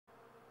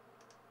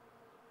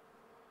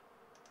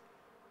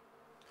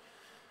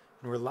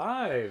We're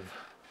live.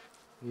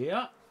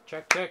 Yeah,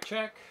 check, check,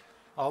 check.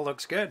 All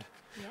looks good.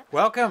 Yep.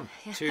 Welcome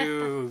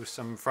to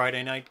some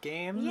Friday night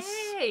games.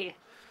 Yay!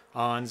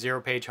 On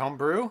ZeroPage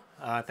Homebrew.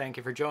 Thank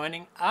you for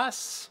joining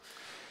us.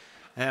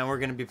 And we're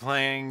going to be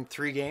playing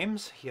 3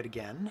 games yet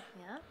again.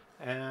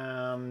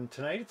 Yeah.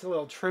 Tonight it's a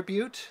little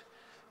tribute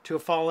to a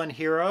fallen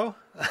hero.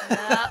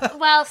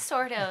 Well,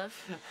 sort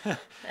of.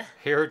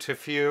 Hero to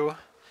few,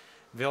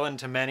 villain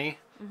to many.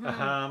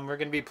 Mm-hmm. We're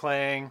going to be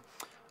playing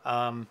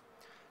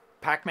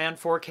Pac-Man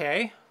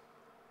 4K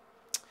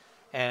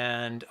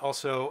and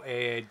also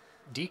a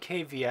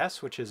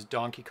DKVS, which is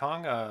Donkey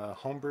Kong, a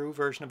homebrew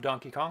version of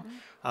Donkey Kong,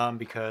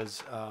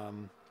 because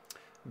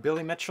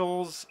Billy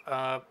Mitchell's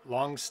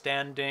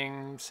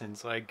long-standing,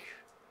 since like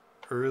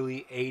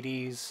early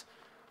 80s,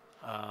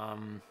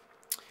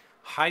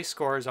 high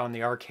scores on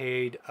the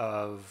arcade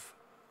of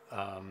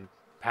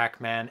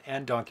Pac-Man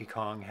and Donkey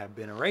Kong have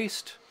been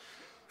erased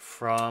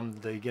from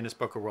the Guinness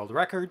Book of World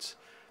Records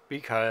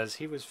because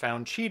he was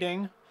found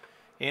cheating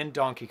in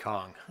Donkey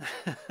Kong.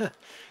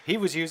 He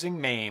was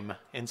using MAME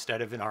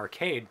instead of an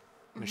arcade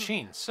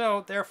machine.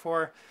 So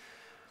therefore,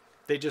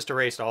 they just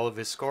erased all of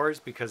his scores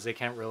because they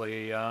can't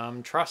really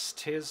trust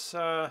his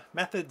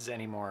methods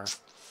anymore.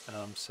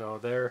 So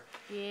there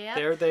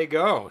they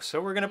go. So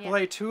we're going to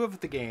play 2 of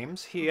the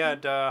games. He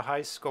had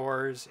high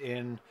scores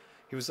in...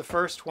 He was the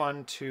first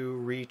one to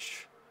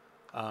reach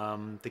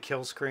the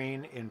kill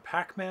screen in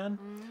Pac-Man,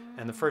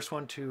 and the first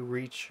one to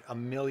reach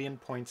 1,000,000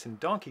 points in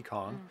Donkey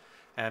Kong.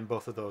 And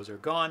both of those are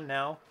gone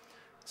now.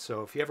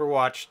 So if you ever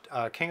watched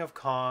King of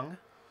Kong,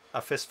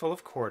 A Fistful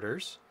of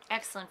Quarters.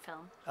 Excellent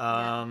film.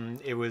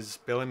 It was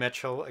Billy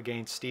Mitchell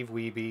against Steve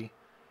Wiebe.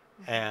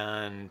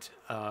 And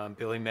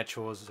Billy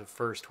Mitchell was the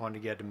first one to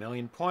get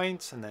 1,000,000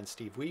 points, and then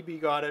Steve Wiebe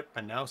got it.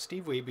 But now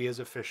Steve Wiebe is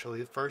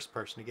officially the first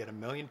person to get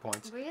 1,000,000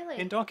 points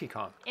in Donkey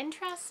Kong.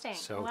 Interesting.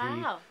 So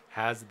he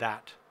has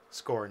that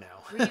score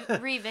now.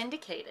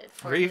 Re-vindicated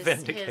for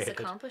his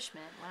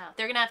accomplishment. Wow.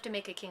 They're going to have to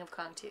make a King of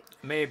Kong too.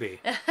 Maybe.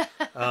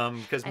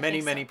 Because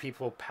many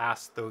people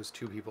past those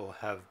 2 people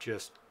have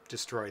just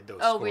destroyed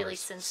those scores. Oh, really?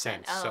 Since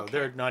then? Oh, so okay.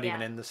 they're not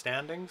even in the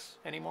standings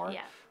anymore.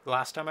 Yeah. The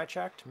last time I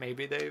checked,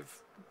 maybe they've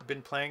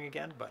been playing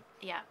again, but...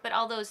 Yeah, but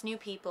all those new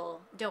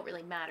people don't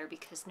really matter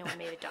because no one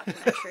made a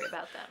documentary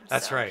about them.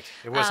 That's right.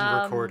 It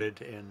wasn't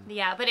recorded in...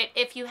 Yeah, but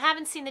if you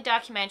haven't seen the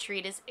documentary,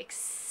 it is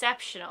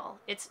exceptional.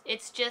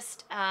 It's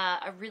just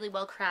a really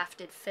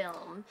well-crafted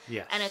film.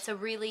 Yes. And it's a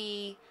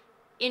really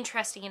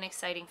interesting and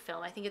exciting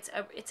film. I think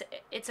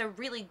it's a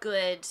really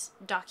good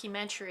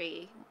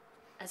documentary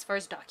as far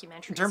as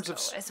documentaries go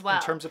as well.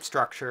 In terms of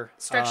structure.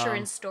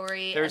 And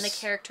story and the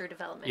character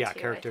development too,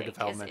 character I think,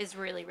 development is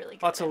really, really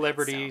good. Lots of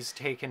liberties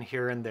taken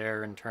here and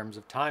there in terms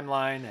of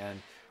timeline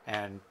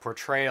and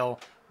portrayal,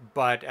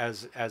 but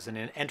as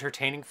an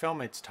entertaining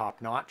film, it's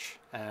top-notch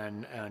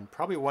and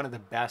probably one of the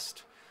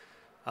best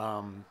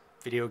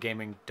video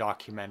gaming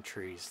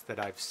documentaries that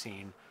I've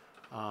seen.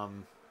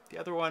 The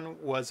other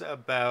one was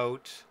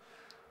about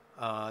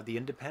the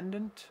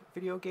independent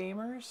video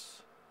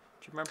gamers.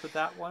 Do you remember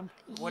that one?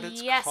 What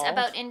it's called? Yes,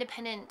 about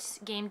independent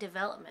game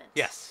development.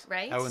 Yes.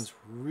 Right? That one's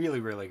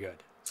really, really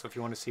good. So if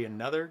you want to see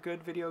another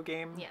good video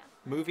game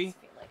movie, I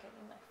feel like I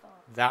need my phone.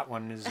 that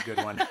one is a good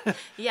one.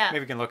 Yeah.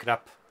 Maybe we can look it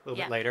up a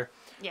little bit later.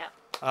 Yeah.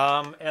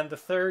 And the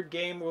third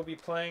game we'll be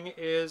playing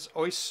is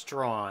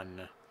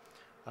Oystron.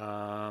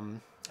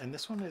 And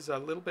this one is a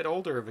little bit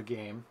older of a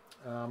game.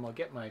 I'll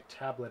get my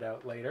tablet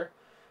out later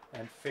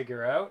and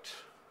figure out...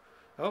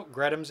 Oh,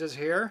 Gretums is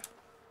here.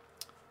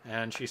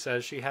 And she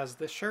says she has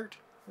this shirt,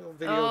 little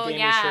video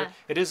gaming shirt.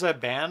 It is a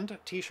band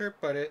T-shirt,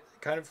 but it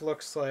kind of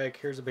looks like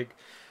here's a big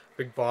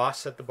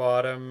boss at the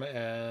bottom,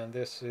 and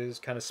this is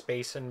kind of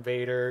Space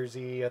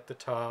Invaders-y at the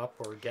top,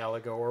 or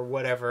Galago, or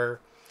whatever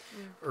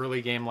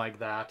early game like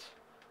that.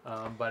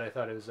 But I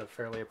thought it was a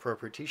fairly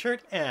appropriate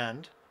T-shirt,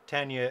 and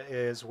Tanya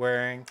is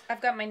wearing...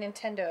 I've got my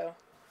Nintendo.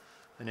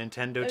 A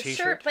Nintendo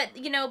T-shirt? Shirt, but,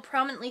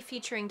 prominently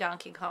featuring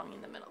Donkey Kong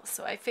in the middle.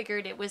 So I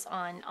figured it was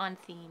on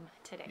theme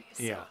today.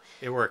 So. Yeah,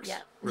 it works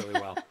really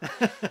well.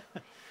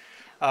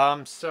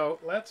 So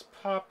let's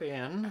pop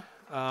in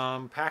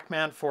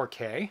Pac-Man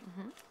 4K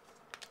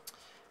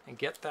and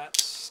get that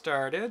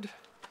started.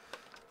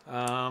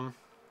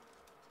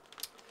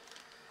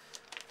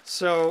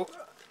 So,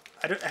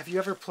 have you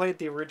ever played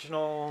the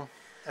original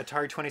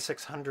Atari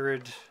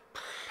 2600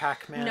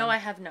 Pac-Man? No, I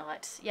have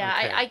not.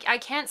 Yeah, okay. I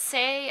can't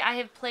say I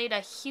have played a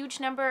huge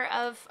number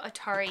of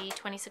Atari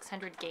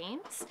 2600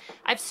 games.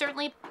 I've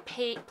certainly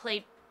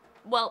played,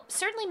 well,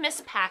 certainly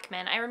Miss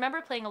Pac-Man. I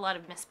remember playing a lot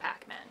of Miss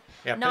Pac-Man.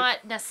 Yeah,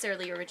 not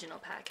necessarily original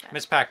Pac-Man.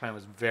 Miss Pac-Man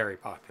was very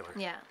popular.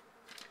 Yeah.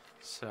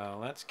 So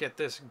let's get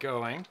this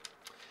going.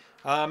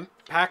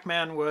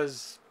 Pac-Man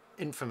was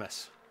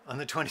infamous on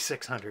the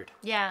 2600.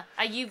 Yeah,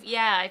 I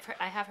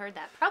have heard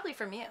that. Probably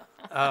from you.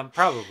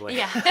 Probably.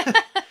 Yeah.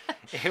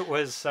 It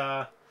was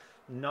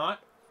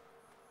not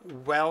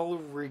well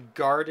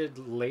regarded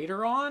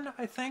later on,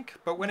 I think.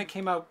 But when it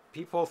came out,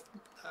 people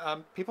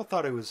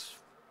thought it was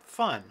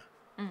fun.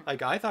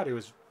 Like, I thought it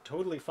was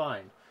totally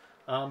fine.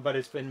 But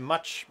it's been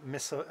much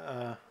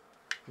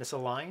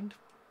misaligned.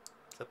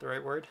 Is that the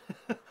right word?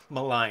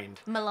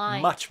 Maligned.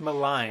 Maligned. Much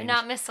maligned.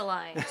 Not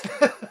misaligned.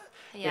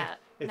 Yeah.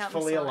 It's not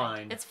fully misaligned.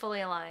 aligned. It's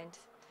fully aligned.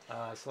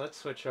 So let's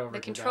switch over to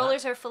The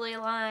controllers are fully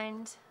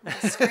aligned.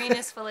 The screen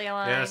is fully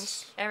aligned.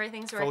 Yes.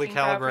 Everything's working fully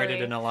calibrated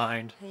properly. and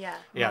aligned. Yeah.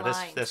 Yeah,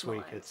 maligned, this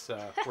week maligned. it's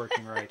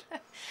working right.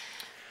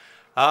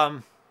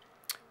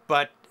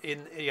 But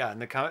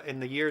in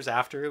the years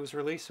after it was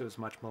released, it was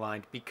much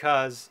maligned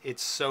because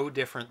it's so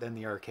different than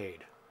the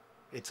arcade.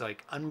 It's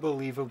like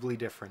unbelievably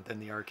different than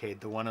the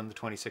arcade, the one on the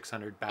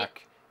 2600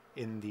 back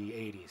in the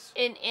 80s.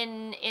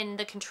 In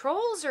the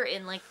controls or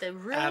in like the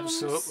rooms?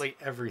 Absolutely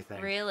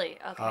everything. Really?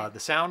 Okay. The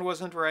sound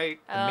wasn't right.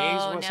 The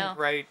maze wasn't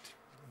right.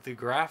 The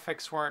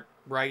graphics weren't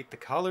right. The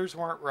colors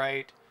weren't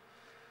right.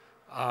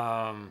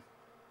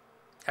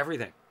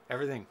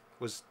 Everything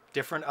was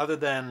different other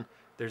than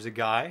there's a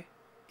guy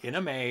in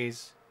a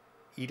maze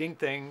eating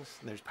things,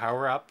 and there's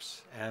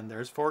power-ups, and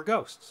there's 4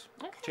 ghosts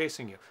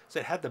chasing you. So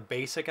it had the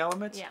basic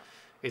elements. Yeah.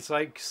 It's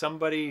like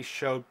somebody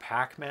showed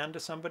Pac-Man to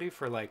somebody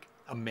for like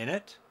a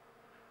minute,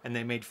 and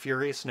they made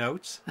furious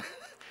notes.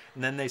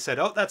 And then they said,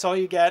 oh, that's all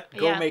you get.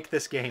 Go make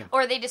this game.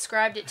 Or they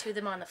described it to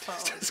them on the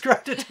phone.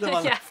 Described it to them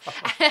on the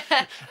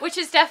phone. Which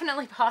is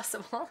definitely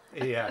possible.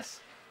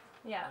 Yes.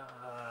 Yeah.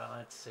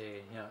 Let's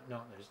see. Yeah,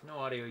 no, there's no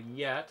audio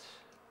yet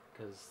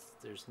because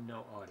there's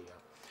no audio.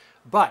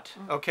 But,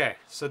 okay,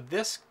 so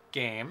this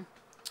game,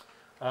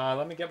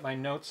 let me get my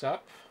notes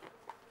up.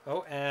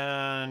 Oh,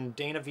 and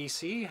Dana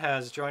VC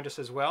has joined us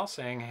as well,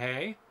 saying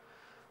hey.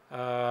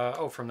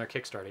 From their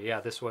Kickstarter.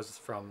 Yeah, this was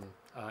from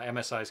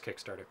MSI's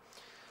Kickstarter.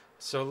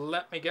 So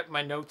let me get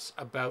my notes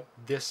about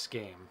this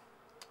game.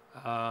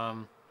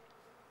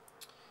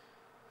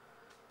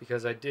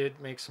 Because I did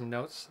make some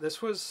notes.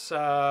 This was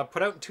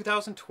put out in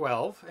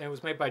 2012, and it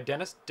was made by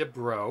Dennis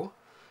Dubrow.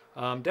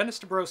 Dennis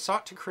Dubrow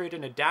sought to create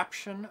an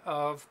adaptation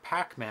of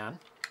Pac-Man.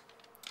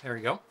 There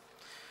we go.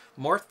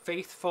 More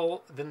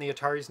faithful than the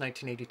Atari's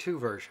 1982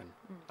 version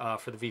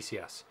for the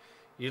VCS.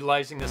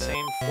 Utilizing the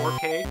same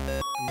 4K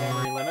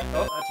memory limit.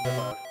 Oh, that's a bit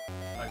loud.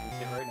 I can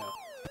see it right now.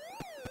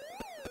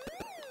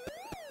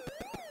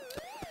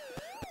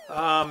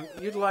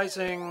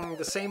 Utilizing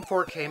the same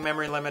 4K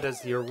memory limit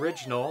as the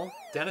original,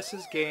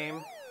 Dennis's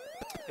game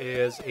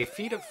is a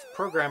feat of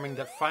programming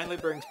that finally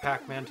brings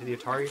Pac-Man to the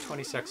Atari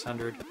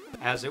 2600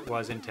 as it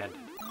was intended.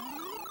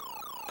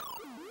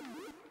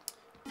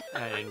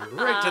 And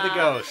right to the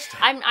ghost.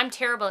 I'm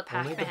terrible at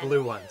Pac-Man. Only the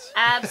blue ones.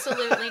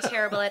 Absolutely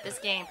terrible at this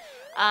game.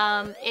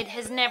 It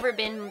has never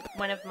been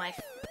one of my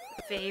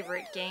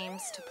favorite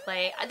games to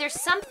play. There's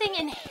something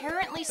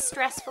inherently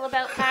stressful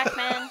about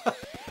Pac-Man.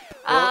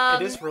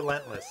 Well, it is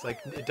relentless. Like,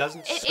 it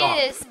doesn't stop.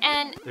 It is,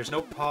 and there's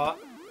no pause.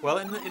 Well,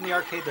 in the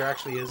arcade, there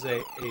actually is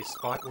a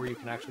spot where you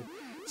can actually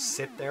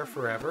sit there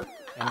forever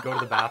and go to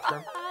the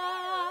bathroom.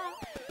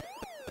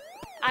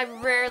 I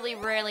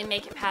rarely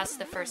make it past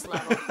the first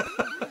level.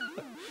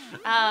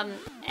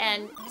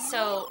 And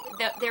so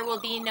there will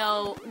be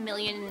no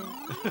million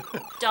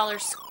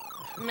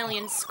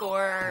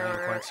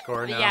score. Point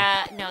score, no.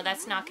 Yeah, no,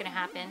 that's not going to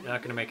happen. You're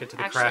not going to make it to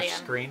the crash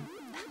screen.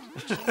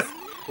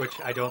 Which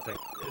I don't think.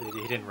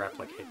 He didn't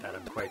replicate that,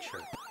 I'm quite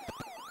sure.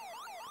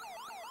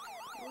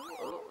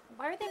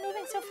 Why are they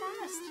moving so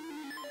fast?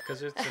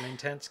 Because it's an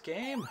intense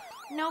game.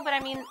 No, but I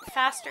mean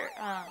faster.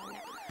 Oh,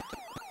 never.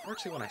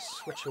 Unfortunately, when I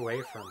switch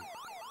away from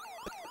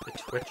the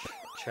Twitch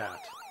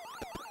chat.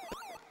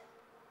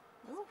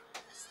 Ooh.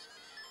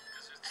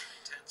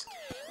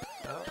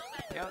 Oh,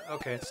 yeah,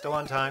 okay, it's still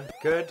on time.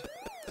 Good.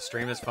 The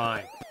stream is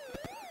fine.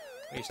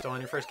 Are you still on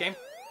your first game?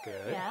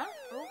 Good. Yeah.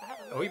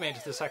 Oh, you made it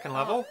to the second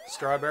level?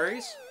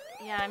 Strawberries?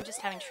 Yeah, I'm just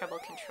having trouble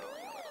controlling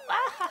a little.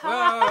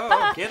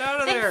 Whoa, get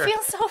out of there. They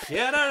feel so fast.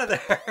 Get out of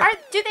there.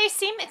 Do they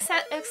seem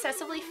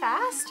excessively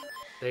fast?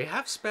 They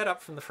have sped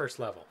up from the first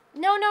level.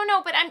 No,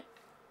 but I'm...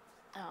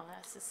 Oh,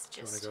 this is just... Do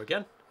you want to go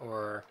again?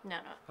 Or... No.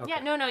 Okay.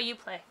 Yeah, no, you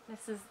play.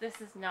 This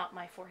is not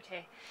my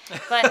forte.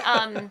 But,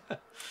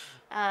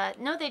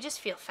 no, they just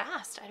feel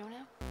fast. I don't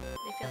know.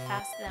 They feel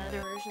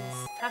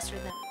faster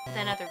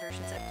than other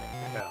versions I've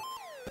played. Yeah.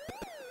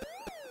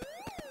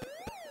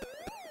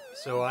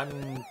 So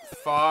I'm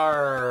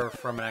far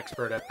from an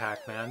expert at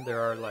Pac-Man.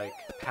 There are like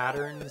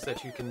patterns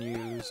that you can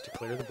use to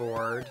clear the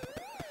board.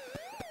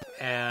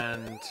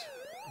 And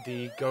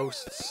the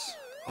ghosts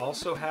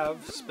also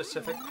have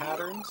specific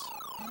patterns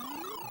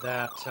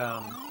that...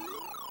 Oh,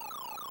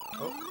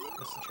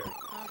 missed the cherry.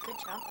 Oh, good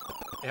job.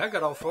 Yeah, I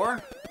got all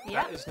 4.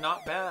 Yeah. That is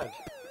not bad.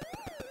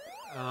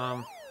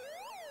 And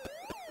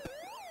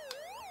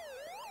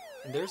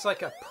there's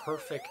like a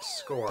perfect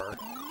score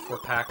for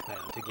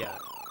Pac-Man to get.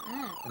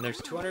 And there's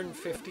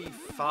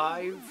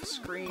 255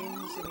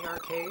 screens in the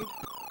arcade.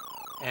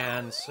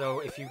 And so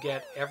if you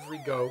get every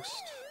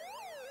ghost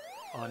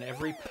on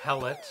every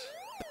pellet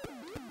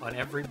on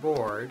every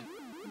board,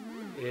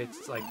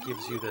 it's like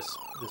gives you this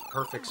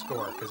perfect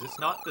score. Because it's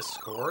not the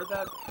score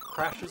that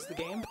crashes the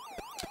game.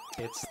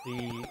 It's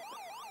the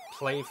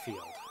play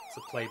field. It's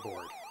the play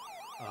board.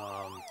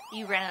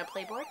 You ran out of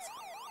play boards?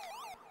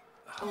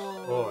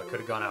 Oh, it could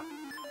have gone up.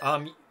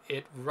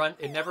 It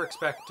never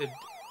expected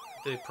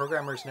the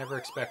programmers never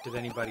expected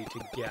anybody to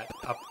get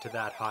up to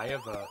that high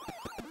of a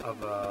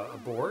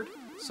board,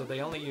 so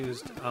they only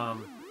used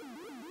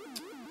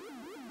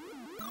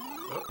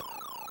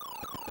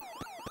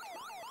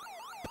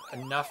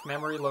enough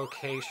memory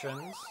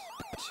locations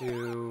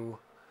to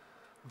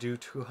do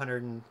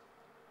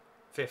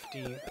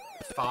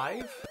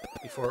 255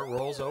 before it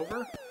rolls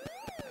over.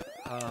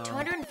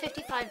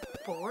 255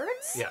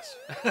 boards? Yes,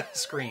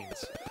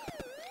 screens.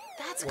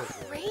 That's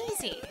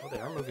crazy. Oh, they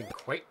are moving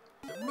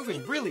they're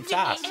moving really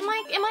fast. Am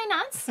I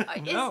nuts?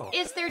 No.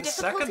 Is there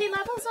difficulty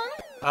levels on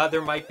it?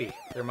 There might be.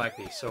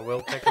 So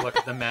we'll take a look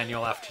at the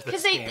manual after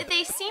this game. Because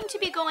they seem to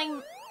be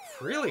going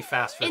really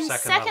fast for in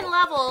second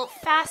level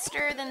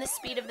faster than the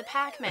speed of the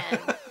Pac-Man.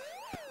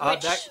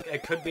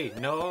 It could be.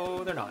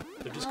 No, they're not.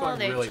 They're just going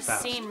really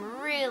fast. They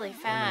seem really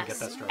fast. Get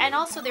that started. And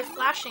also they're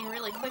flashing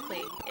really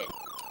quickly, it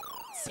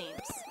seems.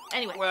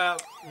 Anyway. Well,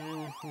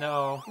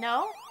 no.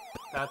 No?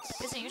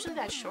 Is it usually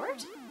that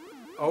short?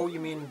 Oh, you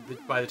mean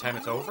by the time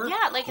it's over?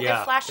 Yeah, like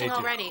they're flashing they do.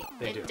 already.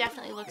 They do.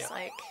 Definitely looks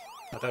like.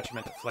 I thought you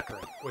meant the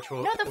flickering, which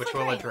we'll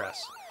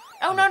address.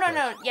 Oh, no.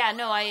 Yeah,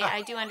 no,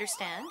 I do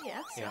understand.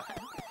 Yes. Yeah.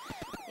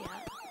 Yeah.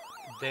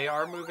 They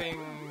are moving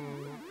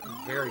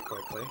very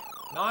quickly.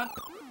 Not,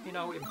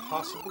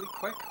 impossibly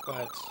quick,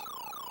 but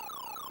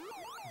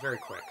very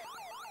quick.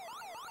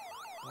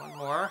 One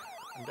more.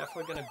 I'm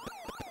definitely going to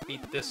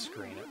beat this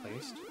screen at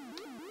least.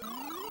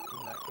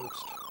 Doing that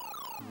ghost.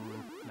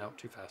 No,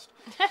 too fast.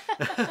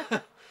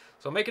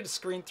 So I'll make it to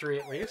screen 3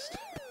 at least.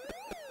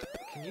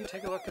 Can you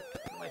take a look at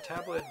my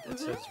tablet? It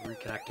says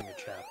reconnecting to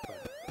chat,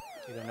 but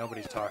either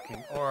nobody's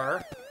talking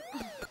or...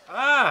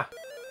 Ah!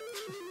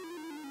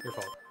 Your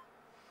fault.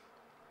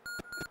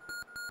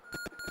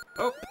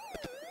 Oh!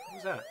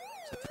 Who's that?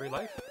 Is that free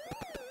life?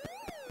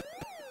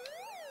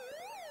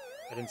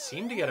 I didn't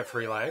seem to get a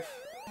free life,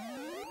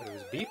 but it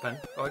was beeping.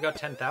 Oh, I got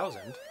 10,000.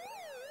 I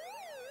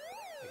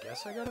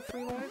guess I got a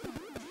free life?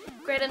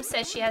 Gredham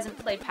says she hasn't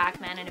played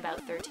Pac-Man in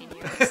about 13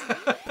 years.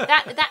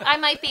 that I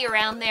might be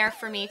around there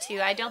for me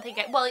too. I don't think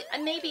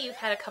maybe you've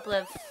had a couple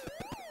of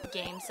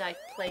games I've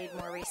played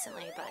more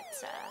recently, but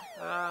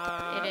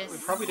it is. We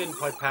probably didn't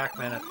play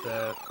Pac-Man at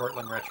the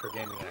Portland Retro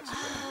Gaming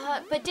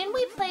Expo. But didn't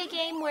we play a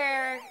game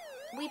where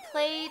we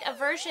played a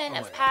version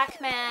of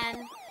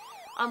Pac-Man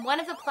on one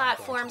of the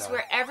platforms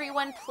where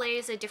everyone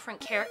plays a different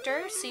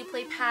character? So you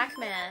play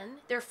Pac-Man.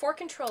 There are 4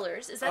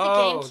 controllers. Is that the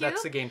GameCube? Oh,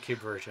 that's the GameCube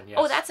version, yes.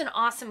 Oh, that's an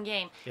awesome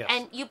game. Yes.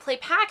 And you play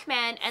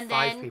Pac-Man and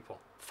then... 5 people.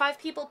 5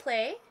 people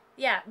play?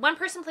 Yeah. One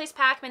person plays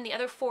Pac-Man, the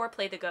other 4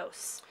 play the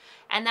ghosts.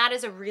 And that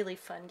is a really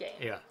fun game.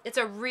 Yeah. It's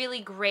a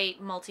really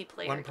great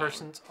multiplayer One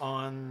person's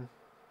on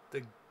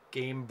the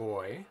Game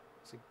Boy.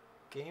 Is it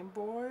Game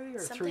Boy or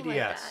Something 3DS? like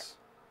that.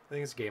 I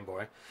think it's Game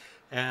Boy.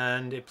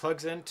 And it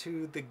plugs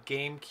into the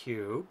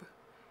GameCube.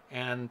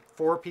 And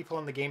 4 people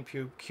on the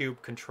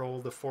GameCube control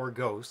the 4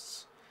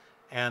 ghosts.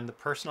 And the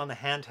person on the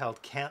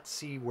handheld can't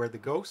see where the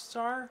ghosts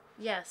are.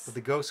 Yes. But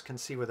the ghost can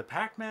see where the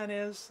Pac-Man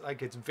is.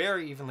 Like, it's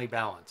very evenly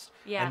balanced.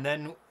 Yeah. And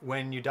then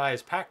when you die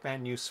as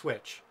Pac-Man, you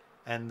switch.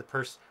 And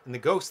the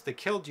ghost that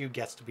killed you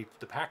gets to be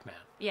the Pac-Man.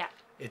 Yeah.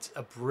 It's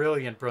a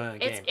brilliant game.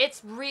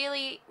 It's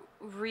really,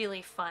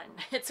 really fun.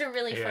 It's a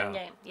really fun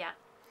game. Yeah.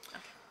 Okay.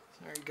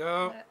 There you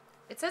go.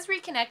 It says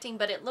reconnecting,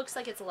 but it looks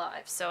like it's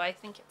live, so I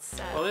think it's...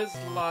 Well, it is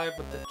live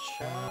with the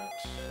chat.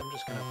 I'm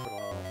just going to put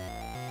all...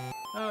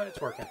 Oh, it's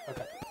working.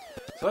 Okay.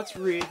 So let's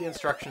read the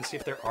instructions, see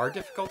if there are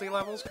difficulty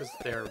levels, because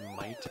there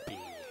might be.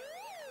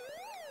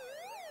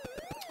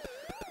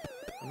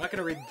 I'm not going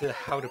to read the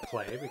how to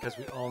play, because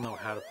we all know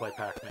how to play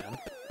Pac-Man.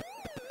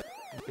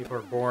 People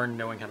are born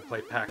knowing how to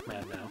play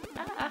Pac-Man now.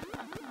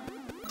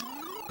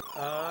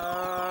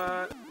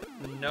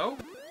 No.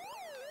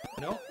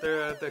 No,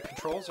 the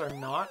controls are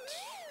not...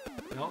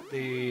 No,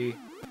 the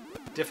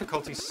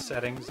difficulty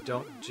settings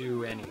don't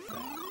do anything.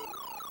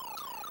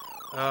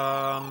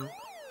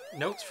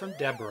 Notes from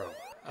Debro.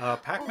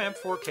 Pac-Man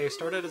 4K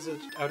started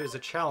out as a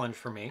challenge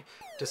for me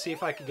to see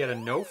if I could get a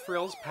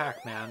no-frills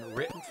Pac-Man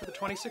written for the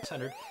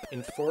 2600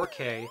 in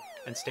 4K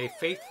and stay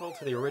faithful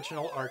to the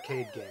original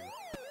arcade game.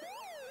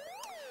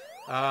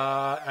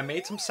 I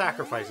made some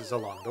sacrifices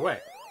along the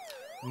way.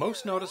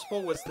 Most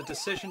noticeable was the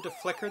decision to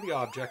flicker the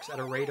objects at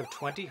a rate of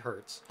 20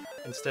 Hz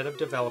instead of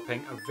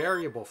developing a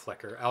variable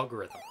flicker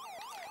algorithm.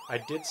 I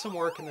did some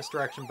work in this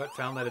direction but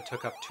found that it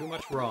took up too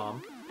much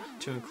ROM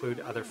to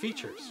include other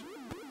features.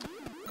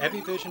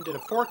 Evivision did a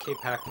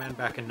 4K Pac-Man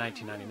back in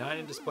 1999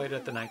 and displayed it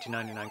at the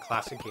 1999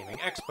 Classic Gaming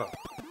Expo.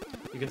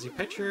 You can see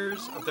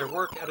pictures of their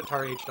work at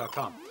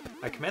AtariH.com.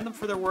 I commend them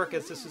for their work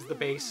as this is the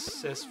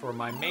basis for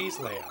my maze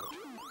layout.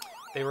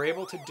 They were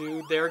able to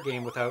do their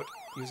game without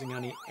using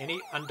any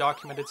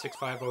undocumented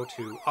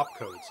 6502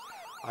 opcodes.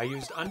 I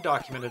used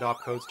undocumented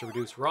opcodes to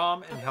reduce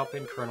ROM and help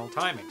in kernel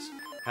timings.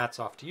 Hats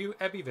off to you,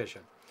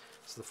 Evivision.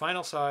 So the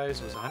final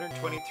size was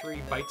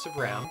 123 bytes of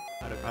RAM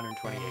out of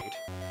 128. So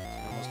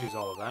you almost use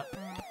all of that.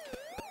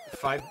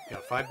 5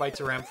 bytes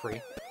of RAM free.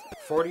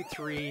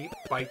 43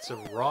 bytes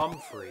of ROM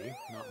free,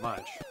 not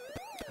much.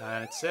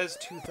 And it says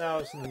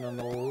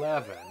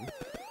 2011.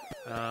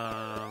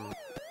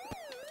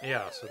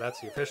 Yeah, so that's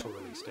the official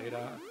release date.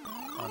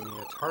 On the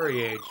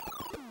Atari Age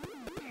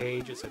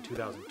page, it said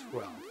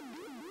 2012.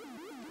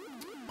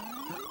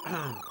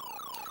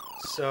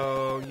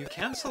 So you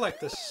can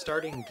select the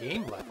starting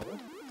game level.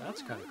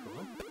 That's kind of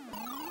cool.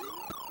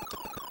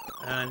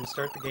 And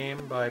start the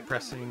game by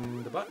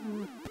pressing the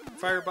button,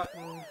 fire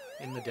button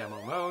in the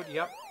demo mode.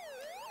 Yep.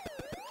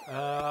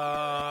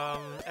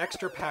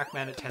 Extra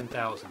Pac-Man at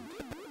 10,000.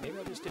 Maybe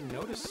I just didn't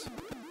notice.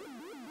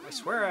 I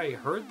swear I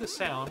heard the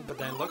sound, but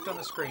then I looked on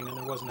the screen and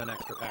there wasn't an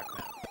extra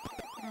Pac-Man.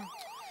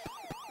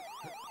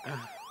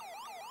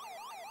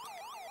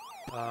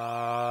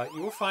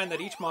 You will find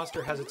that each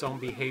monster has its own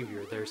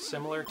behavior. They're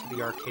similar to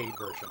the arcade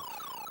version.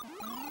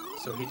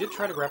 So he did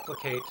try to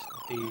replicate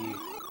the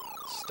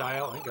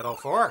style. He got all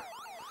four.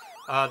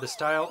 The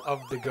style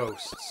of the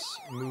ghosts'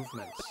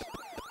 movements.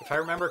 If I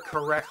remember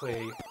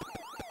correctly,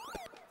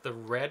 the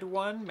red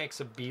one makes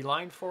a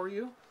beeline for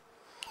you.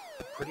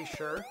 I'm pretty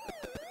sure.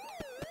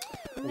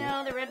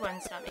 No, the red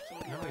one's not making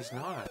a beeline. No, he's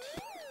not.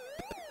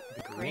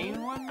 The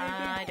green one, maybe?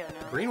 I don't know.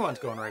 The green one's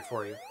going right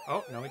for you.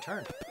 Oh, no, he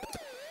turned.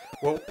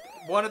 Well,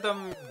 one of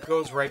them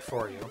goes right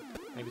for you.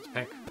 Maybe it's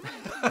pink.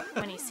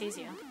 When he sees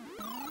you.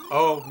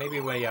 Oh, maybe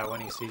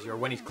when he sees you, or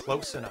when he's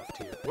close enough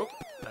to you. Whoop.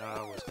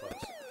 That was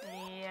close.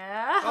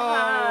 Yeah.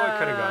 Oh, I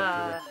could have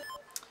gotten to you.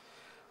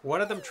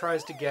 One of them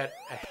tries to get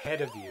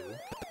ahead of you.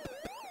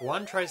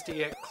 One tries to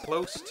get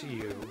close to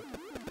you,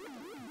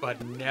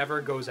 but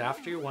never goes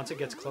after you. Once it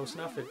gets close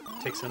enough, it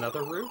takes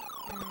another route.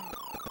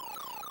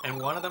 And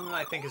one of them,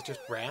 I think, is just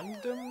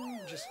random.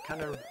 Just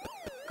kind of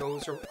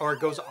goes, or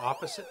goes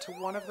opposite to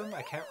one of them.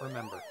 I can't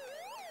remember.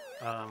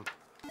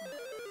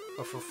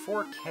 But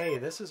for 4K,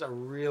 this is a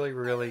really,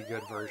 really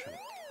good version.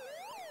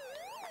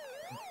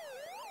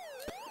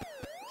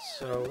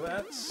 So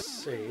let's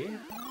see.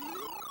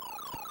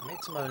 I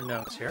made some other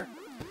notes here.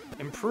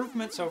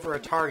 Improvements over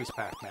Atari's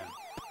Pac-Man.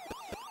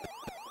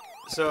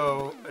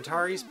 So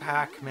Atari's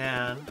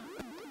Pac-Man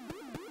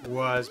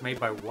was made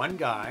by one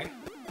guy.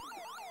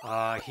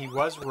 He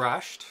was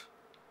rushed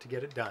to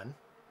get it done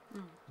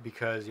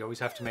because you always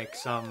have to make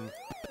some,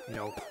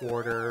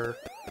 quarter,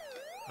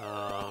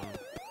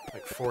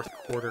 like fourth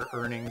quarter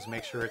earnings.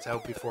 Make sure it's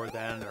out before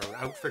then or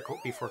out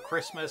before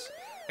Christmas.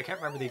 I can't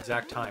remember the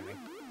exact timing.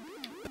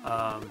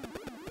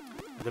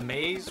 The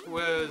maze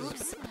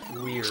was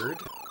weird.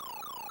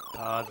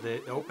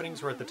 The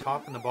openings were at the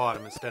top and the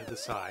bottom instead of the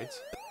sides.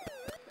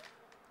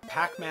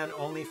 Pac-Man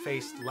only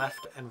faced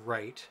left and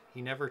right.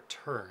 He never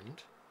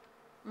turned.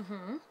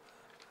 Mm-hmm.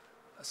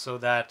 So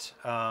that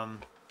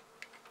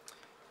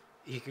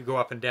he could go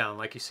up and down.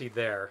 Like you see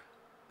there,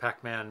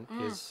 Pac-Man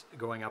is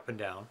going up and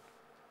down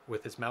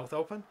with his mouth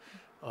open.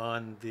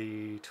 On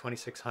the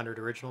 2600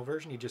 original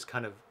version, he just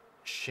kind of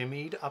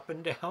shimmied up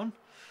and down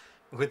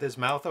with his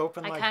mouth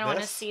open like this. I kind of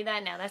want to see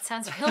that now. That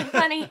sounds really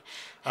funny.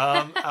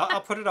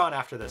 I'll put it on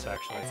after this,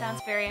 actually. It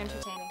sounds very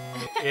entertaining.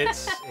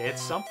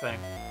 It's something.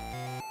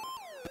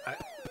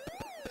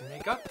 And they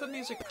got the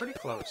music pretty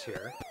close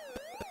here.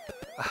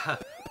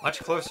 Much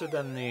closer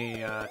than the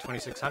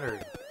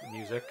 2600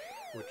 music,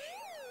 which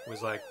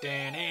was like...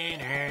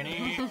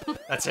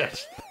 That's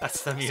it.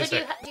 That's the music.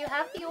 So do you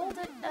have the old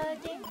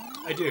game?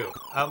 I do.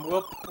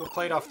 We'll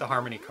play it off the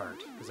Harmony card,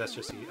 because that's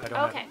just... I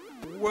don't okay.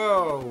 have...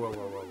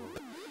 Whoa.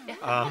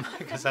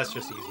 Because that's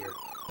just easier.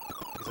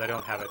 Because I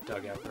don't have it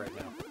dug out right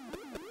now.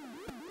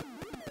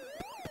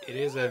 It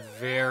is a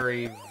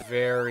very,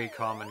 very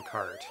common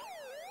cart.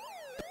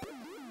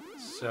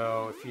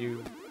 So if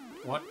you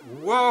want...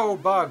 Whoa,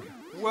 bug!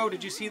 Whoa,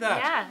 did you see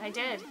that? Yeah, I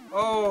did.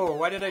 Oh,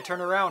 why did I turn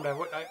around? Can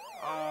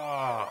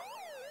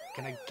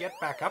I get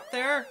back up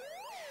there?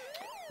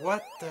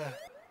 What the...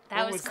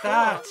 That what was cool.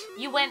 That?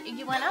 You went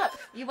up.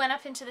 You went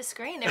up into the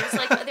screen. There was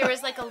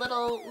like a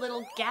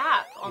little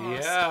gap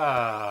almost.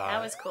 Yeah.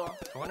 That was cool.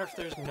 I wonder if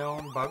there's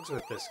known bugs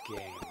with this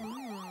game.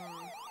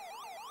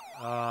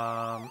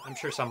 I'm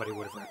sure somebody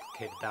would have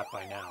replicated that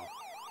by now.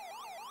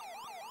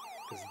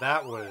 Because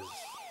that was...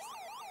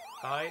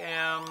 I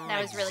am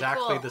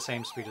exactly really cool. the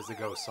same speed as the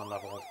ghosts on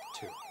level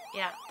 2.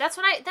 Yeah, that's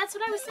what I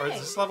was saying. Or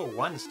is this level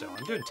 1 still?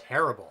 I'm doing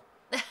terrible.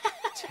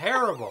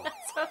 Terrible.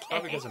 That's okay.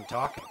 Probably because I'm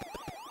talking.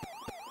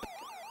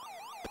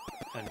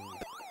 And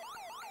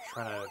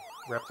trying to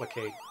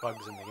replicate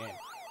bugs in the game.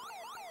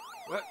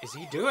 What is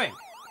he doing?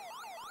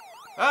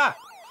 Ah!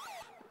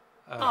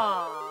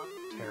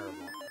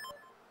 Terrible.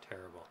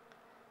 Terrible.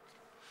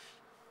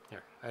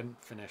 Here, I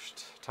hadn't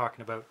finished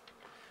talking about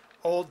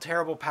old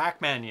terrible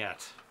Pac-Man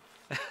yet.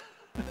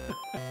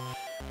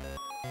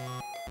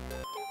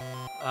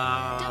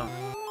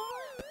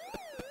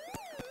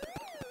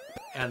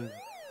 And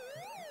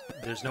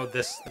there's no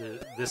this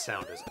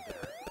sound isn't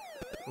there,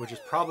 which is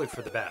probably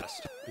for the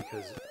best,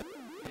 because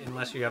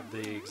unless you have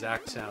the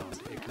exact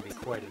sound, it can be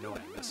quite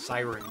annoying. A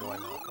siren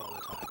going off all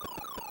the time.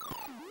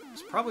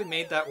 It's probably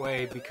made that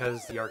way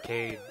because the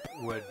arcade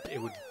would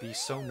be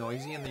so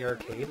noisy in the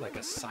arcade, like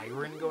a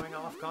siren going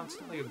off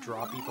constantly would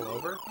draw people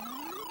over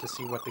to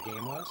see what the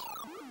game was.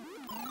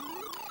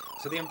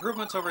 So the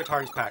improvements over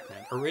Atari's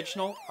Pac-Man.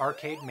 Original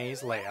arcade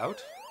maze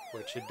layout,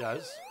 which it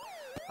does.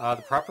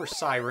 The proper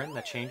siren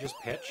that changes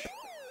pitch.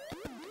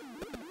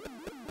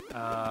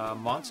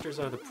 Monsters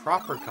are the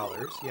proper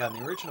colors. Yeah, in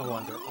the original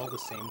one, they're all the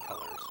same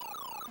colors.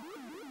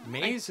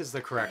 Maze is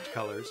the correct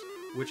colors,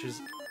 which is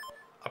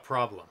a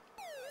problem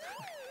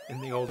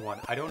in the old one.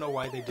 I don't know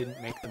why they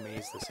didn't make the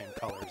maze the same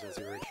colors as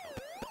the original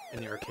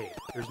in the arcade.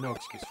 There's no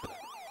excuse for that.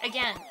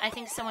 Again, I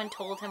think someone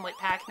told him what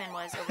Pac-Man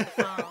was over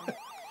the phone.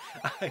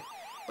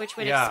 Which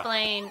would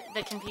explain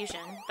the confusion,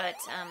 but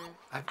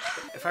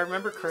if I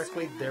remember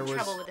correctly, there was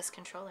trouble with this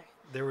controller.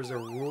 There was a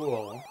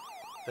rule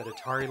that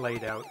Atari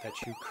laid out that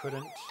you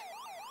couldn't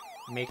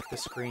make the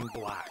screen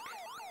black,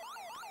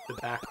 the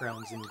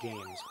backgrounds in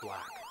games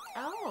black.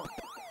 Oh.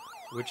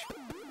 Which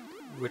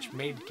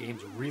made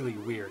games really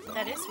weird.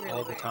 That is really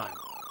all the weird. time.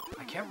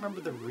 I can't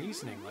remember the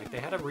reasoning. Like they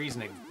had a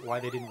reasoning why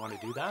they didn't want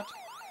to do that.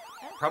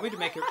 Probably to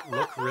make it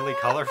look really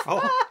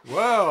colorful.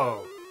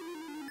 Whoa.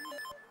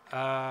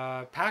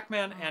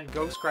 Pac-Man and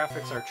Ghost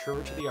graphics are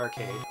truer to the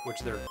arcade, which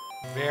they're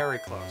very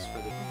close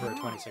for a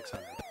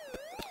 2600.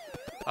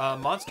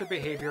 Monster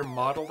behavior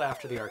modeled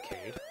after the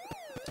arcade.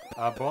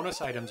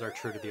 Bonus items are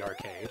true to the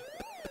arcade,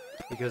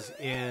 because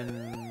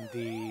in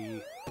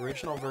the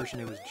original version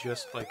it was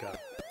just like a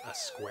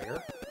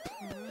square,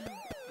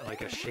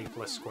 like a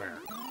shapeless square.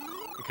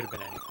 It could have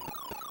been anything.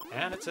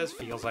 And it says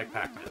feels like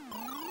Pac-Man,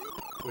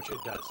 which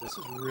it does. This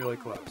is really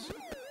close.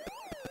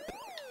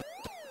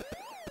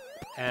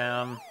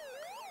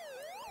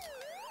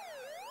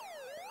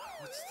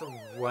 What's the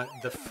one?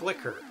 The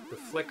flicker. The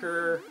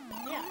flicker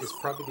is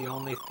probably the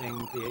only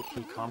thing that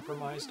he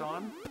compromised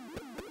on.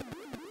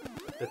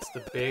 That's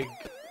the big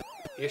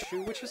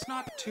issue, which is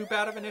not too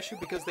bad of an issue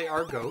because they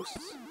are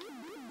ghosts.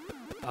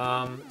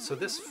 So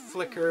this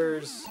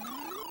flickers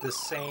the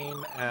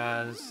same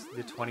as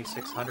the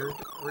 2600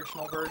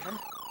 original version,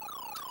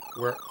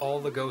 where all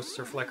the ghosts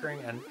are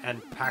flickering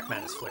and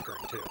Pac-Man is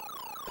flickering too.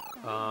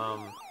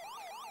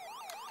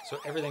 So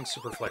everything's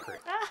super flickery.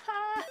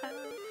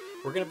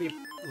 We're going to be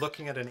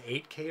looking at an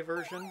 8K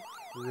version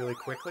really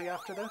quickly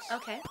after this.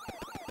 Okay.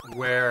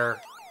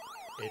 Where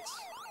it's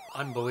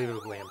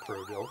unbelievably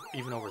improved,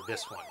 even over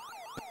this one.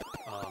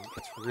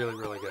 It's really,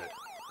 really good.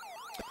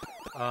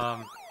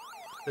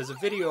 There's a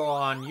video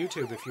on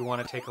YouTube if you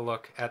want to take a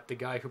look at the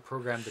guy who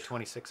programmed the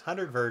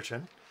 2600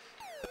 version,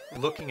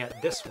 looking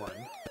at this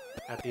one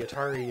at the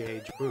Atari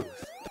Age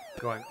booth,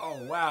 going,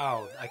 oh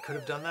wow, I could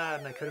have done that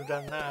and I could have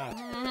done that.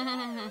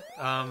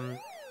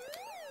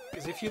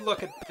 Because if you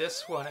look at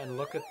this one and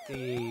look at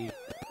the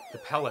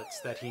pellets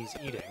that he's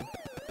eating,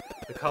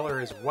 the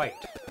color is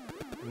white.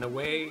 And the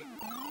way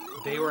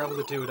they were able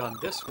to do it on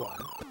this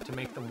one, to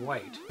make them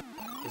white,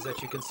 is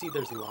that you can see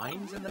there's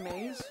lines in the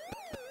maze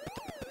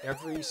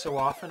every so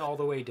often all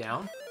the way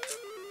down,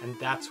 and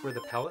that's where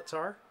the pellets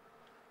are.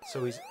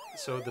 So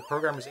the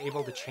programmer's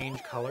able to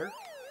change color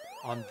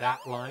on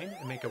that line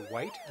and make it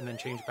white, and then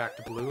change back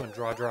to blue and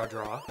draw,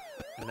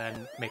 and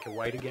then make it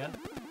white again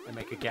and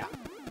make a gap.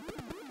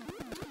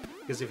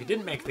 Because if he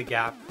didn't make the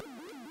gap,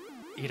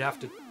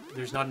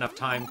 there's not enough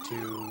time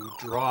to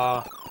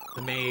draw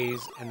the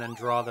maze and then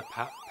draw the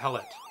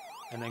pellet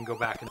and then go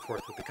back and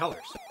forth with the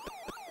colors.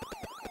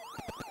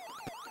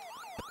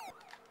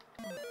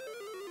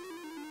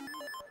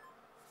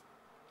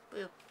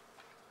 Blue.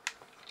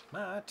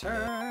 My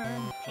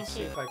turn. Let's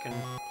see if I can...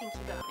 Pinky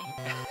got me.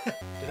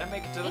 Did I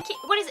make it to Inky,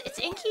 what is it? It's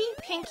Inky,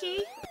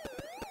 Pinky,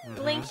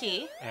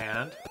 Blinky.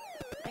 And?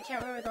 I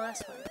can't remember the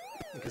last one.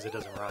 Because it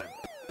doesn't rhyme.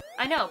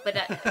 I know, but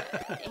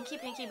Inky,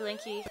 Pinky,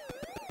 Blinky.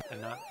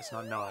 And it's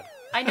not Nod.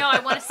 I know, I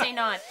want to say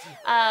Nod.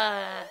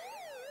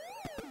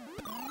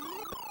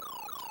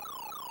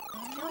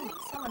 It's killing me.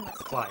 Someone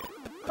must... Clyde.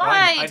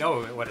 Clyde! I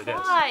know what it is.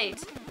 Clyde!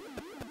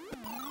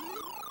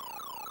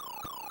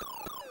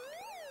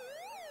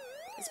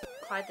 Is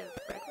Clyde the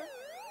red one?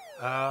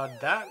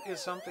 That is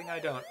something I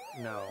don't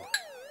know.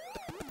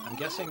 I'm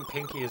guessing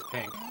Pinky is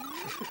pink.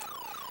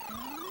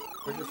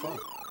 Where's your phone?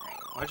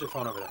 Why's your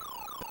phone over there?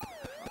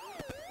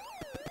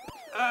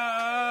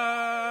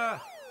 Well,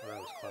 that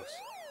was close.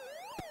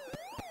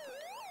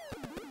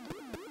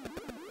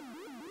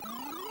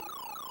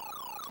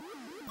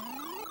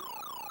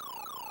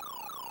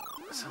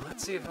 So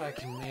let's see if I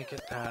can make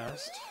it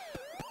past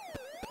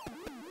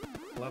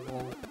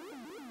level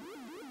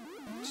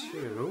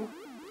 2.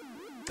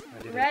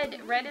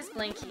 Red is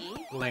Blinky.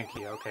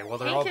 Blinky, okay. Well,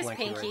 they're all Pink is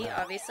Blinky Pinky, right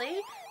now.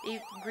 obviously. The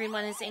green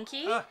one is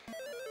Inky.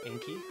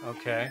 Inky,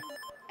 okay.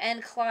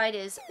 And Clyde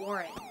is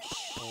orange.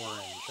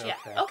 Orange, okay.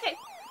 Yeah, okay.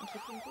 Inky,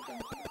 Pinky,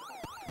 Blinky.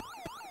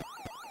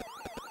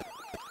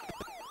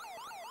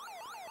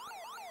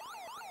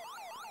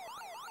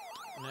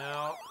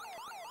 Now,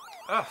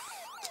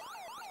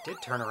 did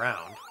turn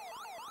around.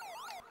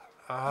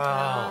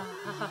 Oh.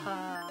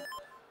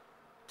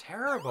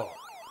 Terrible.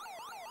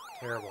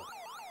 Terrible.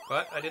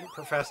 But I didn't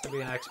profess to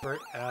be an expert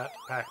at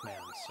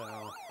Pac-Man, so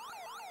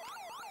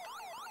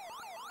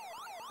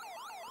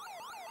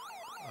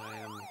I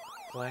am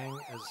playing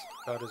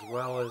about as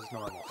well as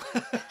normal,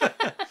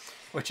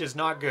 which is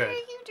not good.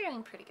 You're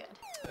doing pretty good.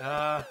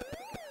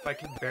 If I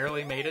can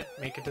barely make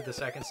it to the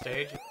second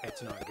stage,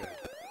 it's not good.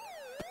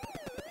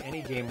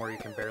 any game where you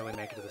can barely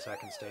make it to the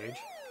second stage.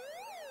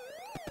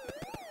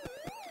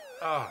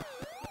 Oh.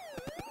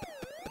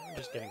 I'm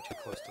just getting too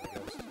close to the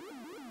ghost.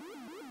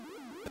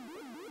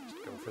 Just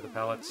go for the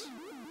pellets.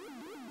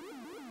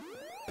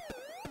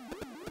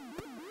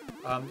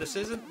 This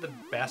isn't the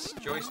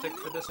best joystick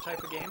for this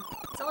type of game.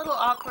 It's a little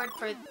awkward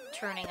for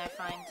turning, I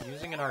find.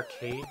 Using an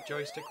arcade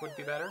joystick would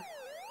be better.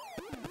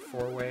 A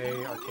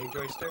 4-way arcade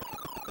joystick.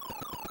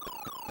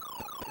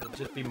 It'll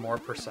just be more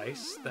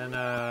precise than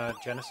a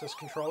Genesis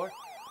controller.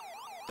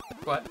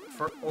 But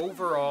for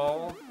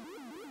overall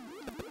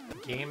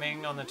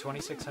gaming on the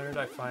 2600,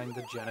 I find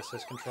the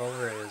Genesis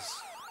controller is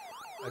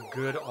a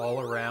good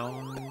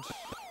all-around...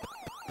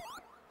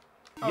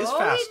 He is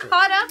faster. He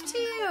caught up to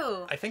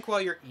you! I think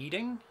while you're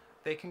eating,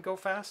 they can go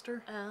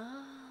faster.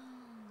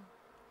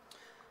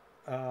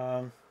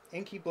 Oh.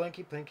 Inky,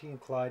 Blinky, Pinky,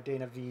 and Clyde.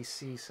 Dana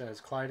VC says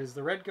Clyde is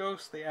the red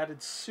ghost. They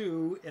added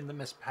Sue in the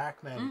Miss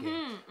Pac-Man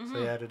game. So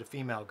they added a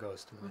female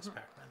ghost in the Miss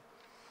Pac-Man.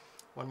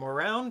 One more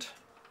round.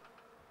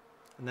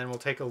 And then we'll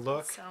take a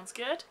look. Sounds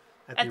good.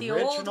 At the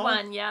original, old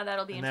one, yeah,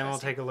 that'll be interesting. And then we'll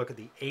take a look at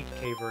the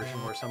 8K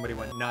version where somebody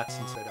went nuts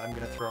and said, I'm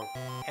going to throw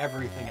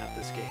everything at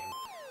this game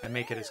and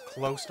make it as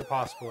close to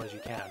possible as you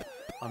can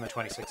on the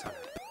 2600.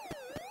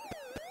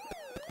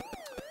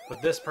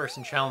 But this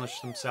person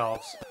challenged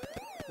themselves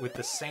with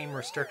the same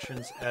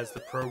restrictions as the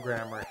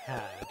programmer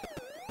had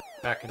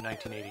back in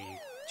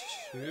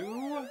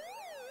 1982?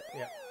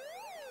 Yeah.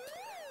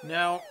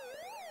 Now,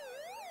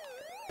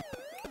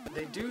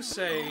 they do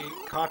say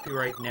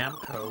copyright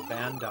Namco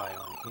Bandai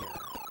on here.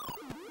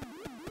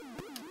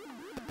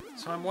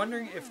 So I'm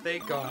wondering if they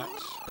got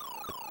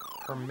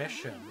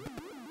permission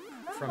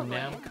from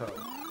Namco,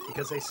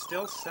 because they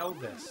still sell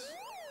this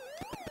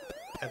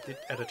at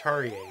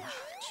Atari age.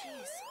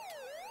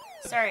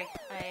 Sorry,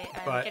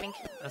 I'm getting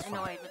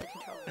annoyed with the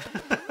controller.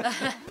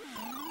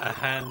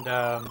 And,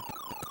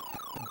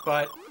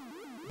 but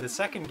the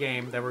second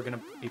game that we're going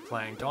to be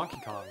playing, Donkey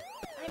Kong,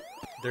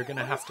 they're going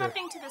to have to... What's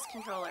happening to this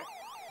controller?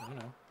 I don't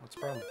know. What's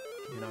the problem?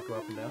 Can you not go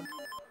up and down?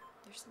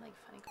 There's something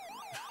funny going on.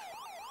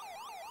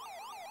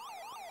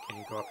 Can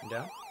you go up and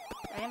down?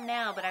 I am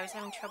now, but I was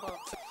having trouble.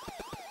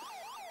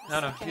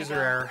 No, user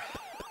error.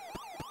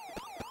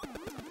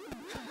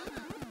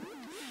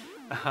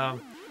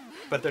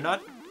 But they're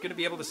not going to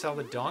be able to sell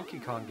the Donkey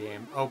Kong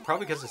game. Oh,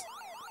 probably because it's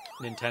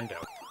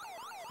Nintendo.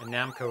 And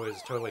Namco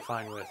is totally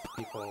fine with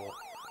people...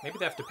 Maybe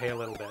they have to pay a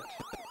little bit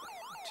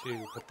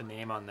to put the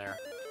name on there.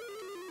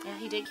 Yeah,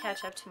 he did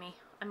catch up to me.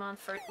 I'm on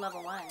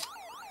level 1.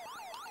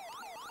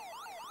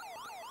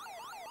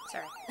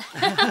 Sorry.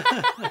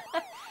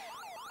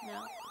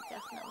 No,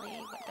 definitely.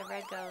 But the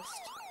red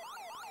ghost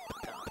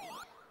got me.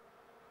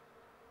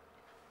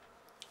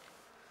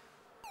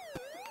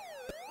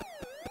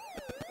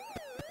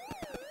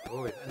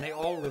 Oh, and they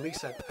all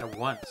release at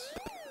once.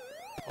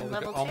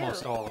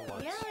 Almost all at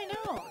once. Yeah, I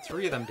know.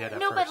 3 of them did at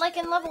No, first. but like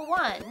in level 1,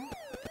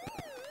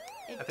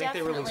 I think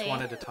they release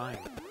one at a time.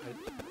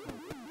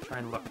 I'll try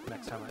and look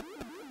next time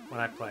when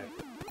I play.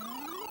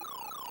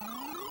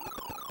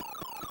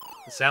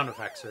 The sound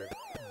effects are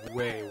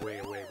way,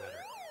 way, way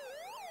better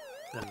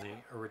than the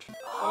original.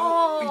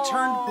 Oh, he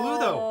turned blue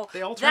though.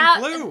 They all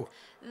turned blue.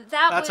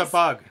 That's a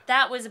bug.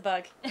 That was a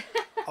bug.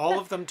 All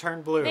of them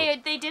turned blue.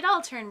 They did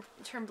all turn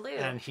blue.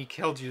 And he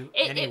killed you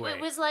anyway.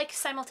 It was like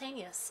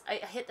simultaneous. I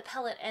hit the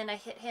pellet and I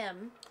hit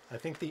him. I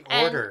think the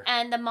order...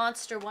 And the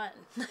monster won.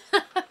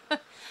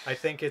 I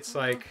think it's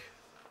like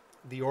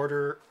the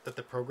order that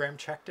the program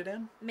checked it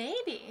in.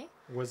 Maybe.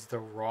 Was the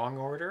wrong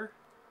order.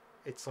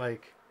 It's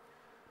like...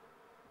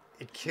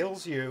 It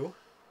kills you,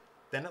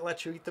 then it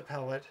lets you eat the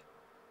pellet,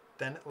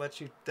 then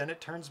it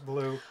turns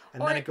blue,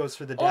 and then it goes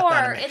through the death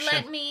animation. It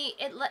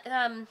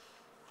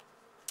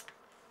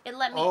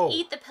let me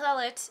eat the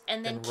pellet,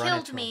 and then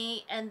killed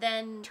me, and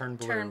then turn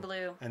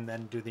blue. And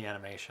then do the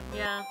animation.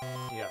 Yeah.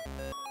 Yeah.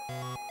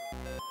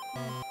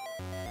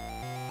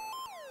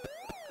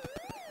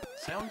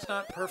 Sounds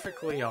not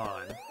perfectly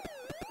on.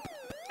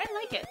 I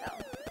like it, though.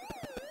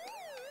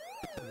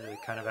 Really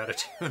kind of out of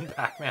tune,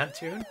 Pac-Man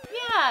tune?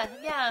 Yeah,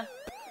 yeah.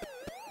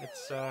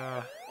 It's,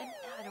 I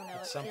don't know,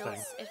 it's something.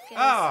 It feels...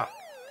 Ah!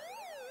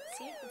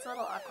 See? It's a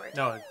little awkward.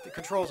 No, the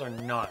controls are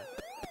not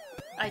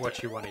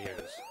what you want to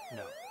use.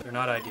 No, they're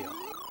not ideal.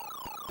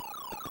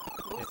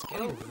 It's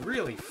getting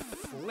really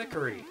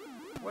flickery.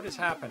 What is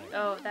happening?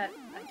 Oh, I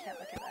can't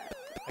look at that.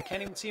 I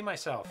can't even see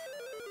myself.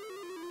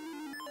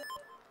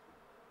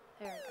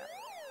 There we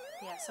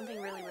go. Yeah,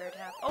 something really weird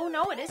happened. Oh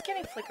no, it is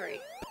getting flickery.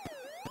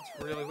 It's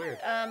really weird.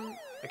 I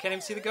can't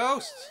even see the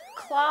ghosts.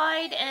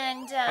 Clyde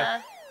and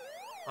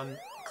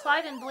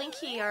Clyde and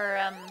Blinky are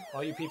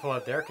all you people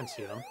out there can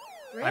see them.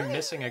 Really? I'm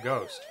missing a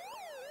ghost.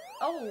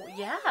 Oh,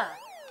 yeah.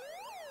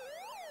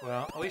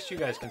 Well, at least you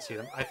guys can see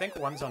them. I think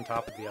one's on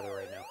top of the other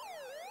right now.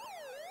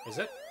 Is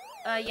it?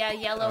 Yeah,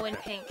 yellow and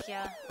pink,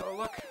 yeah. Oh,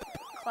 look.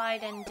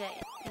 Clyde and Pinky.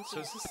 So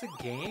is this the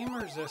game,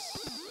 or is this...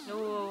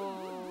 No,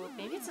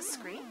 maybe it's a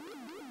screen?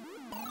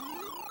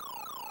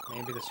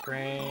 Maybe the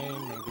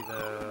screen, maybe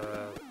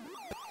the...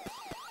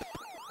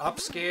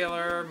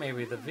 upscaler,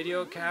 maybe the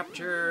video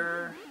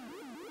capture...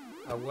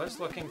 I was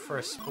looking for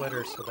a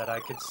splitter so that I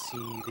could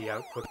see the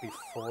output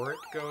before it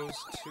goes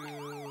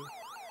to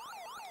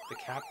the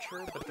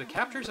capture, but the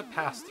capture's a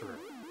pass-through.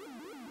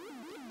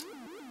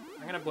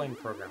 I'm gonna blame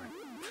programming.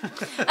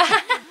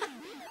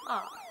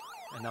 Oh,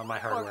 and not my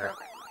poor hardware.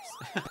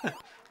 programmers.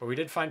 But we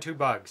did find 2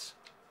 bugs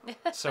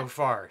so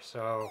far,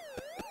 so...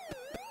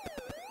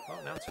 Well,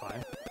 now it's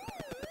fine.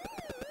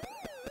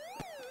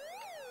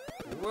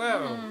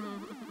 Whoa!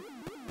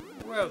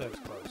 Whoa, that was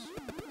close.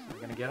 Are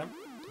we gonna get him?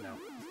 No.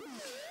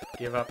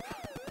 Give up.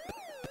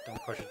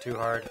 Don't push it too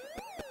hard.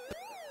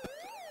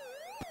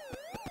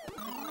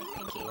 I don't like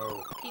Pinky.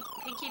 Whoa.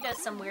 Pinky does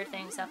some weird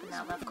things up in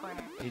that left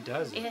corner. He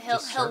does. He'll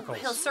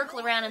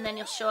circle around and then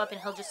you'll show up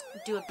and he'll just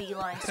do a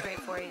beeline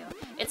straight for you.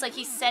 It's like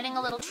he's setting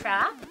a little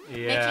trap,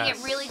 making it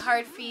really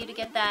hard for you to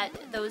get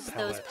those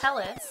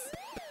pellets,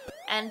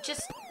 and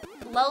just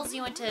lulls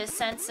you into a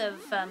sense of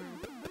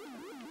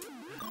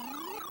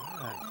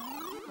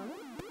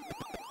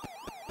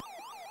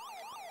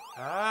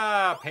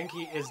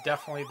Pinky is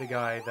definitely the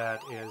guy that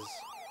is...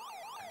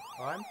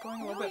 Oh, I'm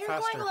going a little bit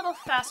faster. You're going a little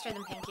faster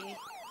than Pinky.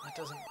 That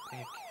doesn't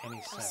make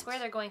any sense. I swear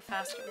they're going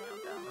faster now,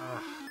 though.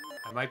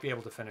 I might be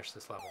able to finish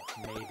this level.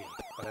 Maybe.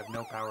 But I have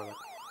no power left.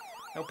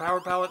 No power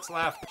pellets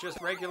left.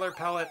 Just regular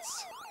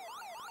pellets.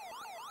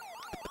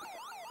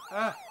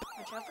 Watch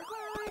out for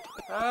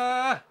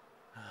Clyde.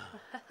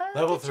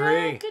 Level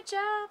 3. Good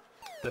job.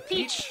 The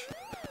peach.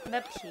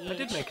 The peach. I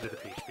did make it to the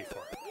peach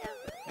before. Yeah.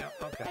 Yeah,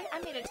 okay. I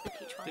made it to the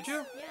peach once. Did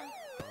you? Yeah.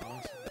 Oh,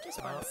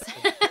 Just once.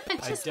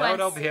 I doubt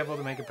I'll be able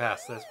to make it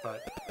past this,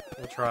 but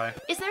we'll try.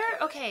 Is there...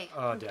 Okay.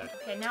 Oh, dead.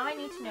 Okay, now I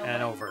need to know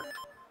and over.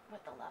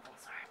 What the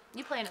levels are.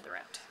 You play another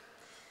round.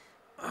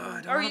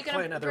 I don't Or are want you to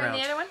play another round.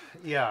 The other one?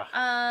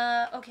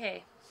 Yeah.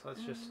 Okay. So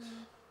let's just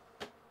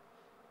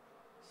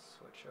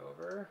switch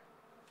over.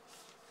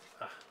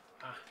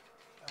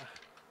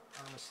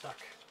 I'm stuck.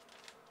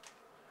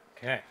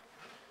 Okay.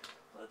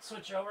 Let's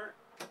switch over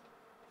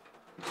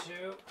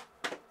to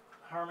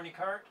Harmony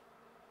Cart,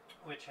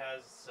 which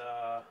has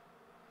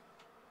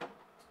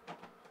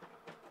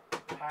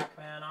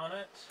Pac-Man on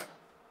it.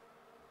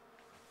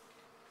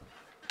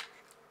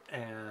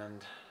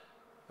 And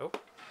let's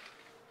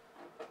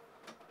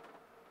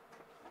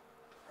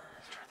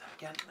try that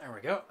again. There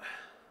we go.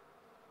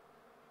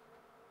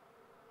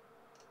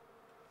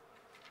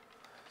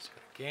 Let's go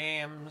to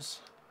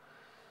games.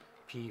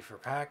 P for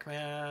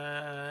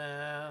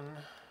Pac-Man.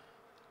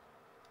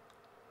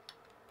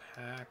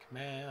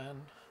 Pac-Man.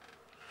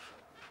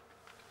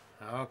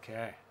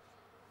 Okay.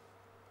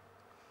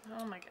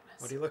 Oh my goodness.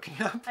 What are you looking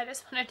up? I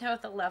just want to know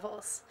the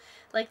levels.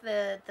 Like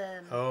the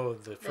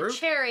fruit? The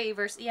cherry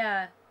versus...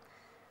 Yeah.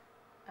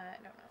 I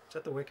don't know. Is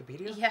that the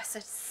Wikipedia? Yes,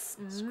 it's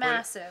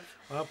massive.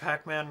 Well,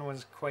 Pac-Man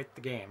was quite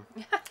the game.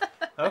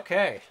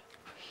 Okay.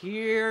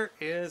 Here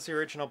is the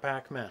original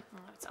Pac-Man. Oh,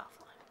 it's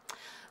awful.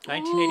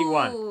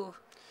 1981. Ooh.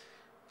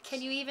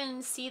 Can you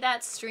even see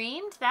that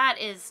streamed? That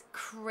is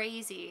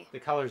crazy. The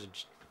colors...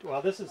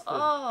 Well, this is the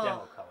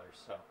demo colors,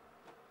 so...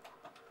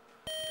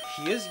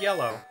 He is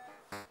yellow.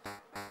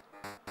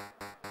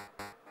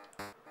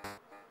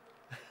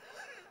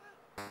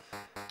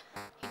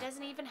 He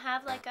doesn't even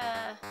have like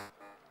a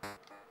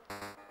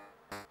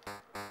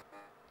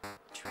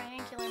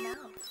triangular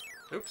mouth.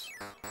 Oops.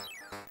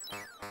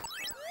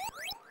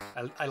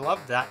 I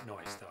love that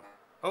noise, though.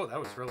 Oh, that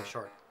was really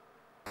short.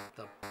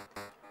 The...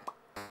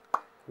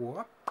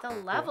 What? The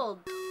level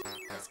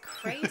is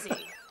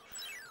crazy.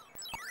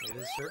 It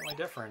is certainly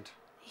different.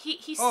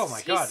 Oh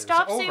my God, he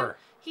stops it's over.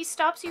 He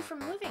stops you from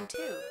moving,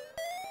 too.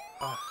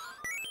 Oh,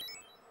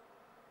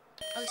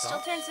 he still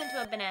turns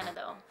into a banana,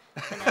 though.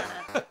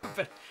 Banana.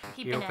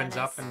 he opens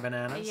up in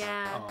bananas?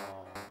 Yeah.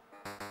 Oh.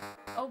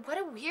 Oh, what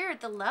a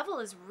weird... The level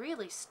is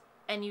really...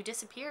 And you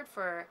disappeared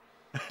for...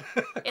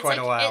 It's Quite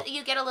a while.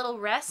 You get a little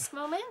rest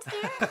moment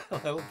there? A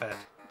little bit.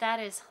 That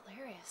is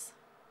hilarious.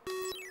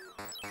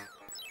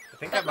 I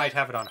think I might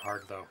have it on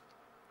hard, though.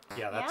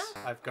 Yeah,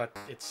 I've got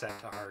it set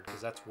to hard,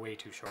 because that's way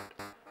too short.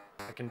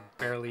 I can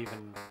barely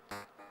even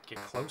get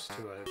close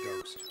to a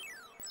ghost.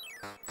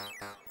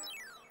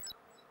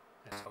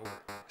 It's over.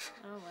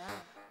 Oh,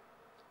 wow.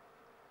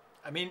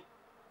 I mean,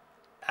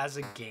 as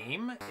a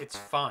game, it's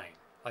fine.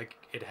 Like,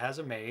 it has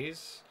a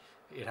maze,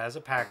 it has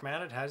a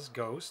Pac-Man, it has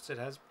ghosts, it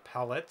has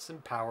pellets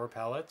and power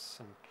pellets,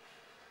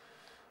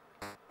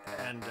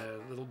 and a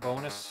little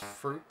bonus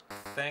fruit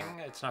thing.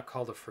 It's not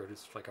called a fruit,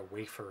 it's like a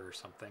wafer or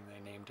something,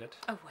 they named it.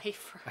 A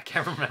wafer. I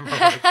can't remember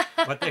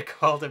what they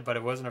called it, but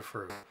it wasn't a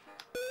fruit.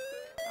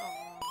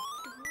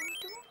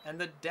 And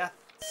the death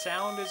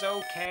sound is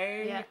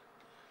okay. Yeah.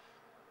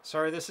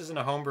 Sorry, this isn't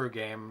a homebrew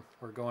game.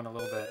 We're going a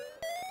little bit,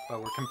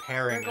 but we're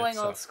comparing. We're going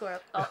old school.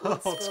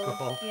 Old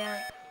school.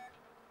 Yeah.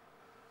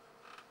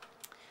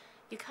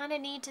 You kind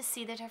of need to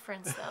see the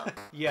difference, though.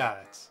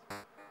 Yeah.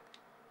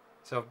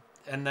 So,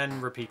 and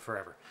then repeat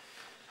forever.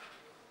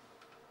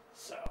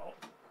 So,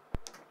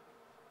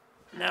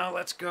 now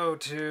let's go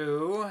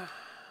to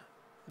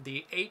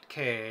the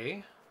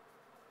 8K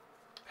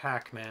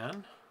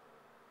Pac-Man.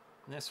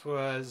 This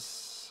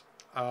was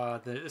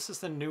This is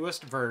the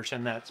newest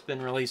version that's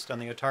been released on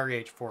the Atari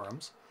Age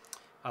forums.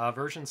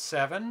 Version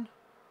 7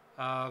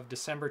 of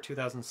December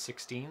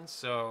 2016,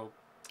 so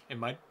it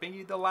might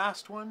be the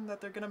last one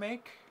that they're going to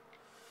make.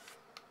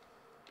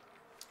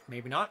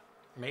 Maybe not.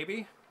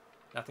 Maybe.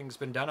 Nothing's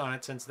been done on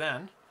it since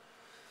then.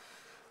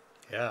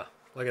 Yeah,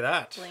 look at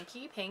that.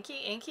 Blinky, Pinky,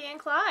 Inky, and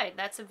Clyde.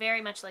 That's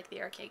very much like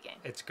the arcade game.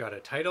 It's got a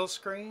title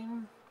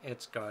screen.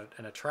 It's got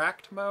an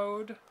attract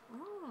mode.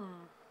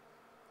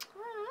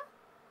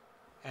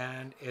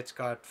 And it's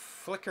got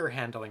flicker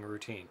handling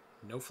routine.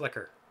 No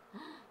flicker.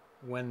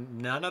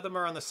 When none of them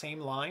are on the same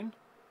line,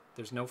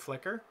 there's no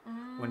flicker.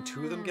 When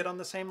 2 of them get on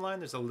the same line,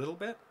 there's a little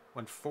bit.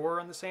 When 4 are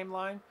on the same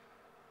line,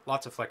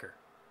 lots of flicker.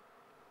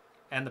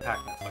 And the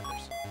Pac-Man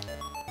flickers.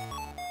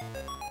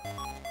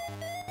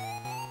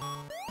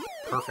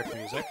 Perfect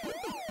music.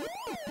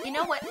 You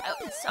know what?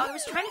 So I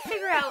was trying to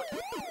figure out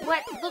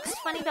what looks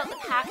funny about the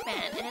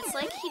Pac-Man, and it's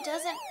like he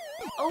doesn't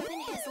open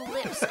his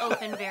lips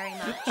open very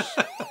much.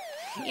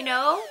 You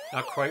know?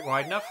 Not quite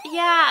wide enough?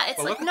 Yeah, it's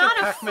well, like look not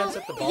at the a Pac-Mans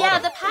full... at the bottom. Yeah,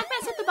 the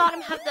Pac-Mans at the bottom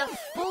have the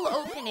full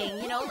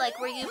opening, you know, like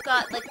where you've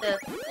got like the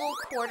full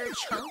quarter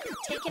chunk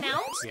taken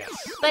out. Yes.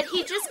 But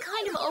he just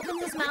kind of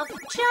opens his mouth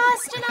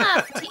just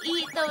enough to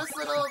eat those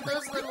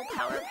little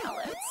power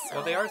pellets. So.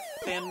 Well, they are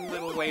thin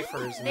little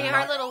wafers. And they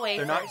are little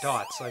wafers. They're not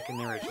dots like in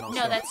the original.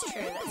 No, so that's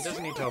true. he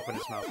doesn't need to open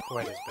his mouth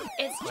quite as big.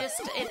 It's just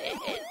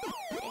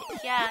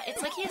yeah,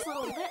 it's like he has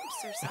little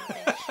lips or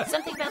something.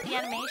 Something about the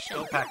animation.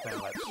 Little Pac-Man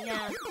lips.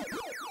 Yeah.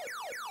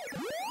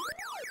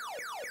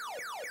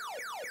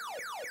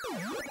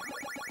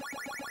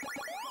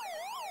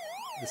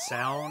 The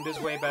sound is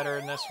way better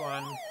in this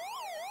one.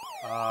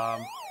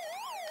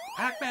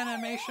 Pac-Man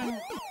animation.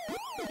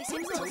 He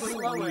seems It's a a little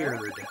little slower.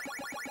 weird.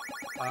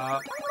 A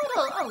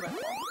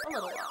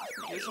little off.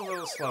 Maybe. It's a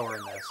little slower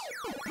in this.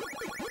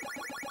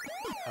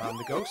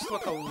 The ghosts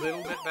look a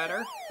little bit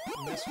better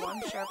in this one.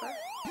 Sharper.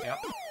 Yep. Yeah,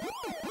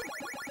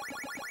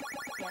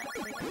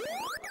 they look a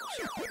little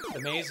sharper. The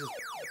maze is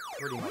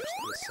pretty much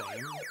the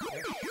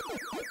same-ish.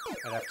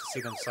 I'd have to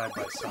see them side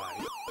by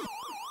side.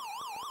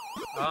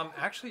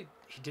 Actually,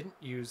 he didn't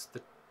use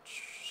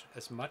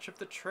as much of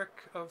the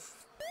trick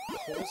of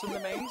holes in the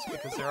maze,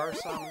 because there are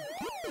some,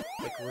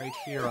 like right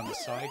here on the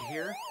side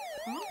here,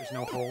 there's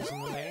no holes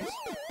in the maze.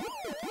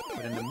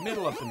 But in the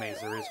middle of the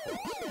maze, there is holes.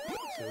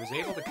 So he was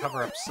able to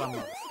cover up some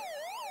of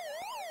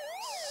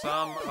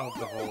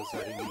the holes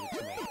that he needed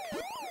to make.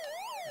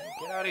 Hey,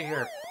 get out of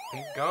here,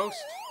 Pink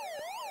Ghost.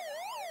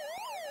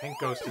 Pink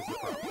Ghost is the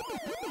problem.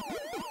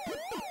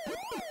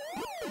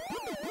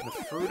 The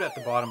fruit at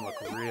the bottom look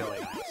really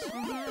nice.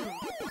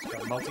 It's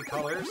got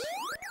multicolors.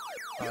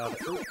 The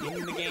fruit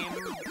in the game,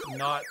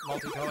 not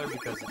multicolored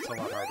because it's a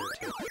lot harder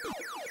to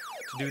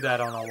do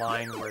that on a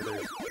line where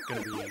there's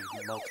going to be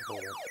multiple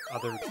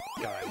other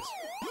guys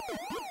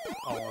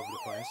all over the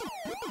place.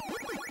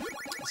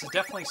 This is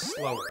definitely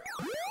slower,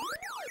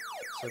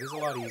 so it is a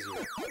lot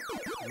easier.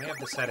 I may have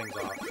the settings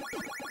off.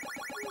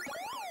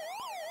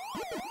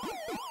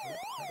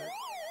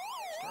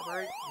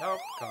 Strawberry? Nope,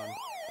 gone.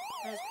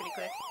 That was pretty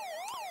quick.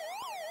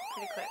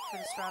 Pretty quick for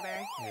the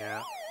strawberry.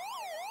 Yeah.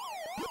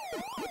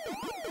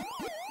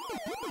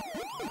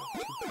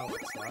 2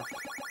 pellets left.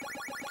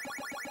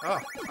 Oh,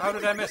 how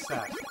did I miss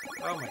that?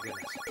 Oh my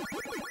goodness.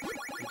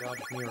 He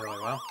dodged me really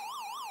well.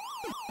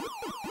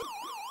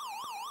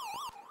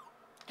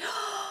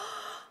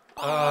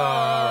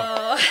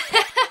 Oh.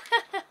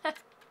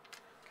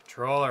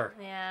 Controller.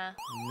 Yeah.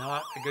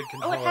 Not a good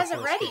controller. Oh, it has for it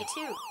this ready game.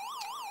 too.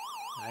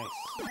 Nice.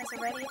 It has it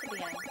ready at the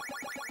beginning.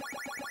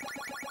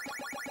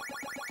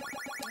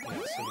 Yeah,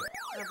 see.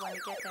 I have one to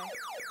get there.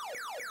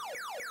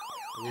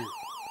 Ooh.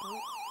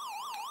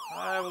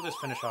 I will just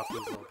finish off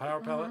these little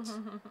power pellets.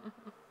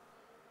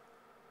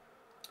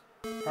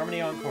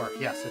 Harmony Encore.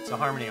 Yes, it's a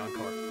Harmony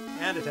Encore.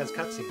 And it has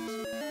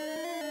cutscenes.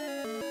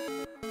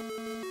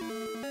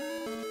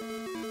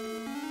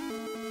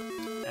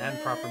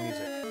 And proper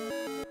music.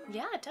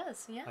 Yeah, it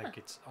does. Yeah. Like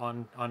it's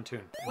on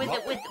tune. With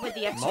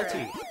the extra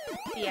Multi.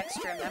 the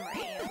extra memory.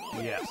 I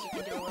mean, Yes. You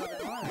can do a little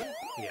bit more, right?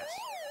 Yes.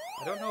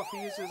 I don't know if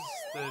he uses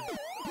the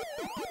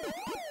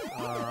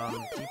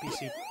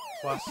DPC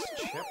Plus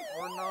chip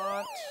or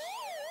not.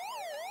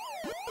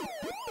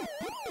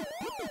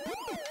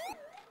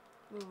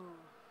 Ooh.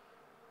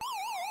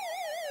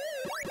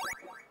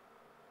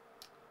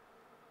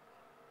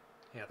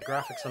 Yeah, the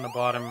graphics on the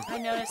bottom I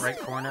noticed. right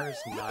corner is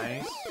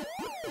nice.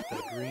 With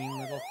the green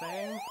little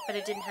thing. But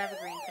it didn't have a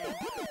green thing.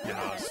 I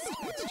No, noticed.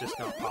 it's just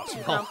not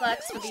possible. Too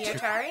complex with the It's too-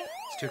 Atari?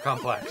 It's too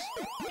complex.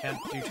 Can't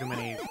do too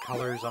many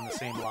colors on the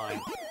same line.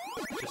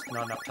 Just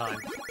not enough time.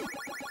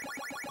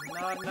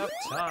 Not enough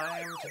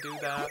time to do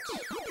that.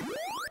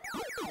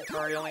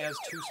 Atari only has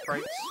 2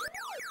 sprites.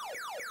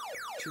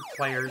 2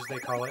 players, they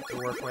call it, to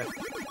work with.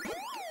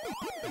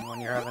 And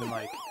when you're having,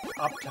 like,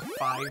 up to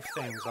 5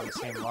 things on the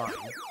same line,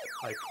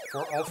 like,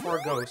 all 4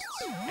 ghosts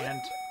and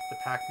the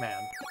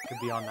Pac-Man could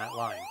be on that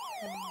line.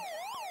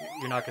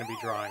 You're not going to be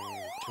drawing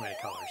too many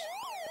colors.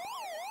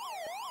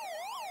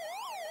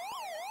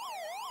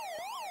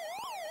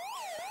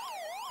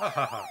 Ha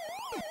ha ha.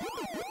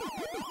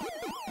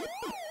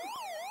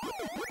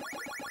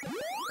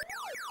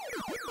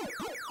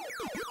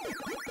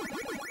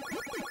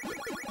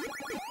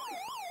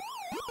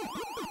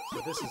 So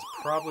this is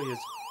probably as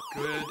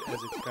good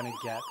as it's going to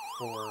get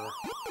for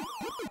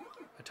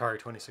Atari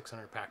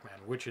 2600 Pac-Man,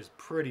 which is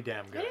pretty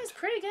damn good. It is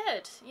pretty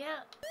good,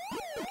 yeah.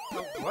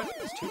 Oh, what?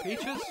 It's 2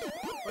 peaches?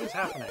 What is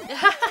happening?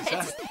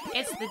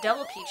 It's the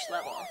double peach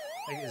level.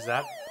 Like, is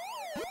that...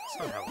 That's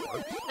not how it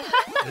works.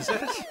 Is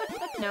it?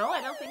 No,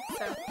 I don't think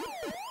so.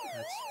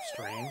 That's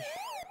strange.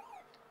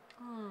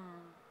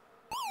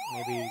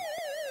 Maybe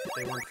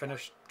they weren't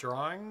finished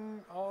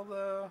drawing all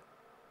the...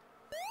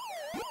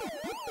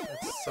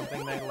 That's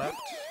something they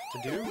left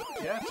to do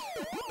yet?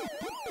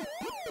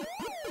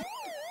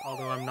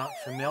 Although I'm not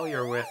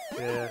familiar with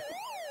the...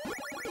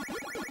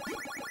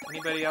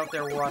 Anybody out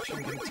there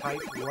watching can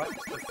type what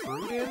the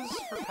fruit is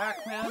for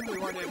Pac-Man? We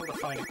weren't able to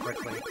find it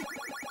quickly.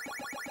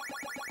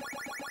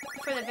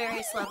 For the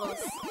various levels.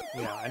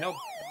 Yeah, I know.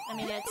 I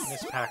mean, it's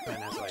Miss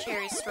Pac-Man has like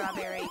cherry,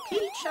 strawberry,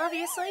 peach,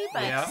 obviously,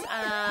 but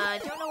I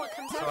don't know what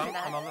comes after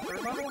that. I'm on the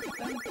 3rd level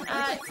then?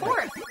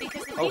 Fourth,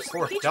 because the peach,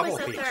 fourth, peach double was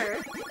the peach.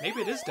 3rd.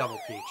 Maybe it is double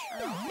peach. I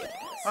don't think it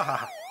is.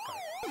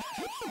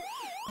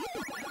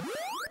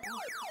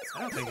 I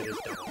don't think it is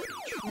double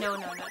peach. No.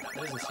 It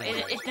doesn't seem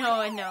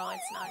right. No,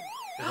 it's not.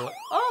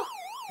 Oh!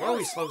 Whoa,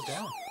 he slows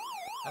down.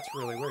 That's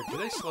really weird. Do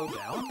they slow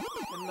down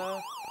in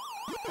the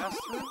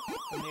pass-through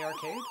in the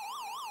arcade?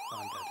 Oh,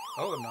 I'm dead.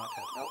 Oh, I'm not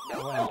dead.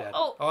 No. I'm dead.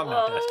 Oh, I'm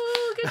not dead.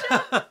 Good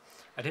job.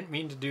 I didn't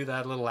mean to do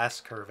that little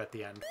S curve at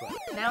the end, but...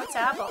 Now it's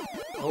apple.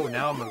 Oh,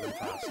 now I'm moving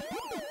fast.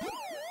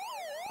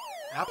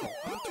 Apple.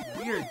 Oh,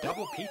 that's weird.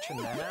 Double peach and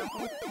then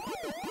apple?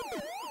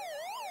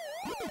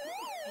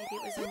 Maybe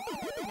it was a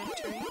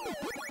nectarine.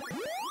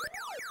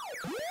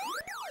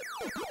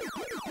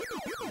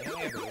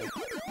 Maybe.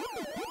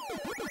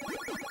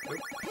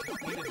 Oop,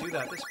 didn't mean to do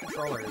that. This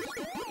controller is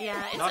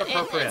not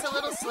appropriate. It's a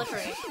little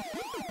slippery.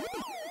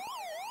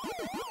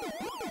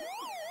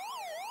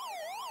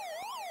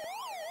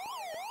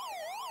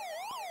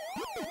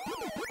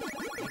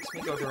 Makes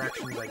me go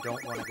directions I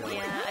don't want to go.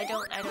 Yeah, I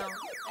don't.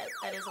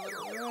 That is a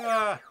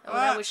little...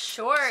 that was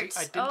short. See,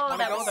 I didn't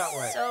want to go that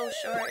way. So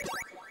short.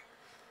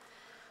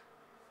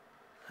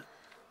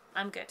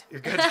 I'm good.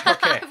 You're good?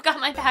 Okay. I've got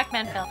my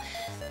Pac-Man fill.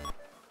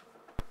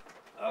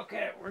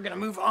 Okay, we're going to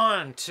move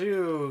on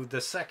to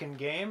the second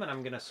game, and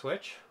I'm going to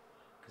switch,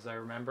 because I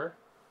remember,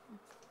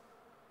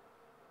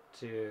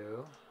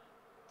 to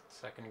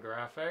second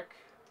graphic.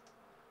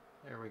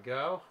 There we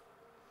go.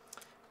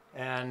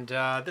 And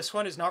this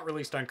one is not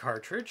released on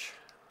cartridge.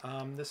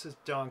 This is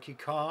Donkey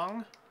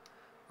Kong,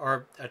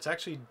 or it's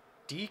actually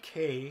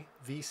DK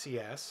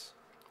VCS.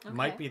 Okay.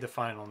 Might be the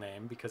final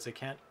name, because they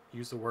can't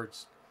use the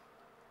words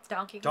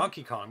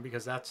Donkey Kong,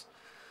 because that's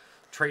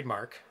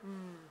trademark.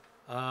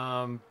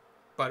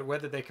 But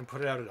whether they can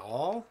put it out at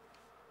all,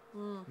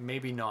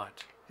 maybe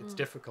not. It's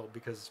difficult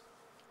because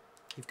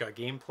you've got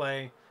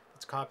gameplay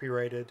that's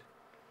copyrighted.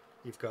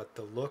 You've got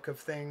the look of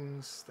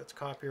things that's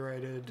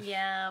copyrighted.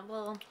 Yeah,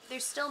 well, they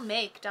still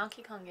make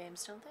Donkey Kong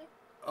games, don't they?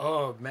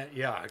 Oh, man,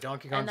 yeah.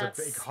 Donkey Kong's a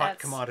big hot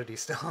commodity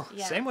still.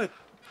 Yeah. Same with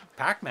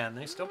Pac-Man.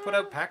 They still put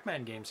out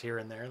Pac-Man games here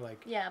and there.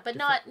 Yeah, but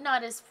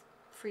not as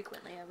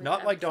frequently.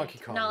 Not like Donkey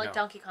Kong. Not like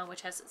Donkey Kong,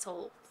 which has its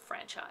whole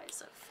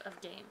franchise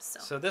of games.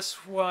 So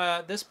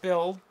this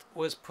build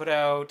was put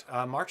out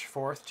March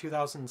 4th,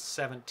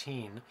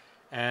 2017,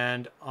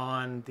 and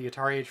on the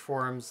Atari Age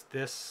forums,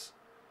 this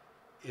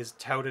is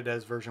touted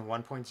as version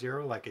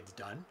 1.0, like it's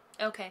done.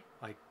 Okay.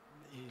 Like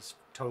he's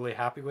totally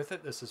happy with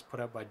it. This is put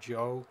out by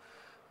Joe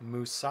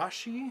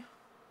Musashi,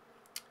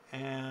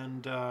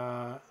 and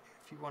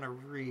if you want to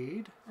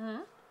read,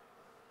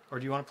 or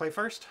do you want to play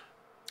first?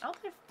 I'll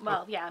play.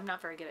 Well, yeah, I'm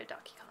not very good at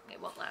Donkey Kong. It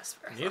won't last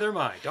very long. Neither am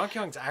I. Donkey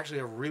Kong's actually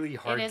a really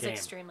hard game. It is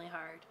extremely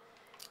hard,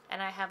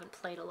 and I haven't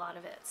played a lot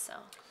of it, so.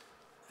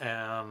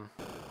 And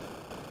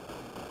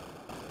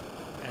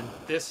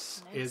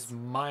this is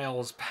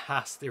miles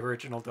past the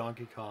original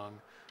Donkey Kong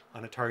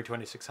on Atari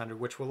 2600,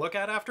 which we'll look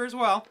at after as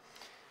well.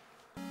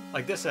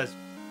 Like this has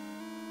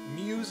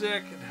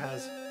music, it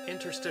has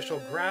interstitial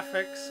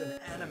graphics and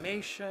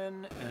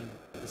animation, and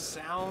the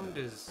sound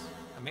is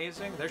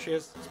amazing. There she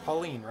is. It's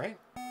Pauline, right?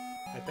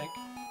 I think.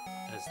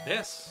 As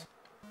this.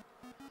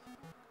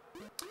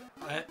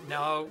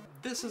 Now,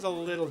 this is a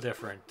little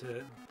different.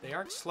 They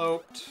aren't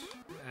sloped,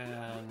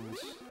 and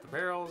the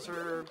barrels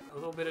are a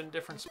little bit in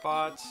different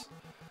spots,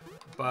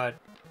 but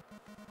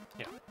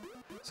yeah.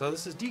 So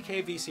this is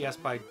DK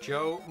VCS by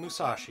Joe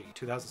Musashi,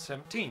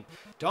 2017.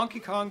 Donkey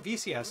Kong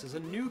VCS is a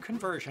new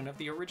conversion of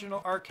the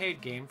original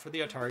arcade game for the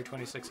Atari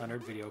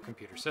 2600 video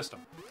computer system.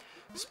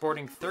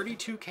 Sporting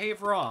 32K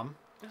of ROM,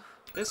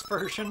 this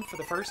version, for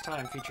the first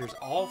time, features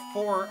all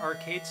 4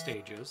 arcade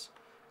stages,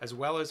 as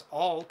well as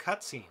all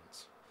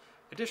cutscenes.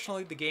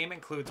 Additionally, the game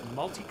includes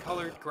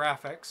multicolored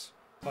graphics,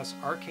 plus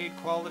arcade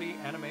quality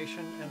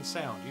animation and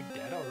sound. You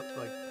dead? Or,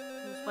 like...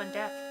 There's one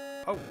death.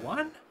 Oh,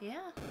 one?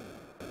 Yeah.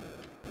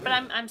 But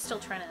I'm still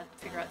trying to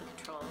figure out the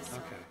controls. So.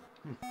 Okay.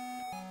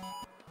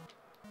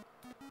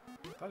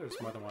 I thought it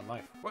was more than one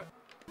life. What?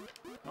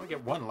 I only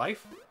get 1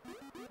 life?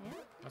 Yeah.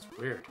 That's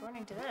weird.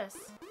 According to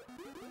this.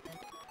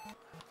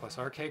 Plus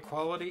arcade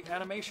quality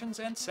animations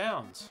and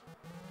sounds.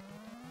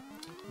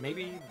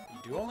 Maybe you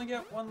do only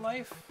get 1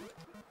 life?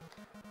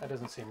 That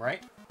doesn't seem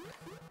right.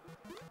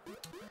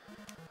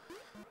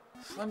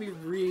 So let me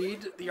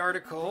read the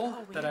article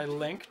that I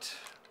linked.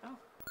 Oh.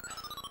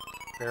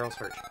 Barrels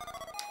hurt.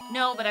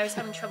 No, but I was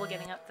having trouble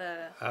getting up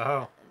the...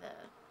 Oh.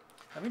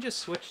 Let me just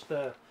switch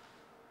the...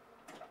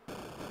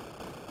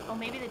 Oh,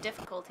 maybe the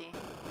difficulty.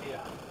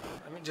 Yeah.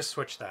 Let me just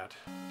switch that.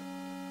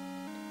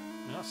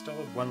 No, still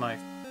with 1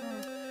 life.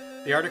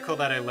 The article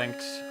that I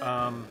linked...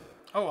 oh,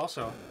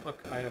 also, look,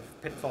 I have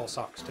Pitfall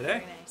socks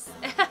today. Very nice.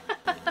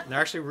 And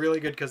they're actually really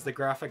good because the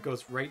graphic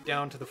goes right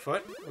down to the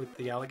foot with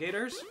the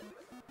alligators.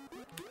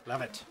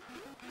 Love it.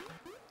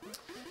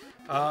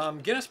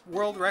 Guinness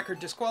World Record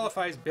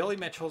disqualifies Billy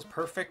Mitchell's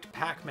perfect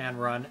Pac-Man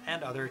run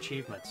and other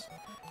achievements.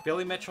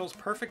 Billy Mitchell's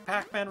perfect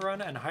Pac-Man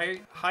run and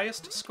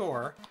highest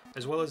score,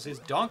 as well as his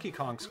Donkey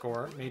Kong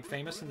score, made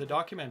famous in the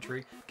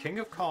documentary King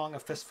of Kong, A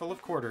Fistful of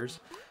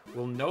Quarters,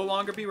 will no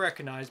longer be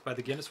recognized by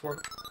the Guinness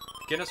World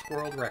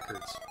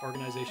Records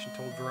organization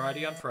told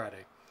Variety on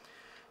Friday.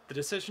 The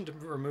decision to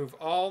remove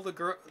all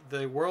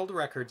the world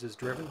records is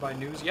driven by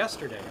news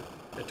yesterday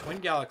that Twin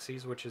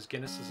Galaxies, which is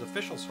Guinness's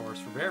official source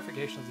for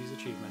verification of these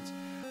achievements,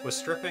 was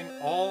stripping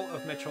all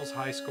of Mitchell's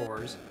high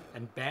scores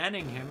and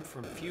banning him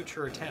from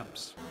future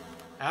attempts,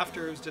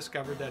 after it was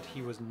discovered that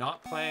he was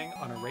not playing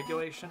on a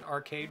regulation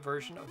arcade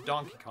version of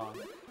Donkey Kong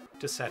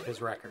to set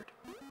his record.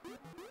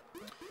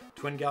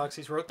 Twin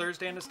Galaxies wrote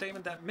Thursday in a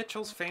statement that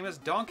Mitchell's famous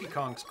Donkey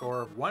Kong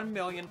score of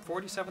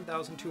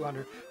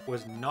 1,047,200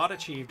 was not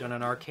achieved on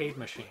an arcade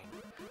machine,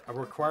 a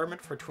requirement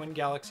for Twin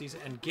Galaxies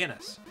and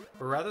Guinness,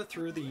 but rather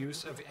through the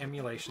use of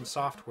emulation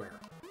software.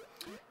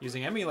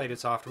 Using emulated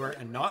software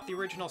and not the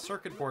original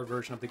circuit board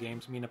version of the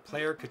games mean a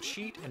player could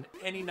cheat in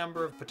any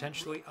number of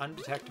potentially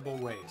undetectable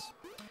ways.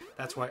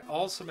 That's why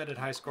all submitted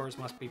high scores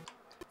must be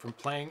from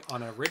playing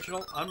on an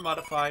original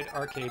unmodified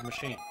arcade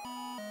machine.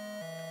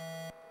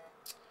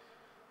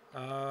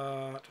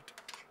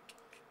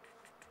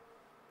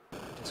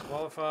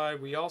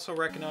 Disqualified. We also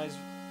recognize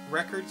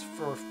records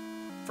for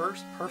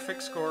first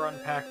perfect score on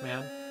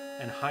Pac-Man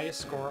and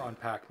highest score on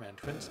Pac-Man.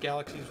 Twin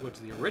Galaxies was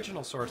the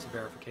original source of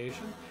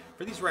verification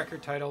for these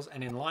record titles,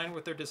 and in line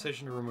with their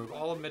decision to remove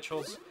all of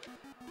Mitchell's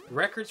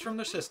records from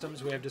their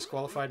systems, we have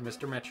disqualified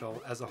Mr.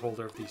 Mitchell as the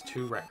holder of these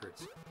 2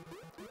 records.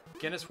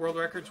 Guinness World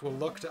Records will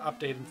look to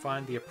update and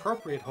find the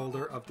appropriate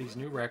holder of these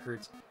new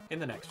records in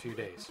the next few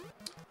days.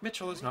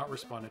 Mitchell has not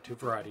responded to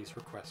Variety's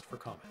request for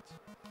comments.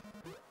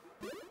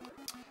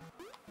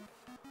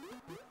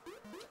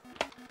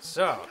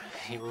 So,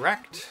 he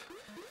wrecked...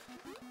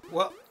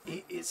 Well,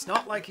 it's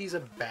not like he's a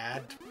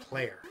bad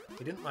player.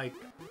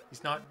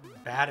 He's not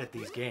bad at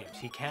these games.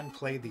 He can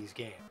play these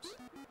games.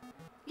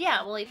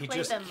 Yeah, well, he played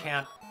just them...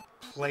 can't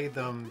play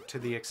them to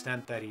the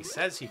extent that he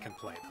says he can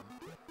play them.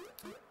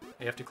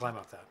 You have to climb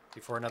up that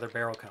before another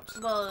barrel comes.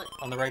 Well...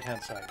 On the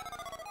right-hand side.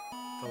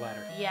 The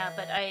ladder. Yeah,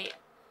 but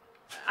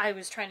I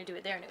was trying to do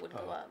it there and it wouldn't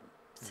go up.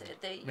 So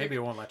maybe it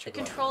won't let you the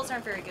go. The controls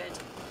aren't very good.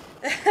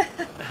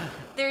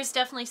 There's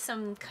definitely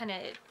some kind of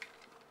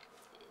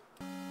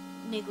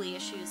niggly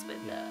issues with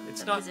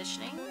the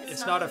positioning.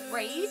 It's not a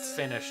great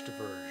finished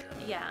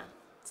version. Yeah.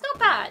 It's not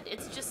bad.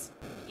 It's just,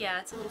 yeah,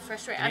 it's a little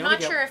frustrating. I'm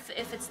not sure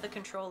if it's the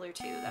controller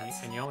too.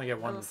 That's and you only get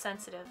a little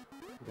sensitive.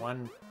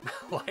 1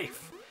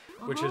 life,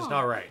 which is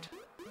not right.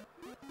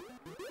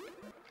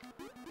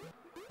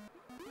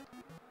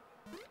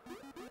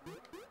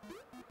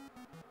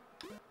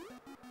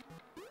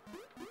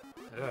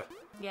 Ugh.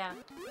 Yeah,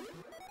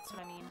 that's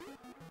what I mean.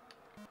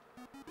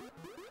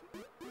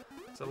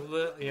 It's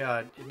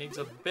it needs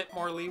a bit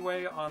more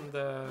leeway on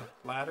the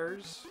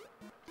ladders.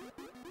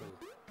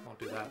 Ooh, won't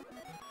do that.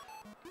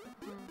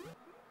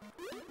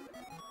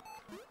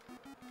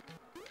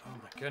 Oh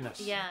my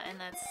goodness. Yeah, and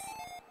that's...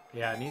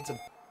 Yeah, it needs a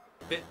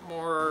bit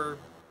more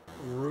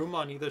room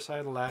on either side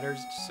of the ladders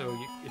so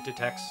it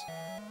detects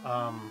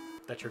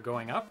that you're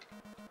going up.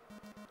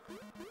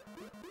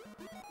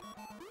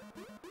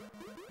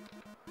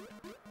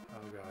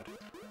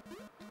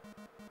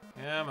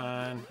 Come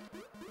on.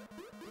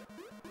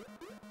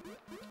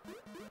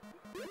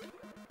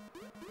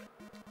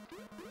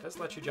 It does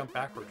let you jump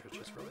backwards, which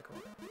is really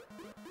cool.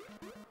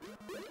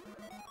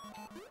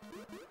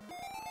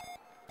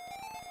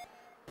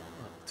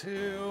 Level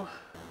 2.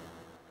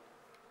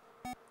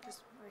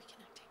 Just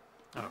reconnecting.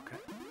 Okay.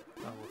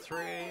 Level 3.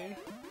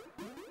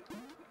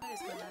 What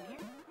is going on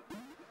here?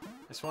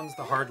 This one's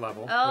the hard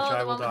level, which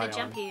I will die on. Oh, the one with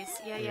the jumpies.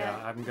 Yeah.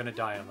 I'm gonna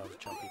die on those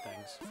jumpy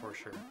things, for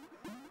sure.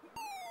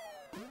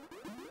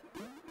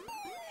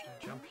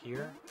 Jump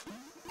here? I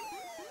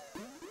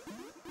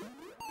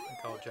think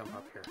I'll jump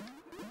up here.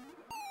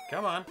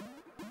 Come on!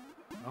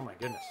 Oh my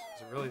goodness.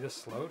 Is it really this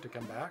slow to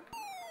come back?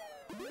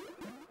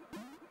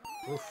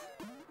 Oof.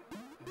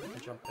 Maybe I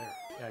can jump there.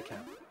 Yeah, I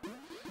can.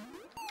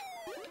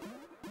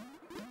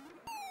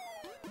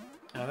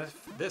 Now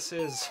this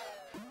is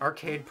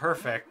arcade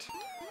perfect.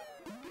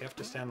 You have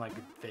to stand like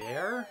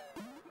there?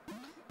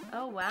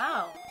 Oh,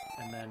 wow.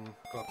 And then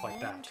go up like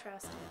that.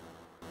 Interesting.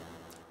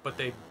 But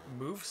they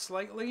move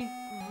slightly.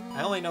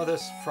 I only know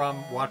this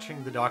from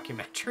watching the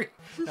documentary,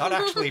 not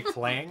actually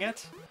playing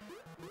it.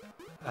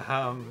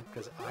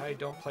 Because I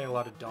don't play a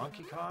lot of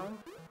Donkey Kong.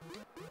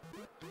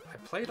 I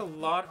played a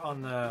lot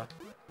on the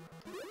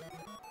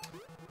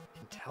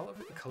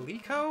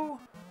Coleco,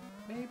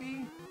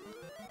 maybe?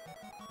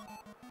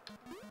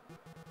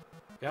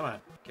 Come on,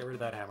 get rid of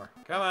that hammer.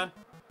 Come on.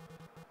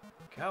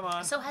 Come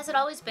on. So has it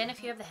always been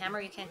if you have the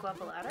hammer, you can't go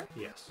up a ladder?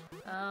 Yes.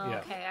 Oh, yeah.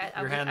 okay.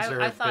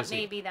 I thought busy.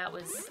 maybe that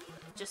was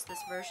just this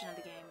version of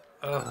the game.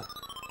 Ugh.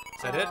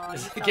 Is that it?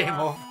 Is the game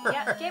over?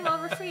 Yeah, game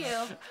over for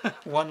you.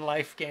 One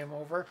life, game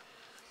over.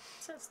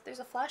 So there's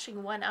a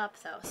flashing 1 up,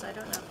 though, so I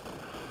don't know.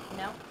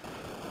 No?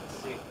 Let's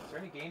see. Is there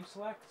any game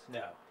selects?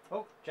 No.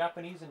 Oh,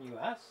 Japanese and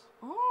US?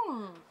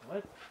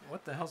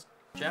 What the hell's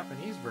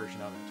Japanese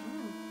version of it?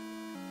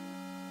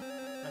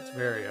 That's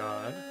very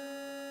odd.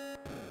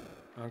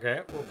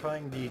 Okay, we're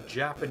playing the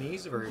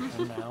Japanese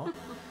version now.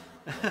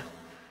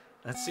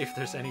 Let's see if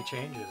there's any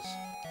changes.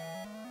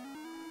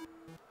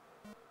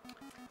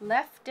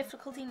 Left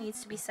difficulty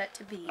needs to be set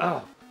to B.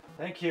 Oh,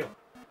 thank you.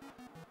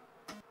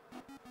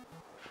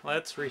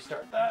 Let's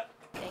restart that.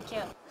 Thank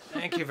you.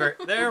 Thank you very...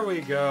 There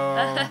we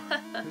go.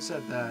 Who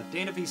said that?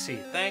 Dana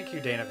VC. Thank you,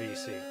 Dana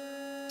VC.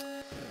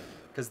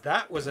 Because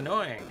that was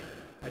annoying.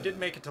 I did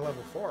make it to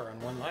level 4 on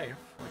 1 life,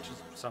 which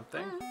is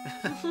something.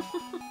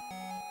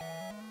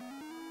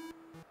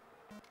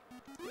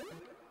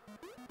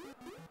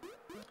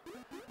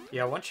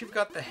 Yeah, once you've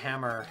got the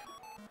hammer,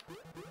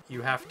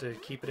 you have to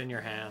keep it in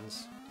your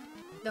hands.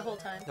 The whole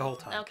time? The whole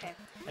time. Okay.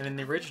 And in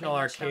the original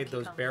arcade,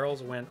 those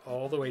barrels went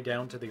all the way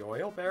down to the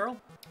oil barrel.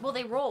 Well,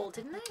 they rolled,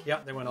 didn't they? Yeah,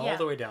 they went all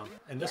the way down.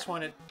 And this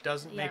one, it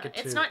doesn't make it to...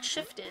 It's not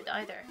shifted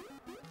either.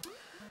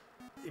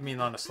 You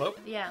mean on a slope?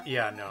 Yeah.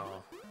 Yeah,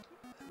 no.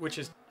 Which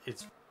is...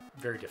 It's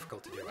very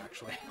difficult to do,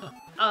 actually.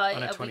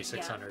 On a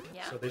 2600.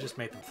 Yeah. So they just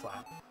made them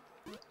flat.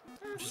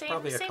 Which is Same,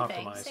 probably a same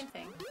compromise. Thing, same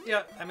thing.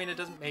 Yeah, I mean, it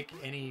doesn't make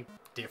any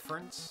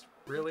difference,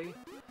 really.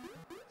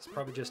 It's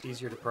probably just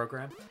easier to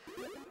program.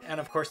 And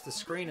of course, the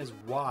screen is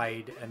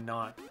wide and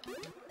not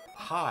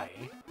high,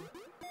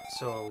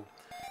 so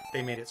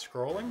they made it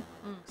scrolling.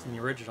 So in the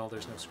original,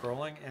 there's no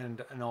scrolling,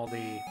 and in all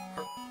the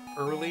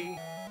early,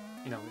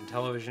 in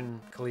television,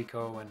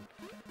 Coleco, and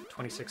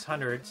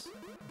 2600s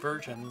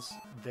versions,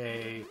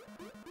 they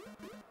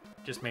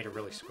just made it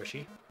really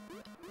squishy.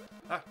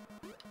 Ah.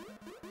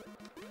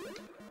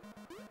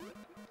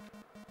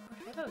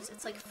 What are those?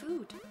 It's like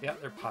food. Yeah,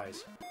 they're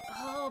pies.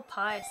 Oh,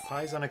 pies.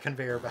 Pies on a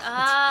conveyor belt.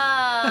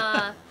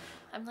 Ah.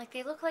 I'm like,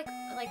 they look like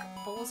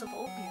bowls of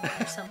oatmeal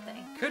or something.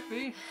 Could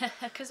be.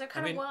 Because they're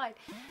kind of wide.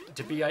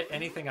 To be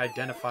anything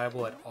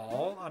identifiable at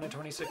all on a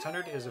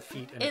 2600 is a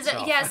feat in Is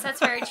itself. it? Yes,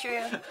 that's very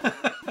true.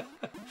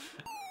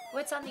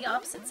 What's on the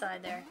opposite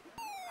side there?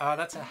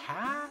 That's a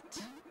hat?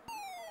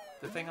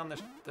 The thing on the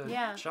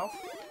shelf?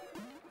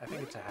 I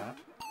think it's a hat.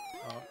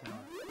 Oh, no.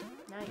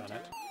 Now you've done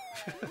it.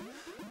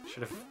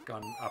 Should have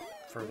gone up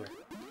further.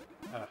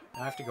 Now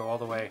I have to go all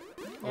the way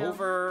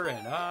over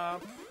and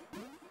up.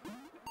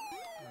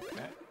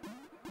 Okay.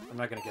 I'm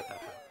not going to get that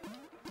hat.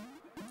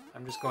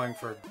 I'm just going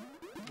for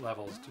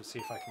levels to see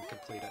if I can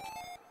complete it.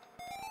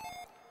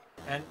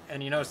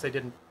 And you notice they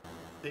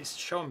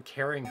show him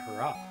carrying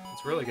her up.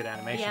 It's really good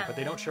animation, but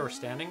they don't show her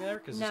standing there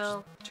because it's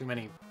just too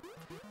many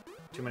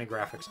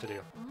graphics to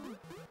do.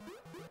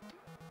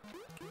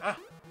 Ah!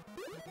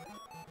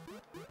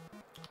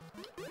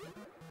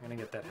 I'm going to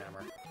get that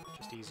hammer.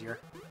 Just easier.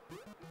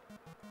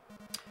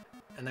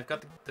 And they've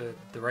got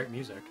the right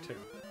music, too.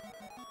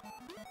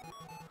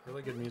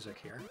 Really good music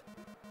here.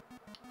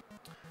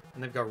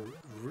 And they've got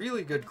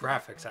really good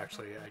graphics,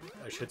 actually,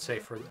 I should say,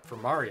 for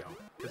Mario,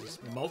 because he's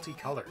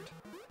multicolored.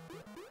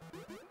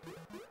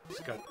 He's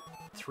got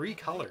 3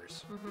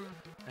 colors.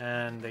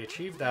 And they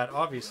achieved that,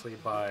 obviously,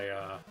 by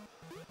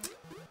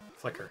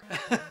flicker.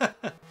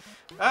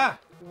 Ah!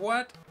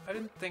 What? I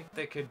didn't think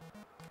they could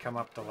come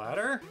up the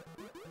ladder.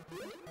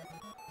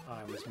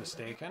 I was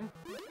mistaken.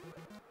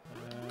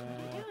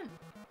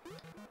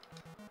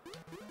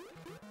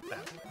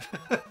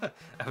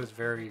 That was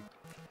very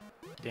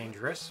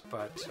dangerous,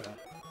 but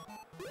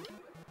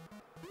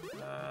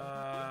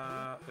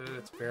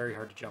it's very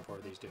hard to jump over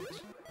these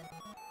dudes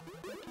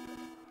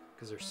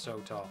because they're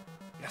so tall.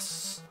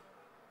 Yes!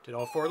 Did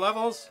all 4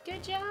 levels.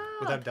 Good job!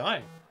 Without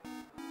dying.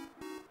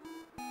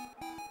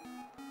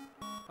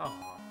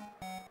 Oh.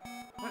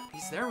 What?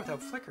 He's there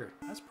without flicker.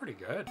 That's pretty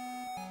good.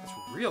 That's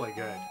really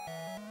good.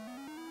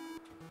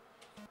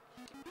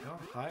 How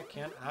high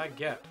can I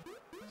get?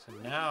 So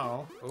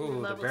now,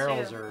 oh, the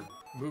barrels are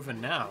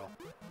moving now.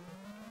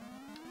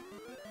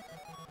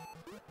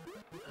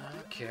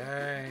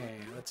 Okay,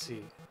 let's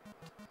see.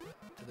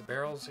 Do the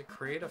barrels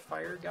create a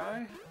fire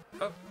guy?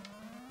 Oh,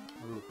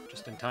 ooh,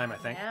 just in time, I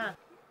think. Yeah.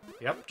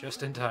 Yep,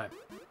 just in time.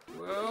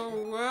 Whoa,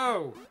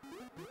 whoa,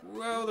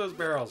 whoa! Those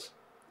barrels.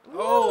 Ooh.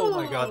 Oh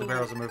my God, the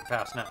barrels are moving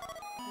fast now.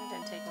 That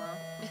didn't take long.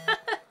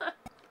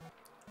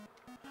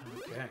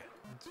 Okay,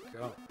 let's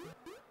go.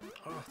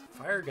 Oh, the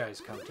fire guys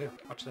come too.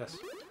 Watch this.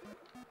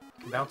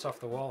 can bounce off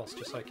the walls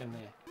just like in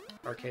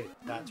the arcade.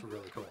 That's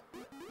really cool.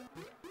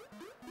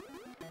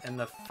 And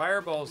the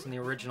fireballs in the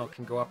original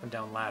can go up and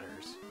down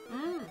ladders.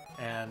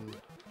 And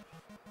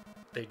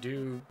they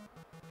do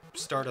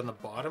start on the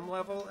bottom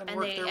level and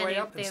work their way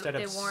up instead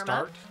of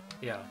start.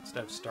 Yeah,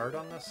 instead of start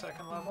on the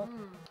second level.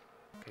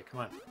 Okay,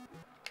 come on.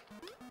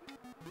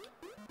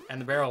 And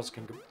the barrels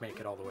can make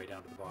it all the way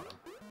down to the bottom.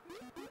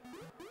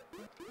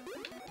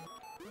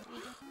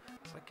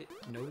 It's like it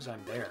knows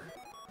I'm there.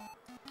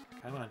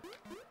 Come on.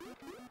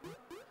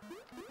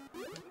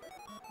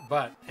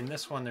 But in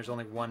this one, there's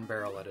only one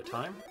barrel at a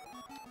time.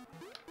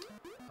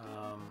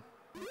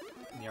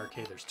 In the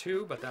arcade, there's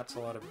two, but that's a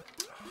lot of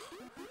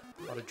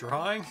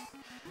drawing.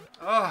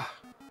 I'm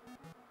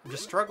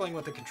just struggling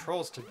with the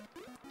controls to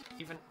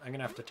even. I'm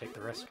gonna have to take the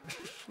risk.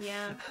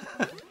 Yeah.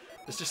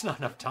 There's just not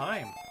enough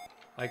time.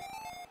 Like,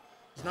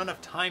 there's not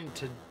enough time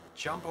to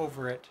jump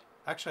over it.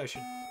 Actually, I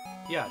should,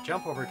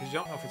 jump over it because you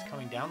don't know if it's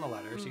coming down the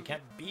ladder, so you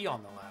can't be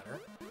on the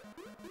ladder.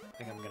 I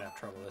think I'm gonna have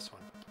trouble this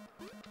one.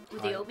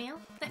 With the oatmeal?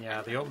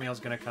 Yeah, the oatmeal's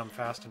gonna come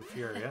fast and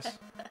furious.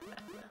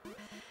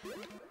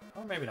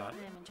 Or maybe not.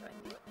 I'm enjoying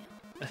the oatmeal.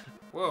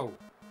 Whoa.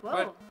 Whoa.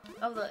 What?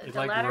 Oh, the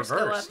like ladders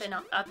reversed.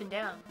 go up and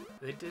down.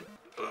 They did.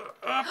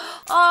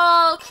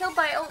 Oh, killed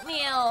by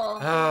oatmeal.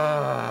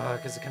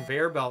 Because the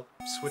conveyor belt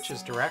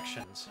switches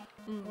directions.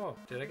 Whoa,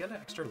 did I get an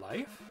extra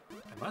life?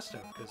 I must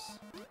have, because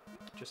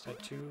I just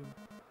had two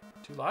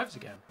lives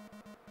again.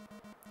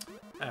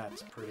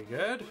 That's pretty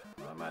good.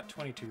 Well, I'm at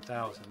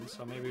 22,000,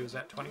 so maybe it was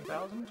at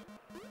 20,000?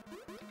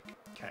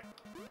 Okay.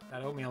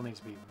 That oatmeal needs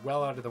to be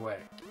well out of the way.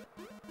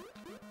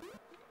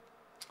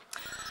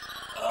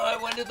 Oh, I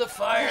went to the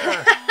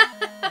fire!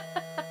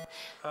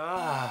 What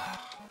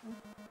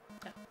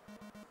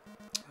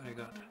I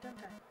got?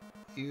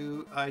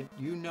 You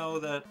know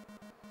that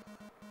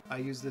I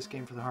use this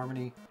game for the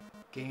Harmony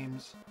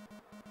games.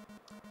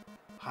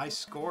 High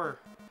score.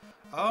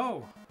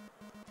 Oh!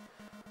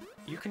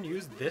 You can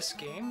use this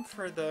game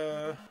for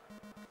the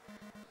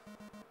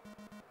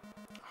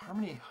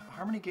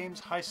Harmony games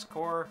high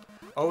score.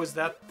 Oh, is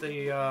that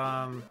the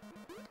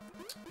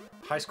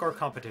high score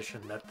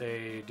competition that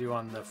they do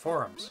on the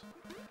forums?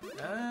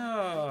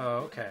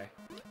 Oh, okay.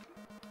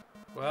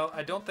 Well,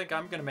 I don't think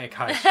I'm gonna make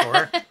high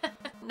score.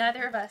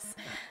 Neither of us.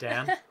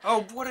 Dan.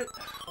 Oh, what it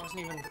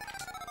wasn't even.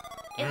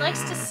 It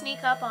likes to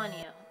sneak up on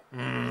you.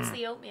 It's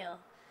the oatmeal.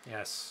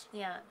 Yes.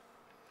 Yeah.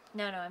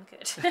 No, I'm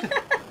good.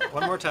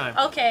 One more time.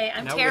 Okay,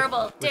 I'm now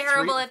terrible. with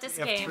Terrible at this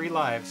game. You have 3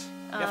 lives.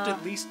 You have to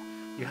at least.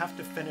 You have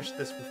to finish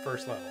this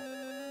first level.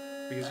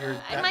 Because you're.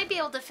 I might be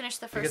able to finish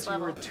the first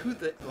level. Because you were to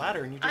the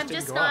ladder and you just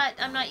didn't go up. up.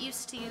 I'm not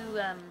used to you.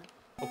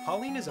 Well,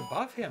 Pauline is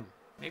above him.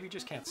 Maybe you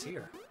just can't see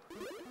her.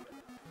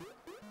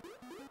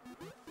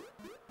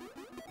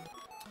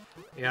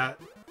 Yeah,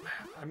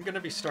 I'm gonna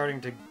be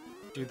starting to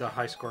do the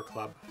high score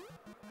club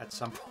at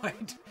some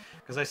point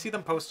because I see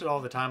them posted all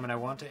the time and I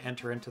want to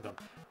enter into them.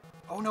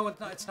 Oh no, it's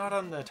not. It's not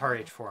on the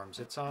Atari Age forums.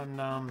 It's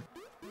on.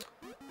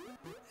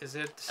 Is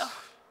it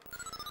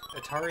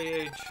Atari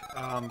Age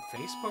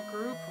Facebook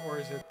group or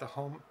is it the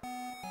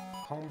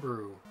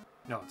Homebrew?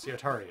 No, it's the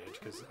Atari Age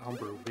because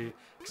Homebrew will be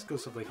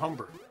exclusively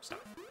homebrew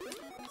stuff.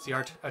 It's the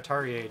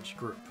Atari Age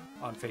group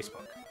on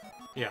Facebook.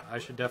 Yeah, I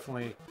should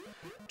definitely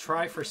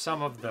try for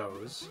some of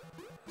those,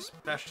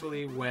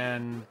 especially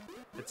when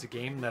it's a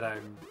game that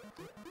I'm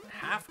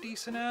half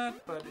decent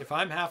at. But if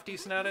I'm half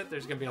decent at it,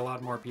 there's going to be a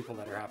lot more people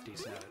that are half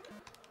decent at it.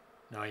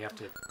 No, you have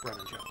to run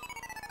and jump.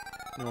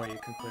 No way you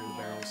can clear the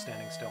barrels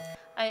standing still.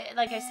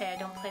 Like I say, I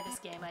don't play this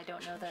game. I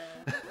don't know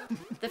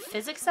the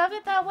physics of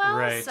it that well.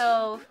 Right.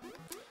 So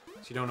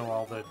you don't know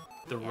all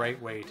the right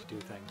way to do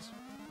things.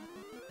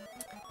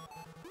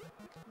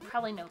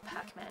 Probably know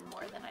Pac-Man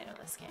more than I know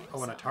this game.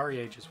 Oh, and Atari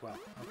Age as well.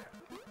 Okay.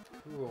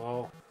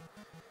 Cool.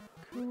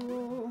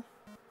 Cool.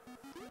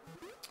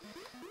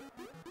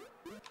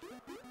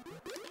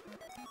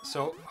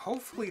 So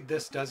hopefully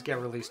this does get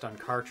released on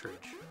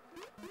cartridge.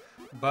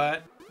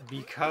 But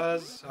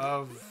because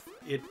of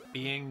it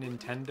being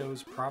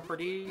Nintendo's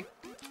property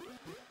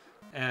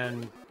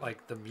and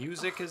like the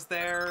music is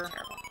there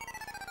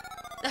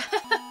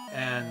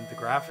and the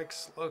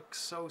graphics look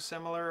so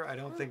similar, I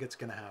don't think it's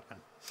gonna happen.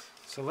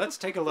 So let's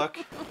take a look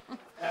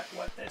at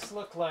what this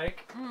looked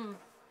like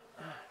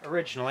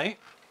originally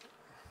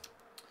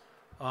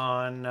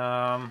on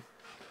the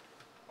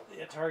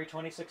Atari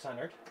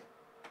 2600.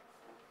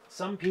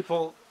 Some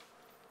people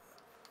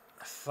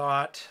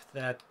thought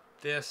that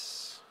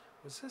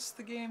was this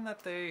the game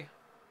that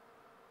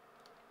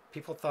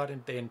people thought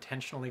they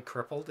intentionally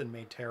crippled and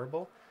made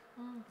terrible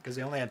because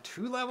they only had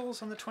 2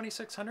 levels on the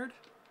 2600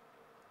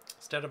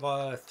 instead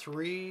of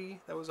 3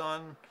 that was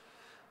on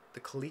the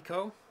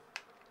Coleco.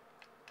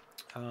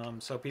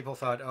 So people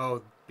thought,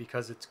 oh,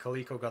 because it's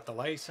Coleco got the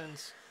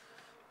license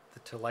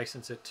to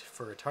license it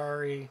for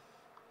Atari,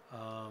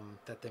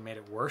 that they made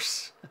it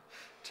worse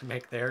to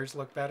make theirs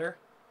look better.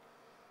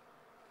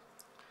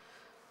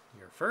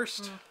 You're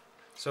first.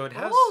 So it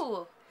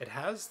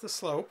has the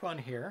slope on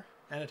here,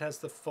 and it has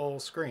the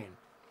full screen.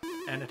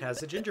 And it has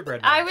the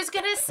gingerbread man. I was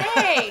gonna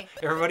say.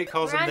 Everybody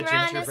calls him the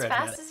gingerbread man.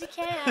 Run as fast as you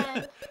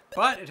can.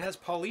 But it has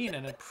Pauline,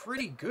 and a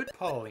pretty good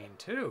Pauline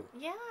too.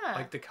 Yeah.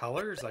 Like the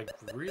colors, like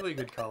really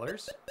good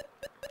colors.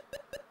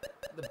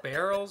 The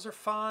barrels are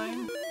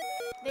fine.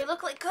 They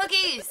look like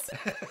cookies.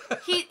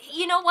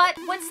 You know what?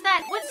 What's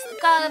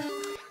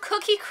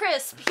Cookie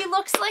Crisp? He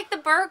looks like the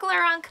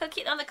burglar on the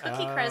Cookie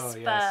Crisp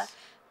yes.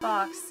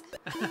 Box.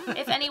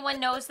 If anyone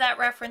knows that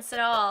reference at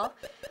all.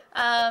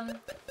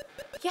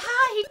 Yeah,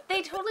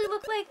 they totally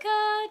look like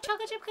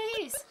chocolate chip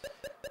cookies.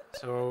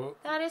 So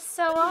that is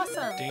so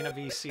awesome. Dana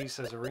VC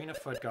says Arena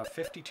Foot got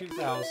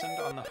 52,000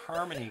 on the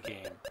Harmony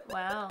game.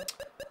 Wow.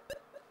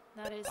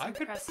 That is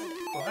impressive.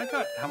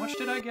 How much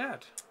did I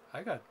get?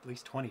 I got at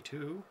least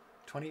 22.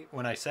 20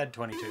 when I said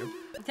 22.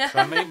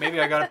 So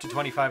maybe I got up to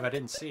 25 I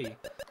didn't see.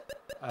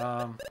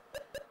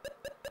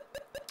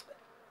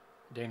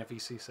 Dana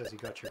VC says he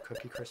got your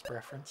Cookie Crisp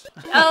reference.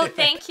 Oh,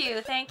 thank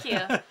you. Thank you.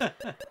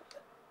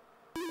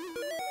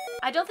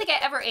 I don't think I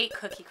ever ate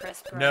Cookie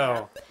Crisp.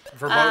 No.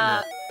 Verboten.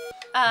 Not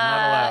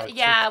allowed.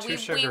 Yeah,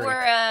 too we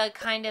were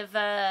kind of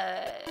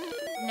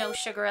no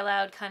sugar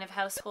allowed kind of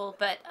household,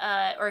 but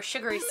or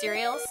sugary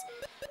cereals,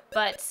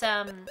 but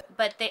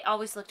they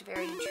always looked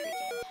very intriguing.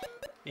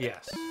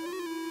 Yes.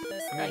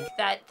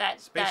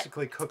 It's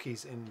basically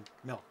cookies in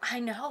milk.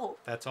 I know.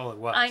 That's all it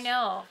was. I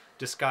know.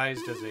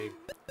 Disguised as a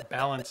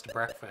balanced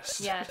breakfast.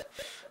 Yeah.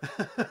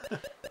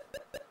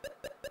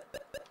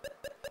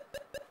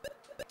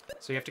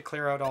 So you have to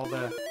clear out all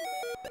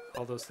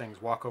those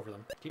things. Walk over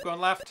them. Keep going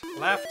left.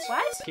 Left.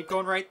 What? Keep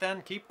going right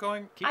then. Keep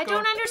going. Keep going. I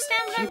don't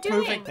understand what I'm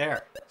doing. Keep moving.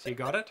 There. So you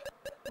got it?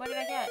 What did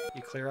I get?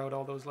 You clear out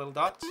all those little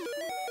dots.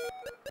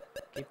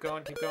 Keep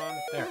going. Keep going.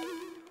 There.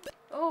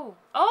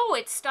 Oh,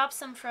 it stops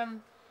them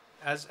from...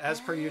 As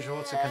per usual,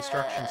 it's a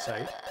construction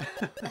site.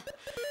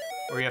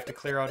 Where you have to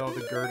clear out all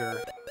the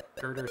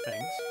girder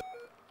things.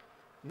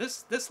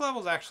 This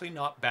level's actually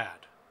not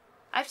bad.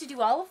 I have to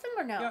do all of them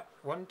or no? Yeah.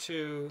 1,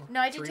 2, No,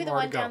 I did 3 do the more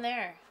one to go. down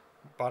there.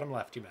 Bottom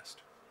left, you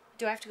missed.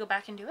 Do I have to go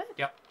back and do it?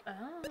 Yep. Oh.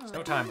 There's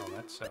no time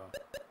limit, so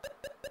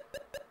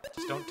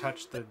just don't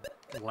touch the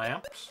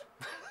lamps.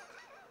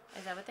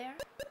 Is that what they are?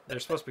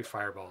 They're supposed to be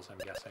fireballs, I'm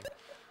guessing.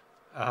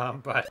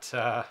 But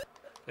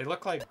they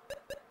look like,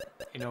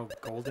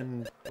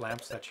 golden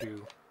lamps that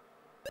you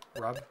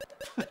rub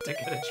to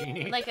get a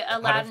genie. Like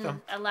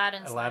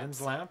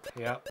Aladdin's lamp.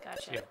 Yeah.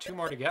 Gotcha. So you have 2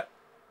 more to get.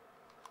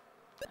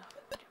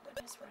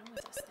 What is wrong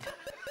with this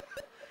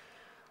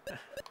thing?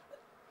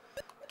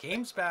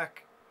 Games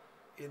back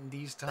in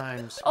these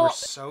times were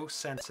so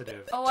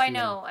sensitive. Oh, I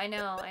know.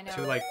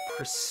 To like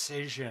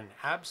precision,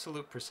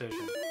 absolute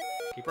precision.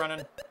 Keep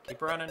running,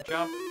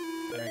 jump.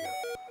 There you go.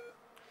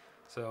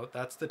 So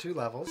that's the 2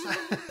 levels.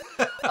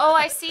 Oh,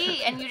 I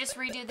see. And you just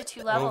redo the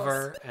 2 levels.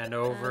 Over and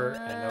over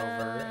and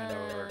over and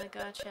over.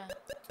 Gotcha.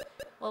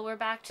 Well, we're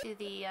back to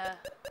the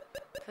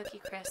Cookie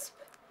Crisp.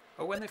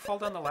 Oh, when they fall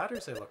down the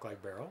ladders, they look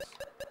like barrels.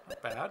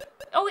 Not bad.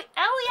 Oh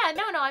yeah.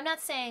 No, I'm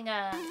not saying.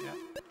 Yeah.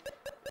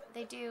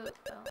 They do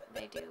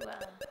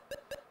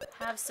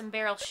have some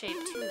barrel shape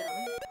to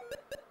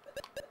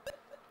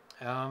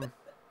them.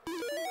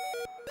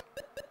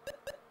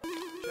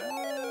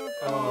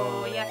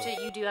 Oh,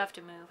 you do have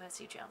to move as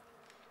you jump.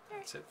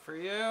 That's it for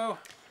you.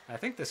 I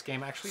think this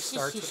game actually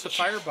starts with the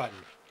fire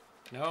button.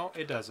 No,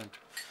 it doesn't.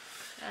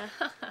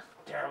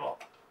 Terrible.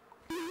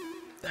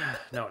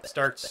 No, it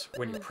starts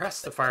when you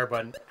press the fire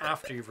button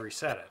after you've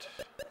reset it.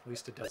 At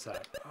least it does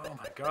that. Oh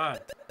my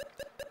god.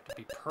 To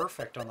be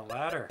perfect on the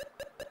ladder.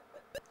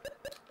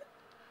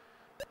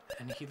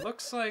 And he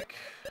looks like...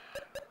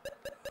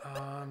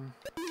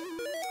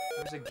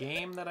 there's a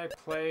game that I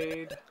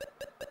played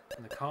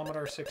in the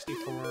Commodore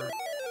 64.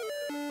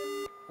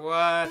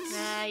 What?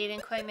 Nah, you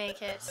didn't quite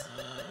make it.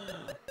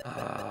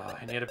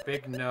 And he had a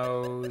big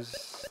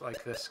nose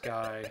like this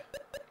guy.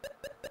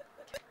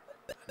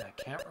 And I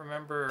can't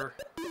remember...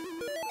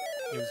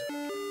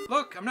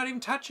 Look, I'm not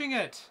even touching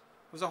it.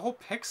 It was a whole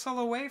pixel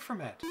away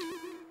from it.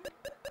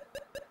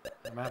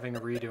 I'm having a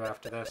redo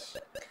after this.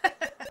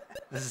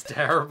 This is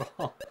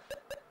terrible.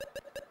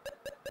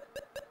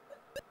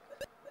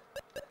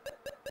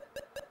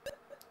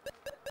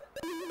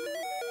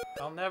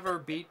 I'll never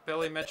beat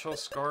Billy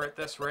Mitchell's score at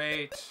this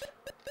rate.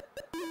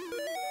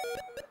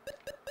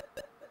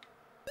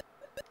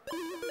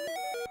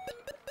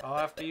 I'll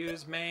have to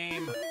use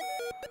MAME.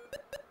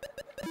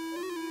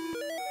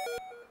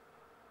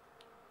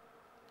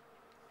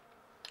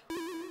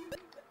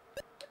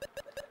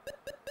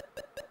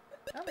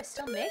 Oh, they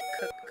still make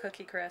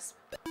Cookie Crisp.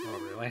 Oh,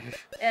 really?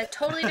 A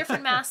totally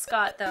different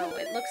mascot, though.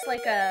 It looks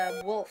like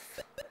a wolf.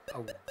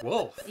 A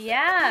wolf?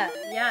 Yeah.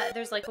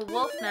 There's like a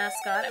wolf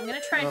mascot. I'm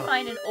gonna try and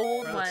find an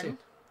old one. See.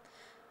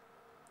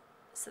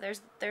 So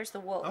there's the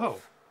wolf.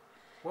 Oh,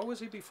 what was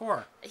he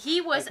before? He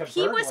was a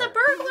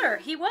burglar.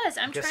 He was.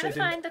 I'm trying to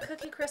find the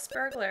Cookie Crisp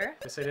burglar.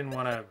 Guess they didn't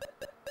want to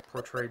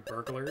portray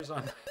burglars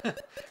on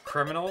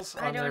criminals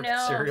on their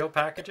know. cereal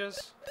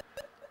packages.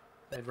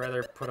 They'd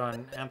rather put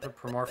on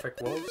anthropomorphic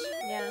wolves.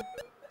 Yeah.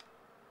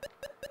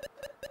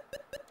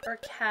 or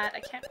cat. I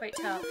can't quite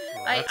tell.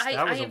 Well,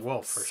 that was a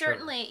wolf for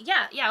certainly, sure.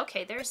 Yeah.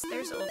 Okay. There's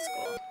old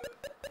school.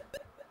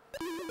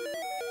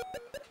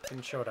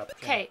 Didn't show it up.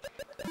 Okay.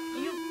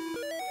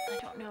 I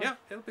don't know. Yeah,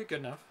 it'll be good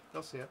enough.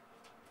 They'll see it.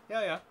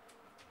 Yeah.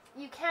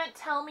 You can't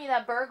tell me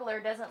that burglar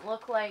doesn't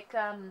look like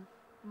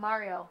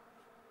Mario.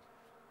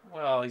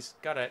 Well, he's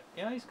got a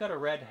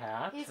red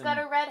hat. He's got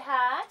a red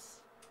hat.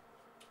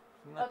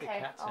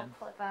 Okay, I'll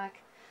pull it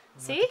back.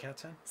 See? The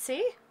cat's in.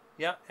 See?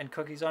 Yeah, and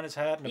Cookie's on his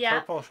hat and a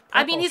purple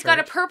I mean, he's shirt. got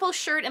a purple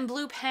shirt and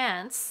blue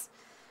pants.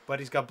 But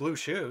he's got blue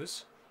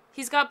shoes.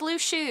 He's got blue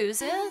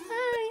shoes.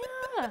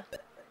 Yeah.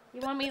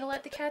 You want me to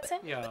let the cats in?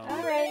 Yeah.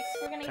 All right.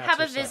 We're going to have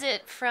a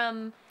visit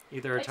from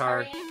either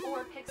Atari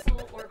or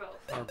Pixel or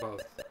both. Or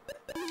both.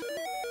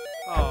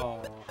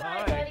 Oh,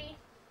 hi, buddy.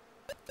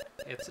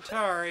 It's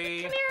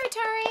Atari. Come here,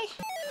 Atari.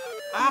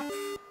 Up.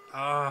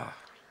 Ah.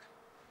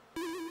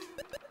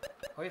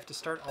 Oh, you have to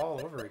start all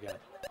over again.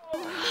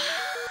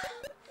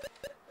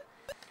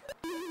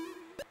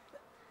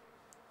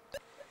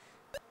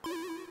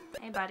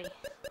 Hey, buddy.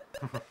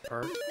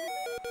 Bert.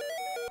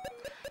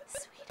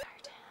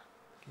 Sweetheart.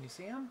 Can you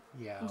see him?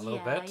 Yeah, a little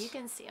bit. Yeah, you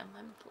can see him.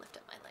 I'm gonna lift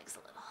up my legs a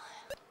little.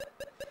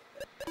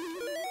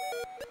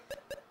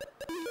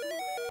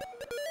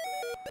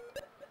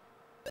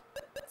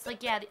 It's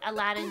like, yeah,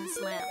 Aladdin's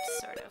lamps,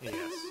 sort of.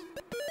 Yes.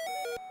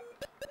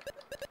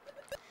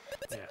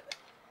 Yeah.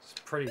 It's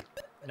pretty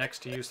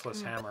next to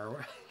useless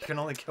hammer. You can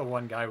only kill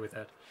one guy with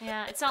it.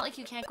 Yeah, it's not like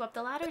you can't go up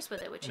the ladders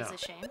with it, which is a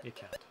shame. You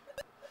can't.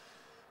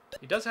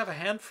 He does have a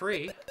hand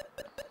free.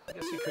 I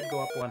guess he could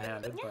go up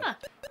one-handed, but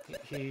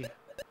he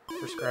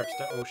prescribes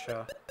to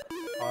OSHA.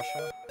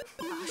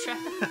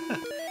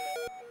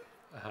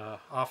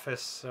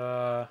 Office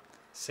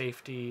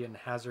safety and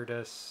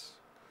hazardous.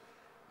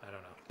 I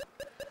don't know.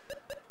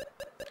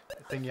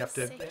 The thing you have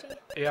to.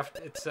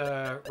 It's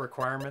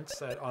requirements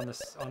that on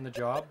the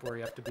job where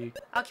you have to be.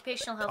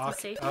 Occupational health and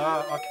safety.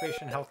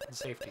 Occupation health and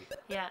safety.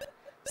 Yeah.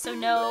 So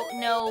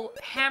no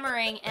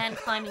hammering and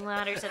climbing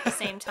ladders at the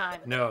same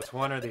time. No, it's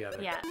one or the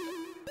other. Yeah.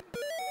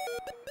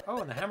 Oh,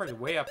 and the hammer's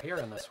way up here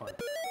in this one.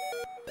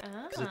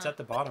 Because it's at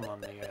the bottom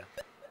on the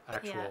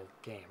actual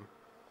game.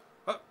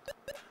 Oh,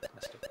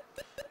 missed it.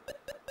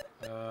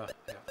 Yeah.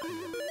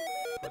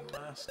 Wouldn't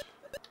last.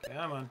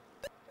 Come on.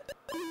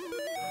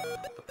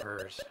 The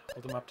purrs.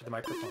 Hold him up to the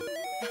microphone.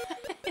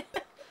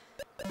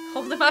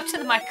 Hold him up to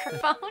the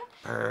microphone?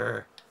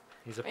 Purr.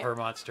 He's a purr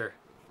monster.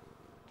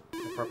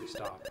 He'll probably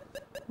stop.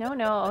 No,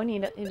 he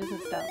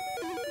doesn't stop.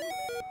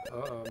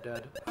 Uh-oh, I'm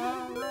dead.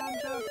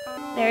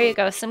 There you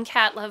go. Some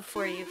cat love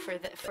for you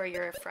for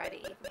your Friday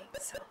evening.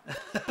 So,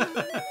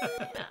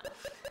 yeah.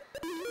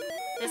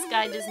 This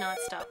guy does not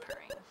stop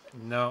purring.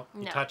 No,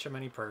 you touch him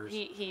and he purrs.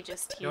 You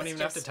don't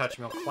even have to touch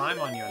him. He'll climb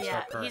on you and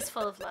start purring. He's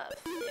full of love.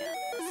 Yeah,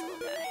 this little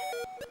guy.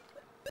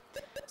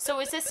 So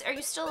are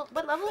you still,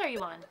 what level are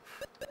you on?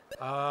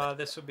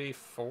 This would be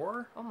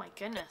 4. Oh my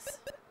goodness.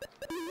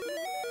 I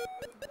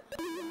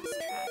lost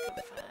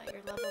track of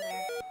your level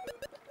there.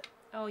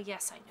 Oh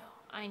yes, I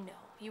know.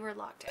 You were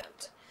locked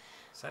out.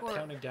 Is that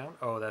counting down?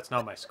 Oh, that's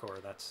not my score.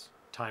 That's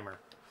timer.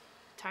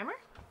 Timer?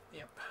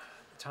 Yep.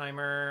 The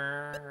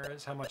timer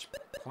is how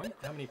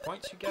many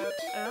points you get.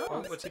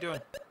 Oh. What's he doing?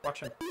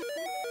 Watch him. I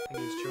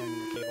think he's chewing the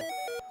cable.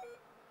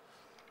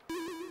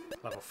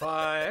 Level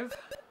 5.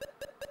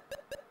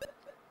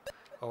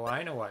 Oh,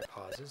 I know why it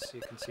pauses, so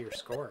you can see your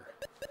score.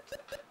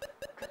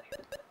 Come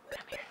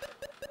here.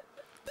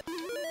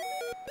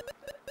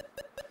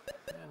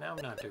 Yeah, now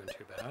I'm not doing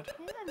too bad.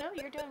 Yeah, no,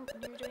 you're doing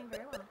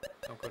very well.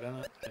 Don't go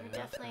down that. You're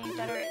definitely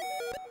better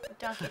at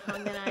Donkey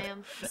Kong than I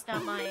am. It's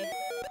not my favorite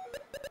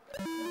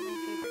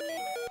game.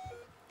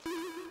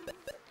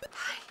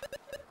 Hi.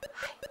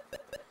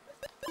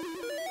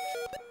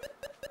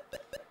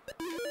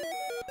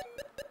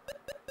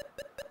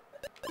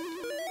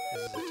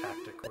 This is a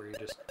tactic where you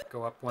just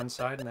go up one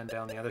side and then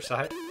down the other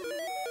side.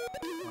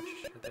 Watch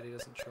sure that he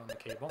doesn't chew on the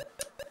cable.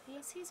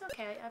 He's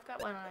okay. I've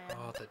got one eye on.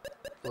 Oh,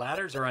 the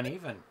ladders are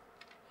uneven.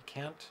 You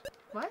can't.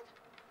 What?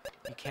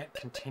 You can't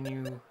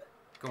continue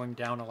going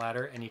down a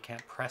ladder, and you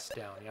can't press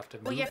down. You have to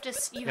move. Well, you have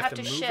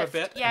to move shift a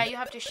bit. Yeah, you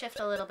have to shift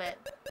a little bit.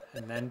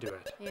 And then do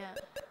it. Yeah.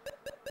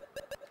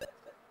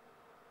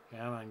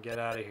 Come on, get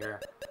out of here.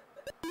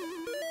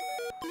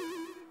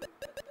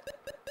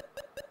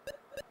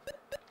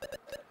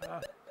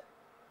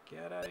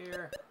 Get out of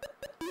here.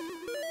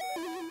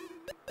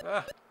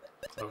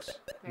 Close.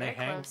 Very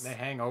close. They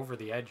hang over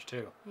the edge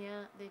too.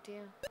 Yeah, they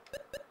do.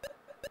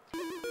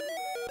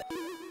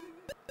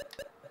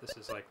 This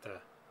is like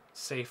the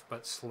safe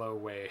but slow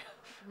way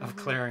of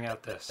clearing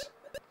out this.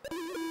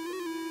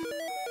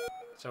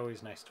 It's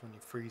always nice when you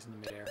freeze in the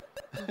midair,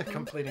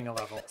 completing a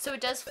level. So it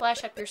does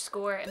flash up your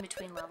score in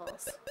between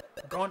levels.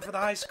 I'm going for the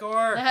high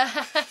score!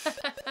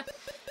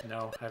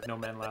 No, I have no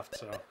men left,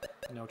 so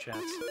no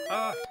chance.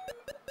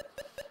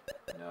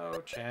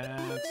 No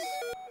chance.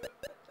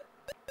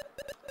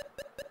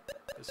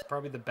 This is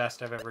probably the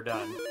best I've ever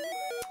done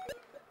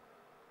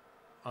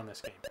on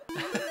this game.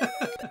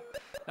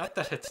 Not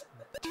that it's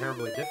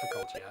terribly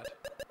difficult yet.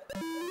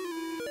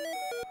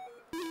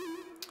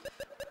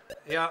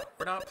 Yeah,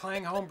 we're not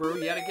playing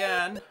Homebrew yet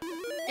again.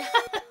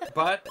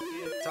 But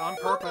it's on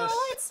purpose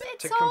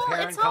to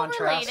compare and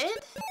contrast.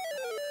 Related.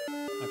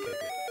 Okay, good.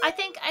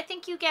 I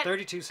think you get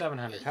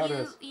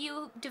 32,700.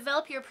 You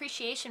develop your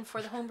appreciation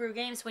for the homebrew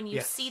games when you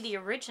Yes. see the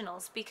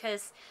originals,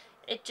 because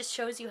it just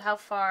shows you how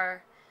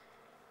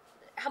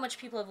much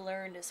people have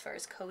learned as far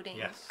as coding.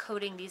 Yes.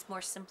 Coding these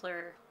more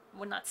simpler,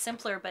 well, not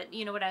simpler, but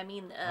you know what I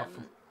mean.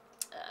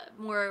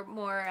 More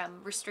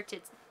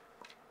restricted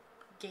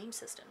game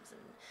systems. And,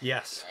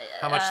 yes.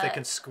 How much they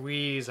can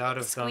squeeze out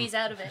of them. Squeeze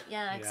out of it.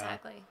 Yeah,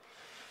 exactly.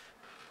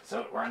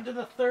 So we're on to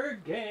the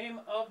third game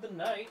of the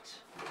night.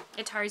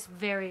 Atari's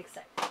very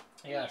excited.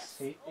 Yes,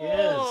 he is.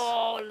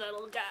 Oh,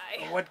 little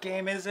guy. What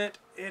game is it?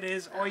 It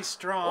is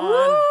Oystron.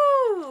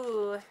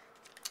 Ooh.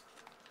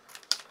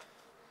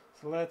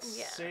 So let's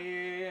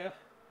see.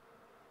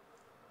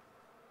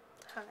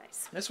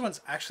 Nice. This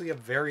one's actually a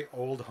very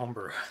old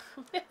homebrew.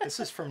 This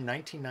is from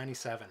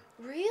 1997.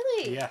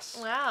 Really? Yes.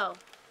 Wow.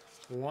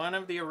 One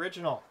of the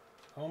original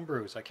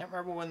homebrews. I can't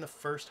remember when the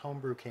first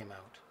homebrew came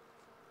out.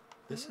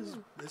 This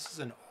is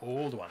an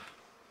old one.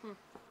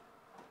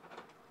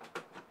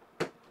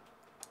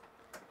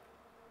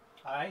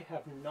 I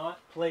have not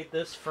played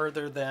this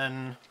further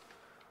than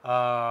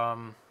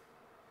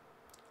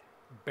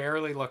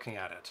barely looking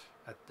at it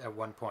at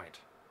one point.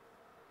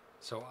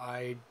 So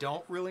I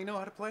don't really know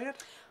how to play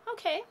it.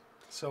 Okay.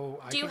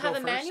 So do you have a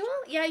manual?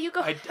 Yeah, you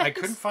go. I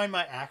couldn't find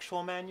my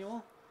actual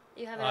manual.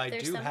 You have it up there I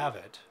do somewhere? have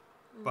it,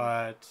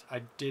 but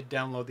I did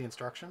download the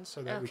instructions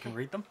so that we can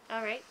read them.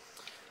 All right.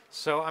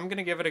 So I'm going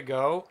to give it a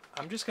go.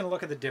 I'm just going to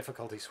look at the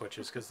difficulty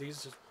switches because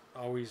these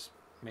always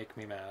make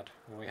me mad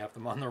when we have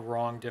them on the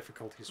wrong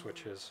difficulty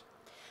switches.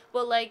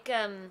 Well, like,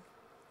 what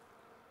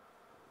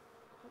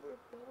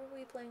were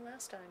we playing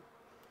last time?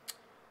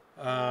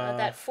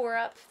 That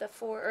 4-up,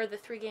 the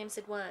 3 games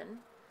in one.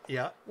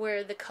 Yeah.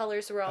 Where the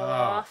colors were all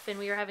off and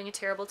we were having a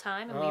terrible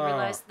time and we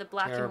realized the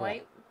black and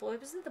white. What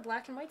was it? The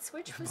black and white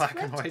switch was black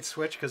flipped? and white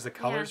switch because the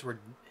colors were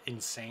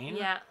insane.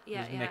 Yeah, It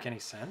didn't make any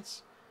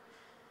sense.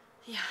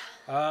 Yeah.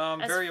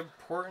 Very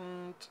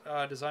important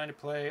design to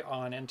play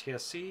on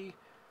NTSC.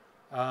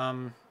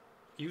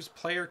 Use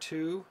player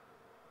 2.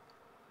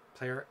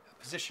 Player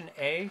position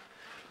A.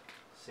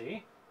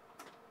 See?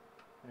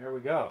 There we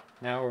go.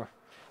 Now,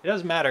 it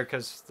doesn't matter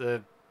because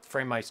the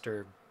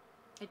Framemeister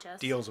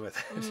deals with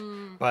it.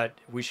 But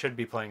we should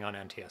be playing on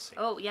NTSC.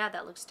 Oh, yeah,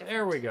 that looks different.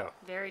 There we go.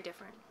 Very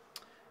different.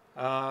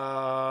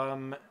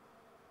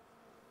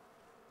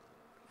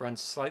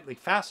 Runs slightly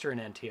faster in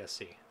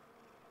NTSC.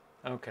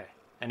 Okay.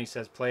 And he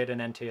says play it in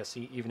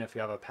NTSC even if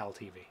you have a PAL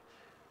TV.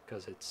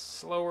 Because it's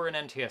slower in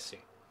NTSC.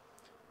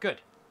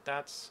 Good.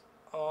 That's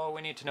all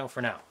we need to know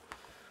for now.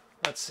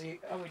 Let's see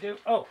how we do.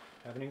 Oh,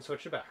 haven't even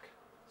switched it back.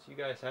 So you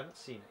guys haven't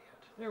seen it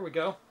yet. There we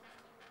go.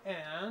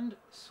 And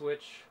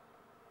switch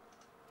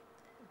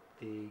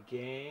the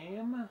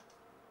game.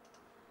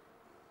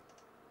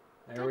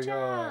 There we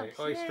go.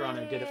 Oystron,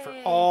 I did it for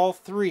all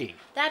 3.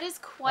 That is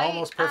quite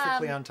almost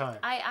perfectly on time.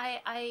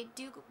 I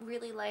do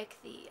really like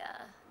the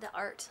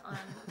art on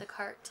the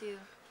cart too.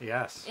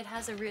 Yes. It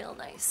has a real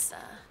nice.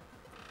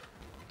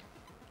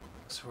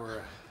 So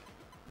we're.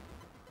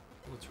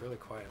 Oh, it's really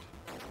quiet.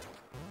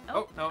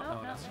 No,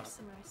 that's not.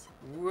 Some noise.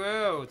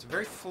 Whoa, it's a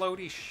very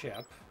floaty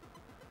ship.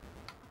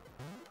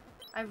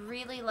 I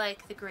really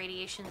like the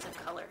gradations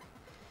of color.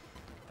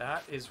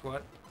 That is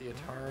what the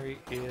Atari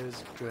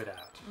is good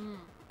at.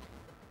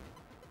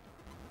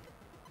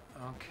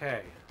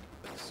 Okay,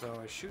 so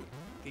I shoot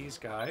these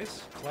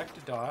guys, collect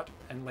a dot,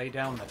 and lay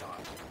down the dot.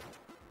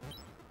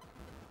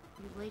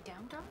 You lay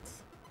down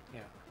dots?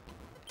 Yeah.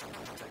 I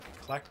can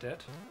collect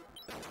it,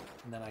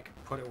 and then I can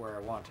put it where I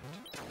want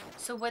it.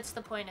 So what's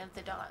the point of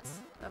the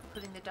dots? Of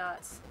putting the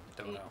dots?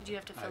 Don't know. Do you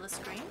have to fill the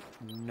screen?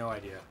 No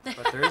idea.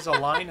 But there is a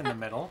line in the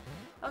middle.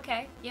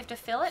 Okay. You have to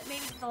fill it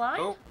maybe to the line?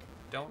 Oh,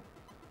 don't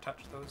touch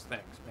those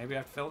things. Maybe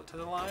I fill it to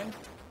the line.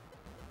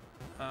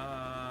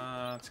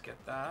 Let's get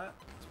that.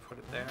 Let's put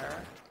it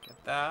there.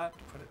 Get that.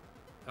 Put it.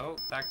 Oh,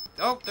 that.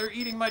 Oh, they're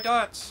eating my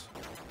dots.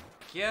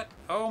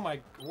 Oh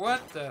my.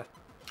 What the?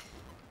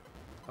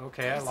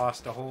 Okay, I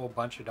lost a whole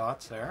bunch of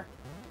dots there.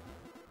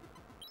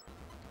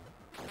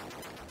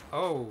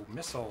 Oh,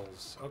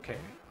 missiles. Okay,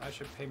 I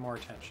should pay more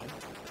attention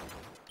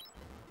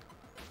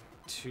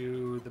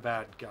to the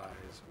bad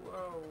guys.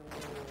 Whoa,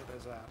 what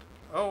is that?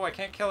 Oh, I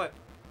can't kill it.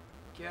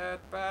 Get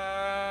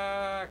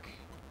back.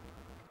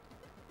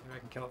 Maybe I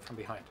can kill it from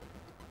behind.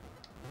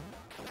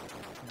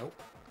 Nope.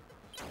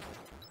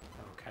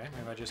 Okay,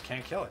 maybe I just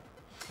can't kill it.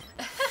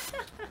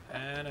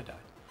 And I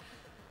died.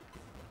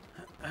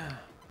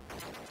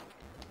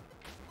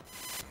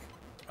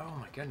 Oh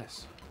my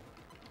goodness.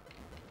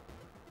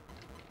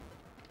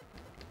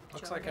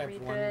 Looks like I've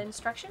read won. the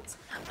instructions?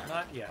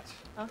 Not yet.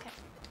 Okay.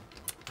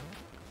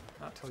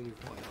 Not till you've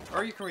played.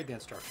 Or you can read the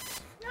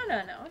instructions.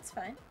 No, it's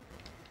fine.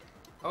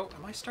 Oh,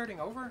 am I starting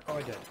over? Oh,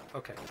 I did.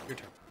 Okay, your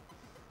turn.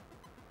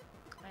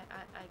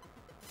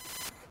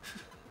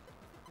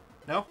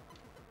 No?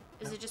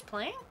 Is it just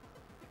playing?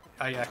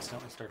 I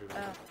accidentally started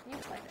over. Oh, you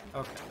play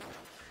then. Okay.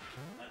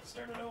 Let's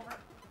start it over.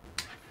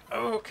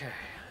 Okay.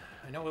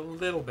 I know a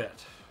little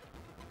bit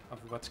of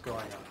what's going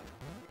on.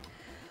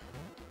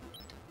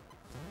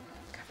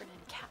 Covered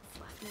in cat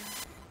fluff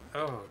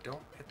now. Oh,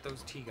 don't hit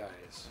those T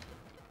guys.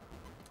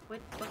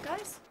 What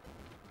guys?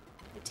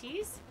 The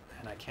T's?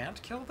 And I can't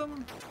kill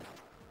them?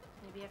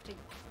 Maybe you have to...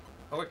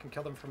 Oh, I can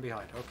kill them from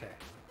behind. Okay.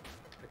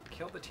 I can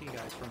kill the T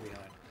guys from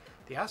behind.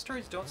 The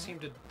asteroids don't seem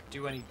to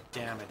do any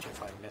damage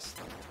if I miss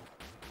them.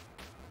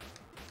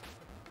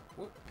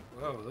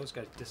 Whoa, those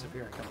guys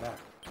disappear and come back.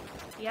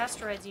 The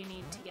asteroids you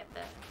need to get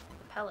the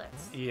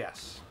pellets.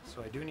 Yes,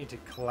 so I do need to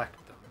collect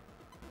them.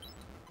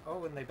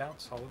 Oh, and they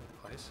bounce all over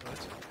the place, so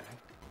that's okay.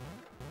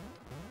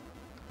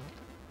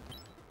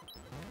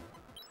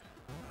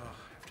 Oh,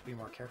 I have to be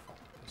more careful.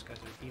 Those guys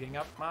are eating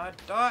up my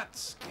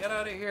dots! Get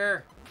out of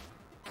here!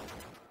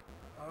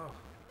 Oh.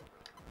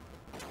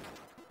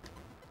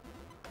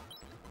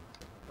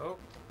 Oh,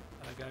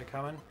 another guy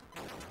coming.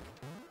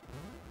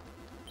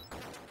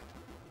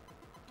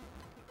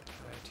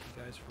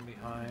 Guys from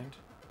behind.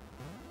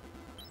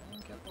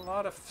 Get a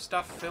lot of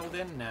stuff filled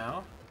in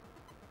now.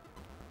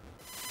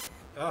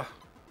 Ugh.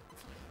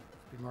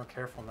 Be more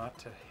careful not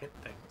to hit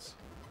things.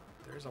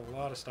 There's a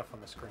lot of stuff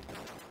on the screen.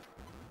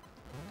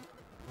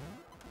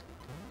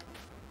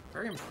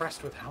 Very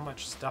impressed with how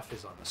much stuff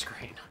is on the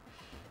screen.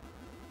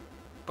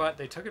 But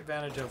they took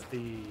advantage of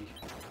the...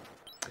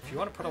 If you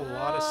want to put a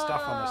lot of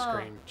stuff on the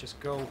screen, just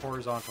go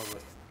horizontal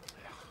with...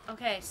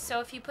 Okay, so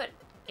if you put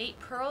 8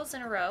 pearls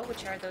in a row,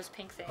 which are those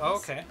pink things,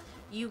 okay,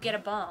 you get a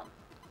bomb.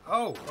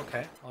 Oh,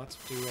 okay. Well, let's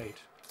do 8.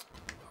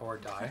 Or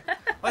die.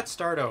 Let's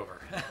start over.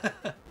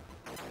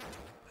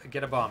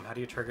 Get a bomb. How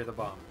do you trigger the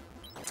bomb?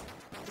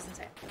 Doesn't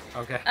say.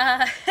 Okay.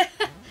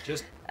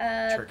 Just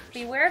triggers.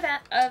 Beware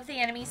of the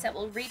enemies that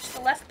will reach the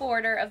left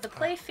border of the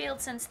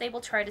playfield, since they will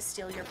try to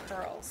steal your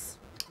pearls.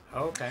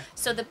 Okay.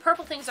 So the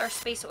purple things are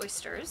space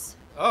oysters.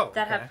 Oh,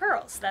 that have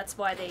pearls. That's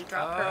why they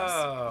drop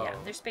pearls. Yeah,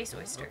 they're space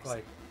oysters. Look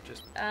like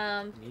just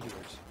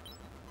meteors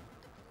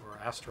or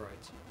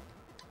asteroids.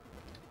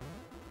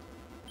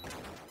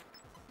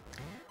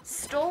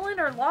 Stolen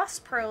or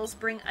lost pearls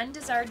bring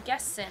undesired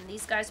guests in.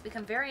 These guys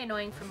become very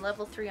annoying from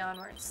level 3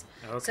 onwards.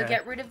 Okay. So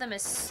get rid of them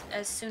as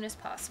soon as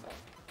possible.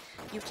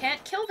 You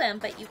can't kill them,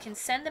 but you can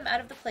send them out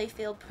of the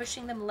playfield,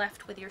 pushing them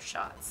left with your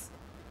shots.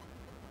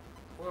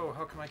 Whoa,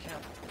 how come I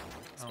can't?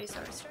 Space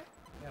oyster?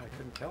 Yeah, I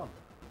couldn't kill him.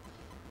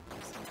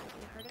 Some might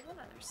be harder than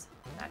others.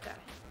 That guy.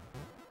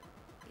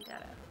 You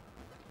gotta...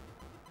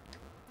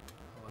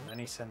 Well, and then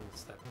he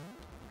sends that...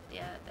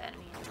 Yeah, the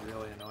enemy.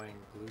 Really annoying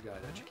blue guy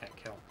that you can't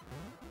kill.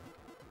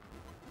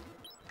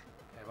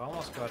 Okay, I've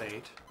almost got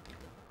 8.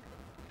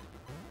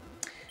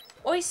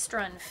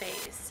 Oystron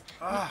phase.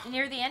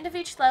 Near the end of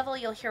each level,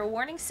 you'll hear a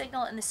warning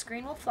signal and the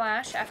screen will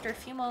flash. After a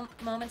few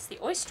moments, the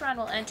Oystron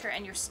will enter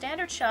and your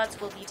standard shots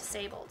will be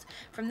disabled.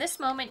 From this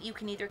moment, you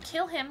can either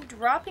kill him,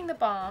 dropping the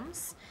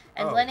bombs,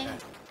 and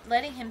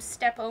letting him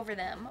step over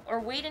them,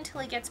 or wait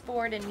until he gets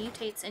bored and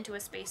mutates into a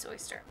space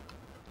oyster.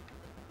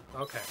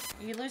 Okay.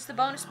 You lose the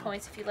bonus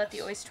points if you let the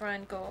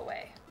Oystron go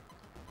away.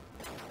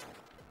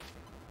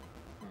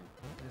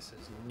 This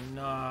is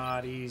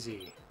not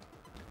easy.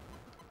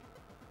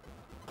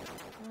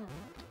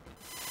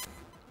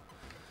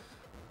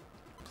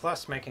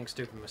 Plus making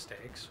stupid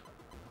mistakes.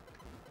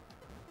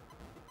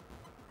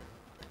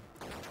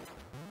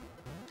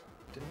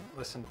 Didn't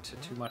listen to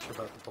too much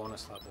about the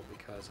bonus level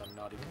because I'm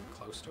not even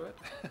close to it.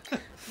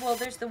 Well,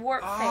 there's the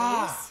warp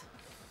phase.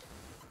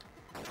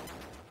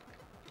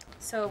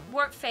 So,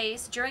 warp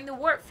phase. During the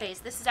warp phase,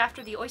 this is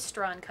after the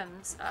Oystron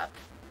comes up.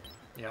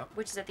 Yeah.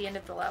 Which is at the end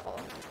of the level.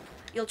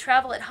 You'll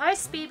travel at high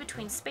speed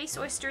between space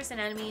oysters and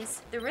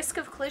enemies. The risk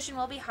of collision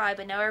will be high,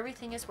 but now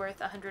everything is worth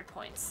 100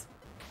 points.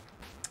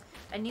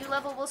 A new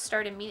level will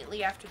start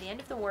immediately after the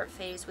end of the warp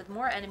phase with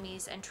more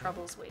enemies and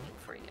troubles waiting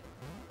for you.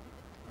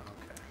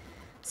 Okay.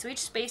 So each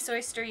space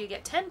oyster you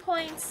get 10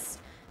 points.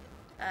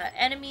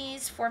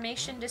 Enemies,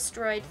 formation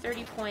destroyed,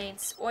 30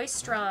 points.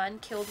 Oystron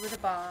killed with a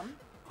bomb,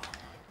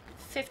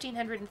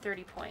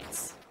 1,530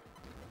 points.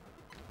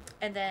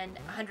 And then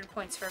 100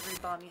 points for every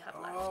bomb you have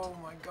left. Oh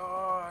my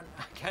god.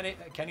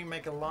 Can you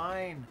make a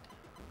line?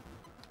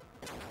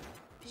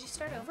 Did you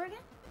start over again?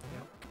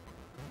 Yep.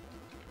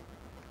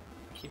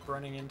 I keep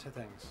running into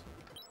things.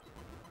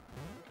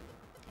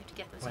 You have to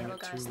get those Playing yellow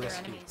it too guys, they're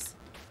risky. enemies.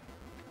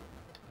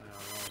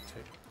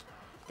 No,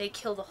 They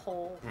kill the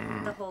whole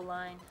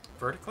line.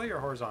 vertically or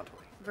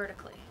horizontally?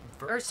 Vertically.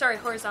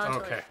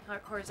 Horizontally. Okay.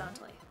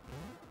 Horizontally.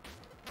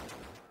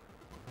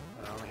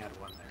 I only had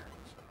one there.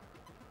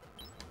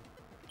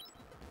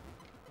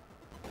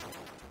 So.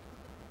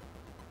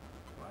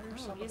 Why are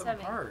some of them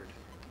hard?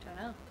 Don't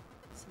know.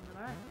 Some of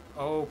them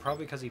are. Oh,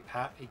 probably because he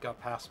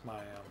got past my...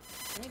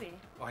 Maybe.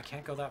 Oh, I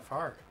can't go that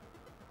far.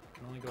 I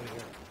can only go to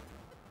here.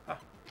 Ah.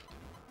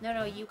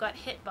 No, you got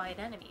hit by an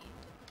enemy.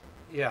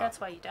 Yeah.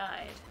 That's why you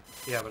died.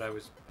 Yeah, but I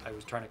was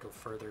trying to go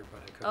further,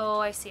 but I couldn't. Oh,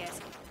 I see.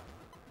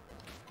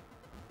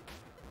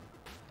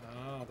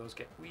 Oh, those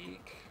get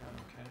weak.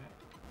 Okay.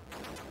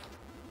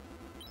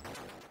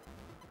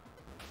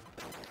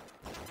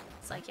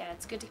 like, yeah,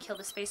 it's good to kill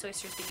the space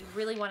oysters, but you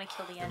really want to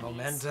kill the enemies.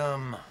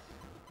 Momentum.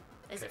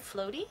 Is it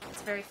floaty?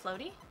 It's very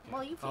floaty? Yeah.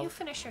 Well, you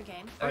finish your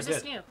game. Or is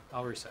this new?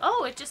 I'll reset.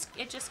 Oh, it just...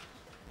 It's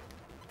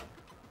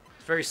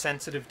very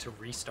sensitive to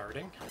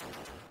restarting.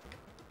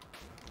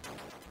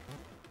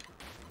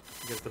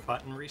 Because the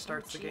button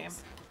restarts the game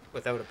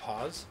without a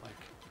pause. Like,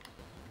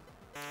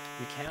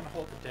 you can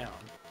hold it down.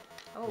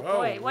 Oh, whoa,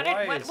 boy.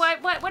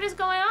 What is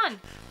going on?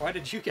 Why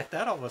did you get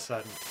that all of a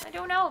sudden? I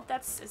don't know.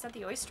 Is that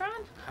the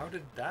Oystron? How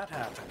did that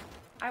happen?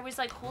 I was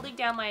like holding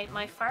down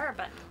my fire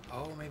button.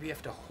 Oh, maybe you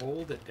have to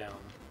hold it down.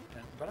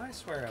 But I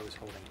swear I was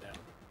holding it down.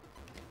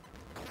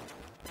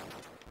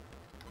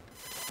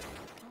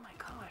 Oh my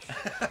gosh.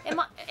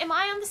 Am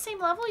I on the same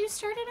level you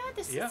started at?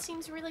 This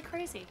seems really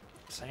crazy.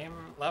 Same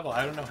level.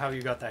 I don't know how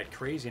you got that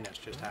craziness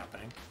just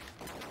happening.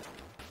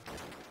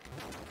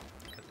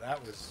 Because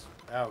that was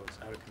out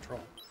of control.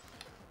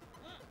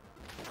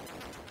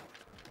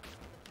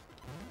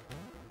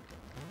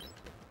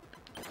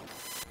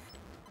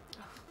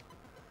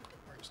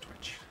 Where's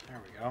Twitch?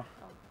 There we go.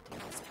 Oh,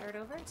 did it start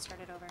over? It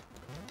started over.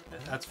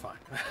 That's fine.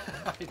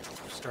 I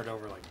start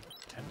over like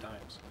 10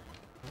 times.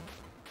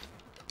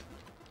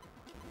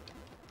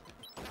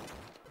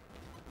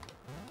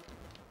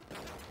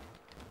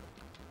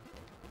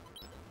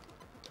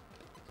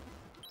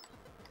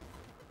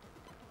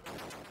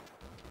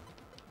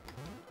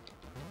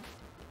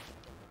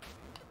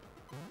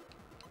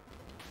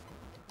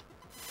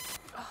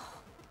 Oh,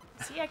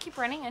 see, I keep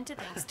running into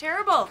things.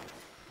 Terrible.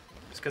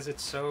 It's because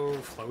it's so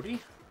floaty.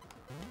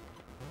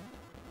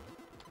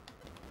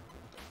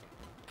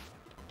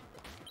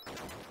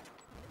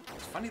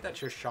 Funny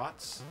that your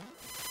shots...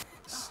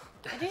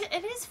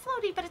 It is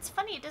floaty, but it's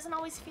funny. It doesn't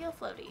always feel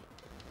floaty.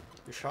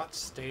 Your shots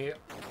stay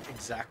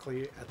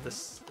exactly at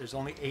this... There's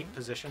only 8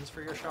 positions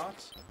for your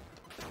shots,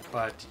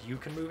 but you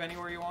can move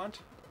anywhere you want,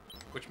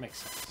 which makes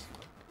sense.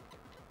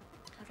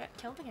 I got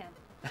killed again.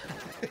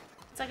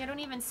 It's like I don't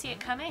even see it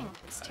coming.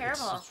 It's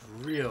terrible. It's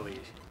really,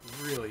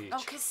 really Oh,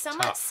 because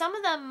some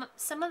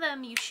of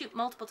them you shoot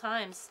multiple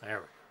times. There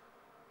we go.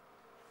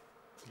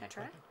 Can I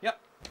try? Yep.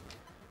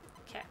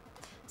 Okay.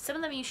 Some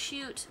of them you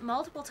shoot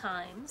multiple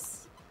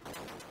times,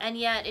 and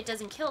yet it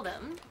doesn't kill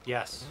them.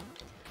 Yes.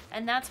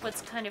 And that's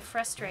what's kind of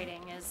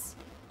frustrating is...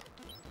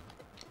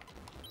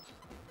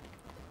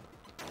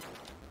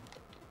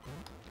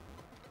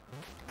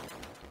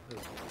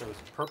 Those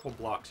purple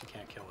blocks you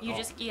can't kill at all.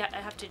 You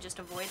have to just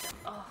avoid them.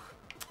 Oh.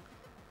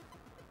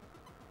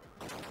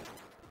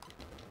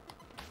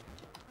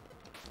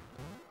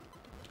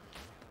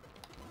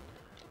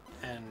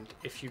 And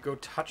if you go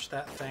touch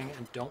that thing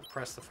and don't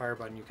press the fire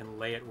button, you can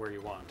lay it where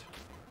you want.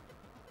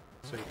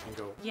 So you can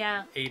go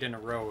 8 in a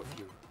row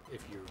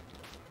if you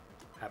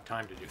have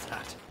time to do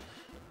that.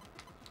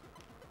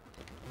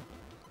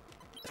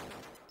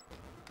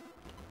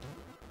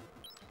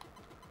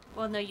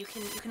 Well, no, you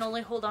can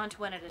only hold on to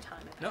one at a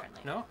time,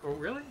 apparently. No? Oh,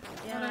 really?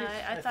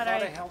 Yeah, I thought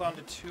I held on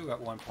to 2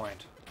 at one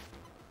point.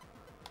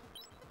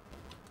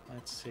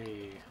 Let's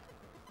see.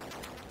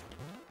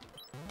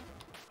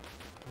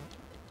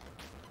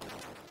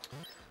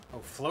 Oh,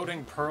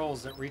 floating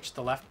pearls that reach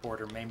the left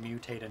border may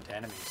mutate into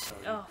enemies,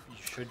 so you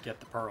should get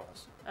the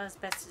pearls. As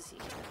best as you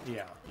can.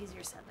 Yeah.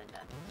 Easier said than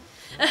done.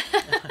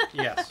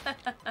 Yes.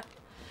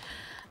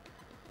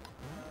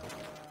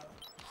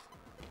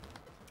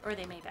 Or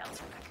they may bounce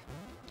back.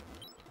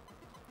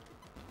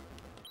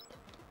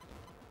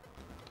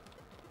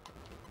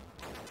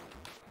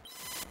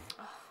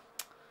 Oh,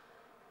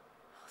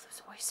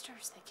 those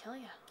oysters, they kill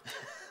you.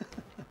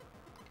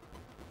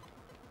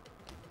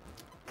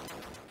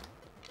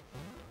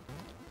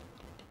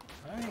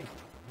 Hi.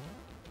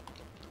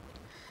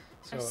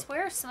 So, I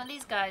swear some of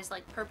these guys,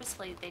 like,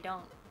 purposely, they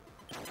don't.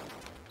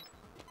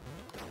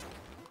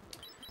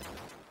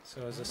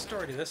 So as a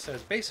story to this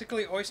says,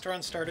 basically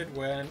Oystron started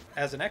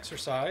as an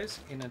exercise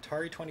in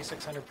Atari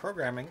 2600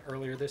 programming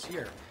earlier this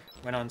year.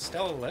 When on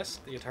Stella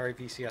List, the Atari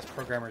VCS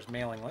programmers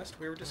mailing list,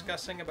 we were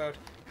discussing about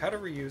how to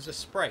reuse a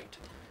sprite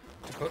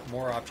to put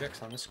more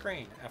objects on the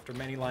screen. After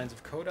many lines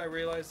of code, I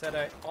realized that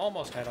I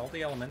almost had all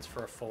the elements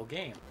for a full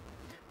game.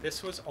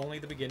 This was only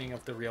the beginning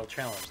of the real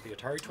challenge. The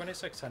Atari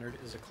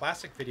 2600 is a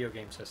classic video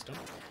game system,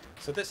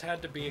 so this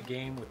had to be a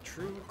game with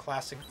true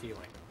classic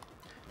feeling.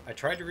 I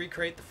tried to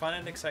recreate the fun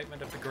and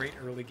excitement of the great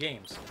early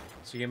games,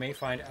 so you may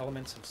find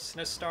elements of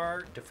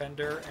Sinistar,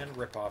 Defender, and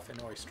Ripoff in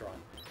Oystron,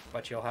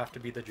 but you'll have to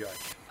be the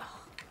judge.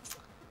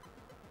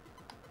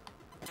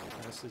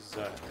 This is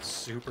a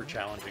super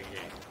challenging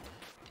game,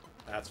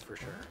 that's for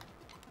sure.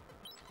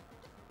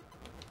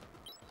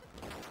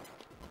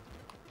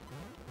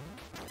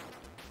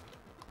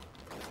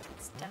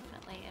 It's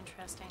definitely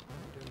interesting.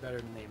 You're doing better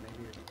than me.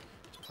 Maybe you're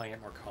just playing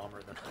it more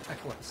calmer than I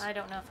was. I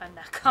don't know if I'm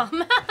that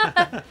calm.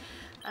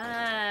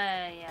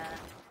 Yeah.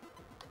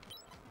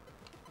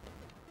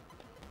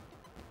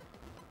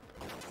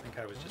 I think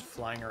I was just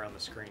flying around the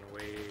screen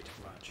way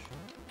too much.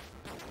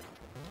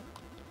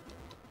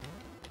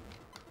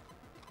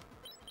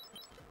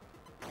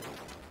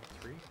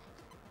 Three?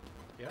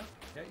 Yeah,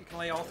 you can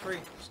lay all 3.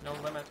 There's no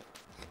limit.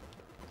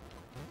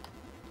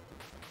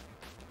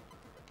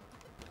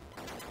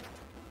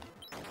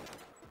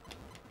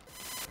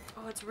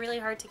 it's really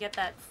hard to get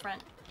that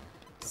front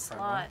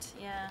slot.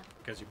 Yeah.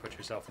 Because you put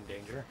yourself in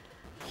danger.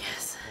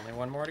 Yes. Only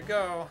one more to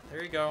go.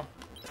 There you go.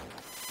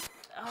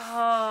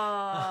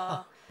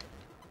 Oh.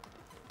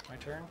 My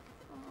turn?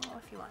 Oh,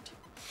 if you want.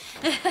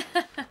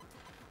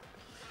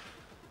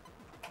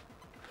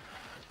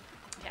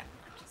 Yeah.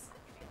 Just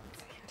give me 1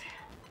 second.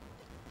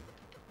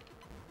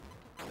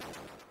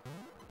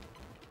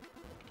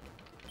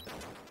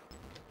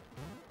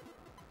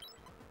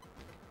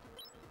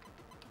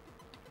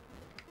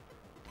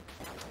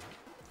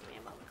 Give me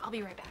a moment. I'll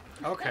be right back.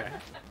 Okay.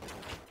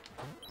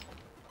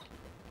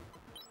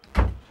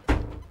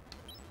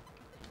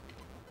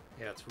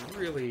 Yeah, it's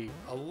really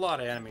a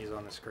lot of enemies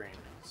on the screen,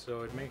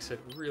 so it makes it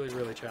really,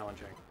 really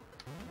challenging.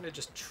 I'm gonna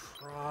just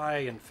try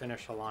and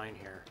finish a line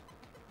here.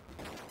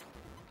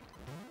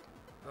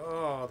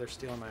 Oh, they're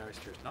stealing my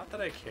oysters. Not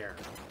that I care.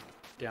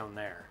 Down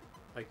there.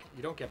 Like,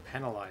 you don't get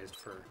penalized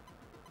for...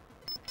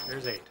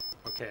 There's 8.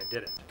 Okay, I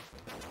did it.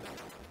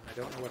 I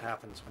don't know what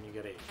happens when you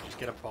get 8. You just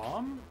get a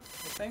bomb, I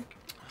think?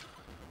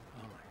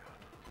 Oh my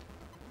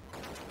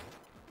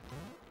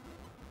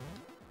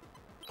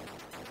god.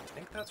 I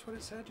think that's what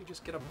it said. You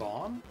just get a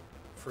bomb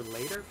for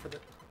later for the...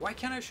 Why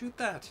can't I shoot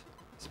that?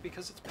 Is it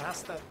because it's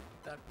past that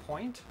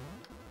point?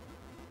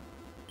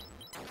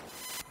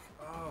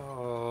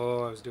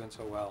 Oh, I was doing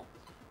so well.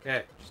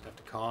 Okay, just have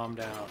to calm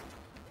down.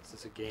 This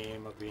is a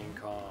game of being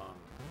calm.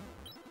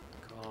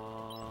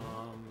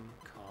 Calm,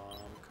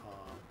 calm,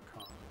 calm,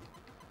 calm.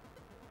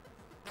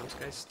 Those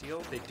guys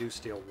steal? They do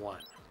steal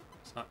 1.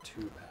 It's not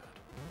too bad.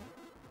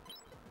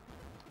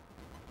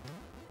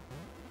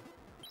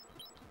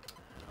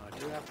 I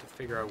do have to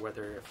figure out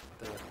whether if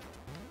the...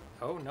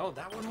 Oh no,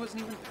 that one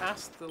wasn't even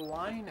past the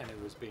line and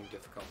it was being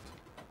difficult.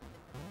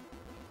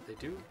 They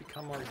do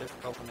become more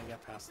difficult when they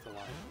get past the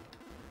line.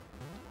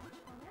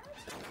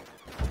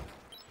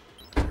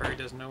 Harry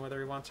doesn't know whether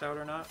he wants out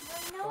or not.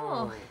 I know.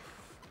 Oh.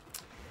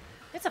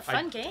 It's a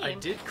fun game. I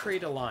did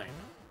create a line.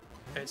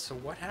 So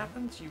what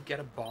happens? You get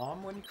a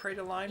bomb when you create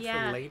a line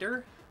Yeah. for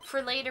later?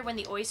 For later when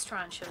the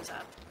Oystron shows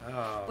up. Oh,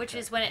 okay. Which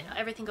is when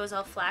everything goes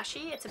all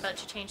flashy. It's about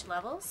to change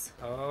levels.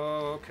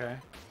 Oh, okay.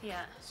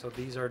 Yeah. So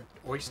these are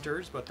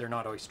oysters, but they're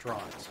not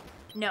oystrons.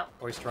 No.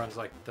 Oystron's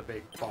like the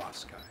big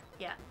boss guy.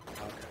 Yeah.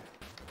 Okay.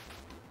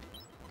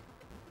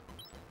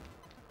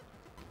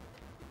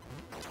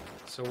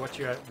 So what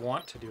you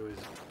want to do is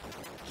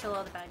Kill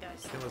all the bad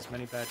guys. kill as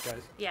many bad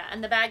guys. Yeah,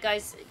 and the bad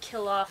guys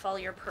kill off all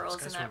your pearls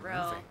Those in guys that were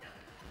row. moving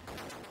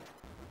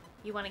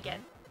You want to get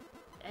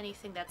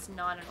anything that's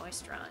not an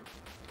Oystron.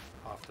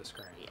 off the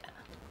screen. Yeah.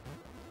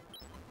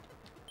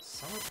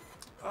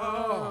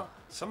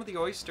 Some of the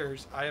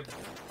oysters I have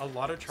a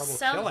lot of trouble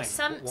Some killing.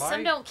 some Why?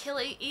 some don't kill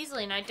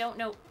easily, and I don't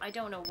know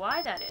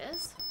why that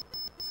is.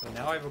 So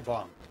now I have a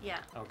bomb. Yeah.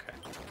 Okay.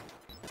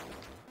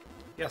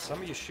 Yeah,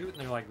 some of you shoot and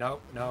they're like,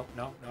 nope, nope,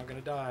 nope, not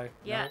gonna die.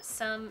 Yeah. Nope.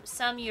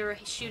 Some you're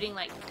shooting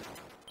like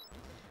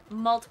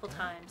multiple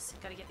times.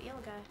 Gotta get the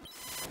yellow guy.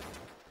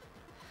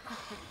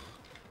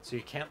 So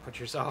you can't put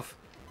yourself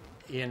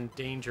in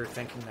danger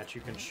thinking that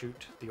you can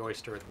shoot the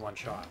oyster with one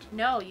shot.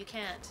 No, you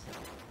can't.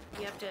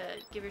 You have to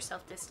give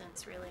yourself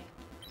distance, really,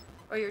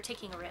 or you're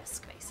taking a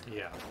risk, basically.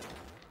 Yeah.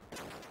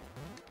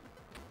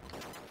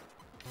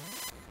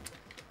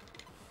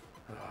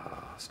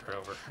 Start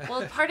over.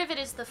 Well, part of it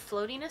is the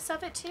floatiness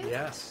of it too.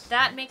 Yes.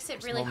 That makes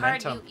it There's really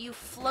momentum. hard. You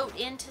float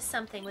into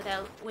something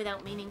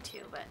without meaning to,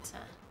 but.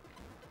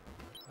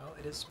 Well,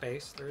 it is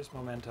space. There is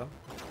momentum.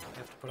 You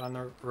have to put on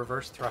the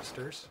reverse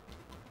thrusters.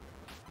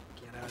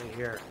 Get out of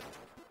here.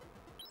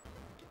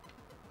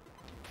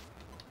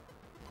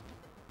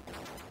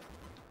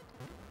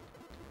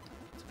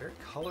 It's a very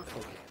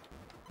colorful game.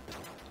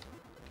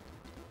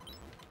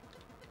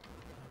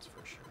 That's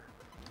for sure.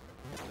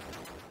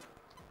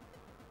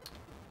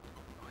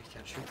 Oh, you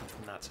can't shoot them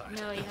from that side.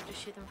 No, you have to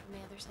shoot them from the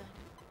other side.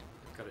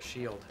 You've got a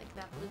shield. Like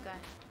that blue guy.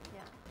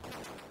 Yeah.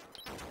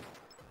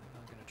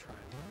 I'm gonna try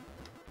and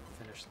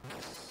finish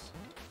this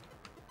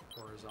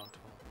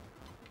horizontal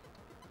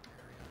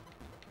area.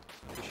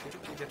 You shoot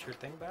it, do you get your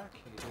thing back?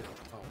 You do.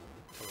 Oh,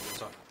 so it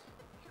goes up.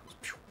 He goes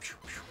pew, pew,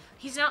 pew.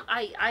 He's not.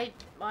 I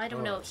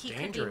don't know. it's He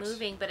dangerous. could be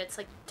moving, but it's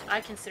like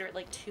I consider it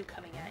like 2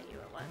 coming at you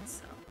at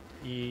once. So.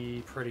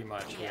 Pretty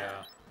much, Yeah.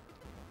 yeah.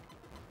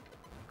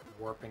 Like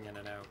warping in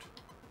and out.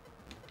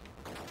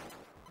 Oh,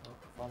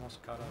 I've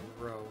almost got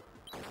a row.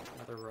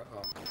 Another row.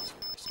 Oh,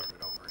 I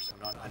started over, so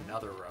not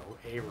another row.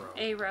 A row.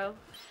 A row.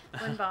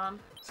 1 bomb.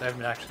 So I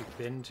haven't actually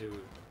been to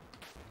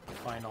the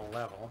final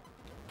level.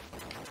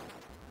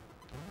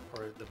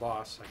 Or the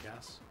boss, I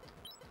guess.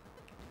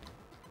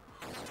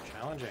 It's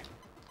challenging.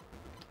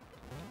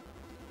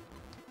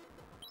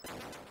 Ugh,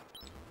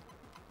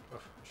 I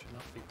should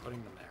not be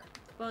putting them there.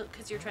 Well,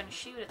 because you're trying to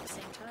shoot at the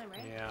same time,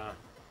 right? Yeah.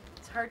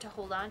 It's hard to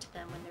hold on to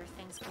them when there are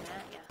things coming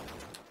at you.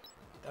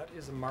 That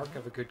is a mark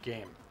of a good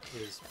game,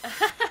 is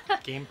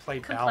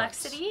gameplay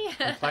Complexity? balance.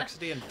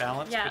 Complexity and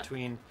balance Yeah.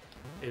 between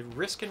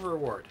risk and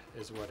reward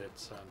is what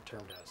it's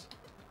termed as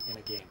in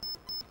a game.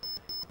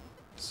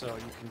 So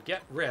you can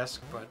get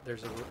risk, but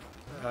there's a...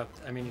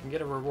 I mean, you can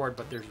get a reward,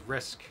 but there's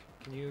risk.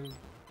 Can you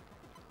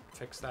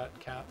fix that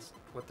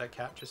what that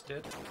cat just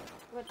did?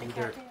 What the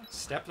Either cat did?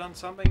 stepped on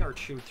something or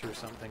chewed through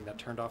something that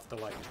turned off the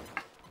light.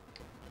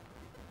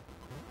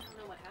 I don't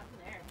know what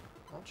happened there.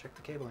 I'll check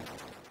the cabling.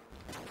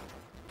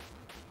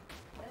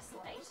 This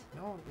light?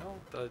 No,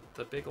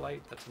 the big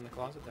light that's in the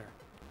closet there.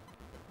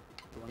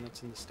 The one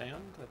that's in the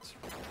stand that's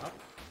up.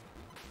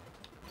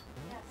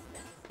 Yes,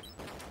 this.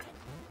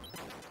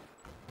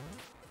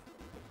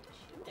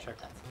 Check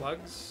the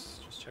plugs.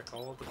 Just check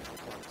all of the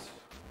plugs.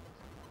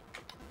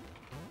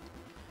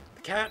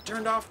 The cat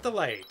turned off the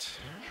light.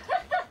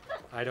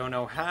 I don't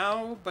know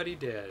how, but he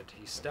did.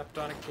 He stepped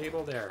on a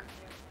cable there.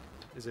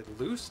 Is it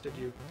loose? Did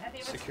you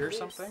secure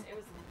something? It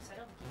was loose. I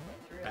don't keep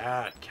it through.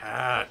 Bad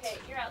cat. Okay,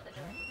 you're out the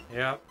door.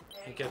 Yep.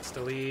 There He you gets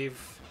to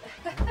leave.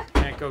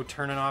 Can't go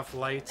turning off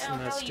lights in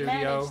the how studio.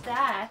 you manage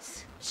that?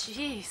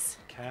 Jeez.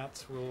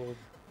 Cats will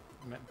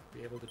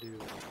be able to do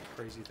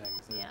crazy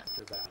things.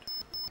 They're bad.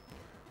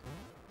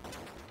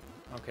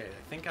 Okay,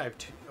 I think I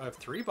have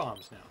 3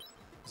 bombs now.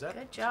 Is that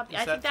Good job. Is I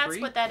think that that's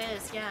 3? what that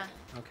is. Yeah.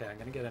 Okay, I'm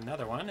gonna get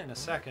another one in a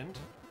second.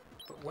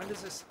 But when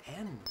does this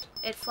end?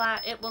 It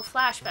will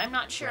flash, but I'm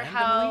not sure Randomly?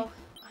 how.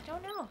 I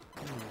don't know.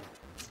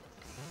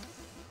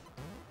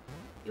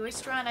 The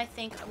Oystron, I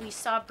think we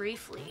saw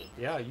briefly.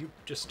 Yeah, you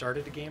just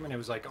started the game and it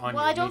was like on.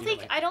 Well, you I don't think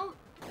immediately.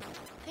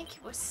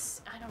 it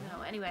was. I don't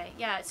know. Anyway,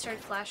 yeah, it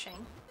started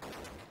flashing.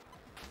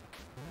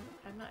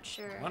 I'm not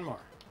sure. One more.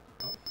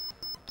 Oh,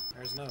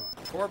 there's another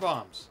one. 4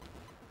 bombs.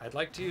 I'd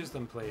like to use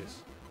them,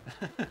 please.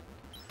 I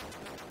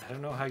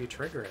don't know how you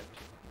trigger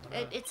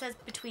it. It says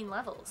between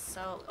levels,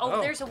 so...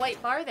 Oh. there's a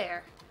white bar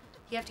there.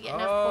 You have to get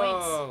enough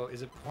points. Oh,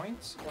 is it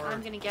points or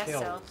I'm gonna guess so.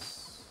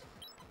 kills?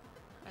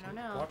 I don't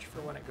know. Watch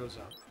for when it goes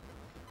up.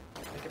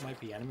 I think it might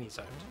be enemies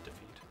I have to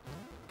defeat.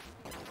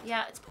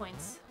 Yeah, it's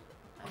points.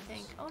 I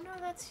think. Oh no,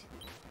 that's...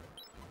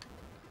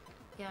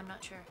 Yeah, I'm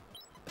not sure.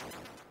 Oh,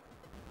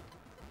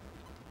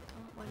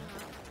 why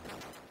not?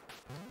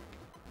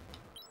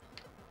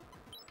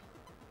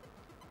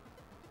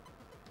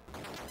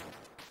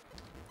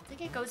 I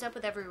think it goes up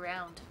with every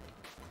round.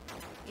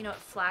 You know, it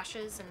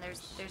flashes and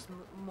there's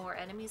more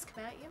enemies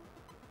come at you.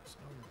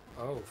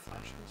 Oh,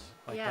 flashes.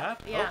 Like yeah,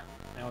 that? Yeah.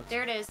 Oh, now it's...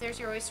 There it is. There's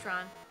your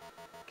Oystron.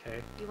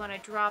 Okay. You want to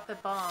drop a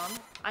bomb.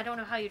 I don't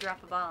know how you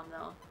drop a bomb,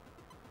 though.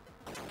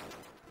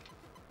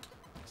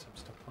 Guess I'm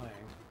still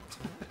playing.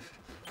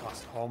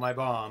 Lost all my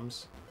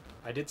bombs.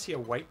 I did see a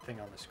white thing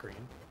on the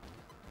screen.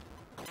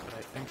 But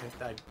I think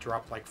I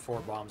dropped like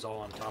 4 bombs all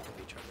on top of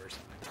each other or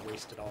something. I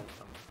wasted all of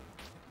them.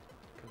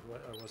 Because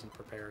I wasn't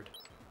prepared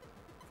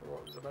for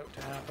what was about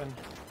to happen.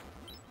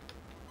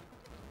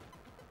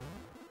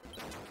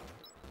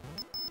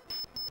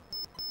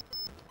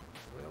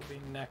 Will be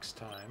next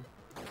time.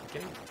 I'm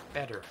getting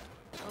better.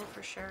 Oh,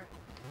 for sure.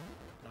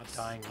 Not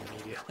dying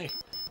immediately.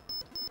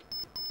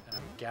 And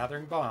I'm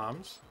gathering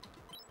bombs.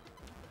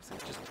 I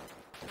think just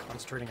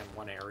concentrating on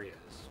one area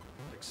is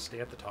like stay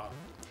at the top.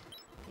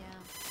 Yeah.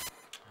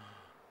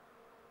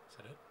 Is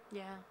that it?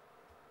 Yeah.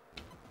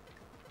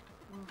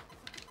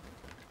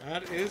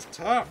 That is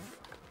tough.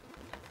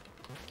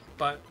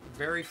 But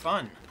very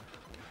fun.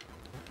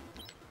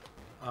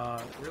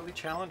 Really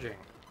challenging.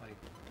 Like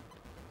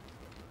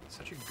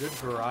such a good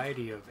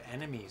variety of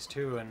enemies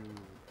too, and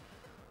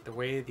the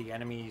way the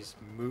enemies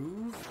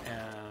move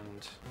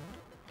and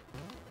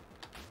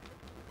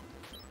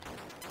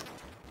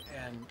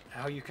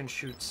how you can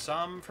shoot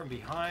some from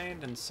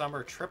behind and some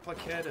are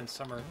triplicate and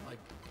some are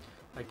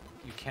like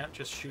you can't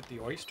just shoot the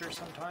oyster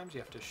sometimes,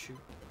 you have to shoot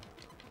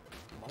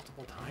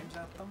multiple times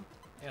at them.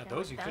 Yeah,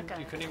 those you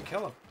couldn't even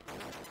kill them.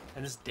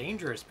 And it's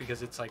dangerous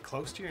because it's like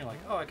close to you and you're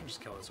like, oh, I can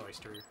just kill this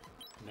oyster.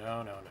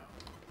 No.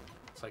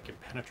 It's like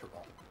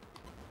impenetrable.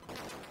 There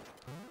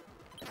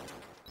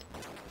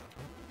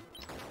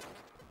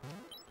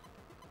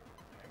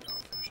you go,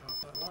 finish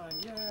off that line.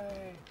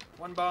 Yay!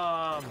 1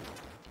 bomb!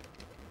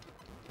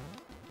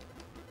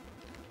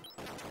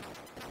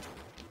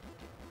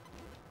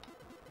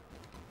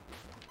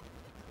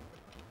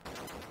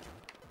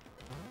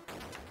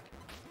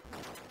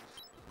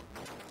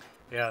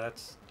 Yeah,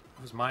 that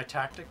was my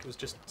tactic. It was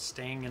just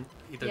staying in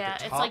either the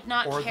top it's like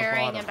not or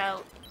caring the bottom.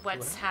 about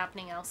what's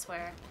happening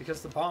elsewhere.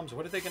 Because the bombs,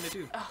 what are they going to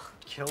do? Ugh.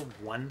 Kill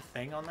one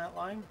thing on that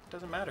line?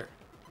 Doesn't matter.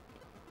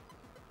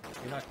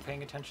 You're not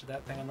paying attention to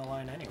that thing on the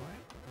line anyway.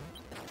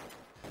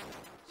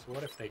 So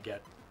what if they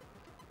get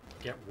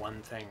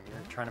one thing? You're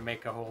trying to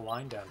make a whole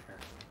line down here.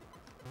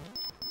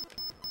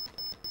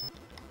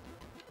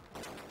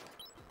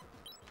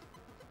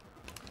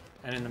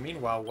 And in the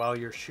meanwhile, while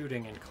you're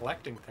shooting and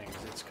collecting things,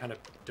 it's kind of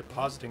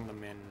depositing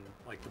them in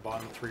like the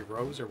bottom 3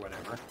 rows or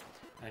whatever,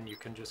 and you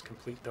can just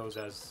complete those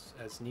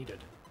as needed.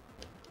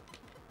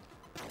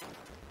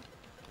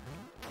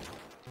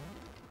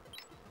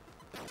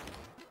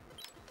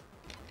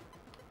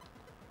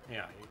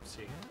 Yeah, you can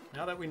see.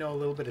 Now that we know a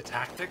little bit of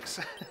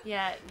tactics,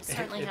 Yeah, it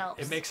certainly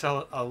helps. It makes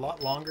a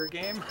lot longer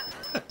game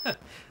and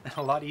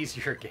a lot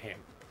easier game.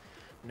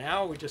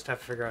 Now we just have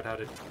to figure out how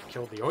to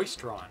kill the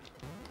Oystron.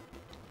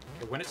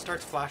 Okay, when it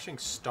starts flashing,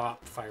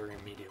 stop firing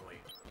immediately.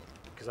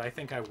 because I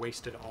think I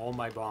wasted all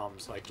my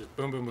bombs, like just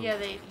boom, boom, boom. Yeah,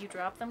 you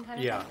drop them kind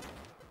of Yeah, thing?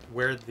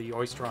 where the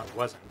Oystron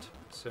wasn't.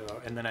 So,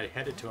 and then I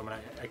headed to him, and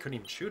I couldn't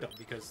even shoot him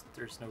because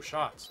there's no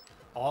shots.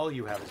 All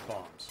you have is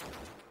bombs.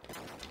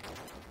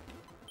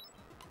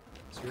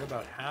 So you're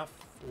about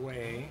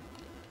halfway.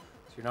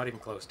 So you're not even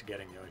close to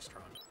getting the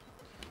Oystron.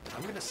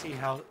 I'm going to see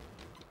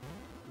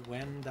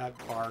when that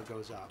bar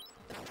goes up.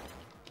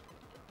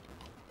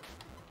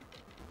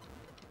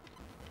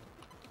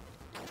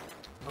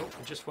 Oh,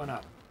 it just went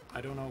up. I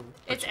don't know.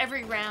 It's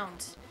every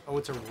round. Oh,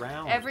 it's a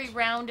round. Every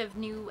round of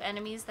new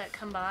enemies that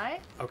come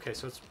by. Okay,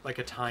 so it's like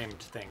a timed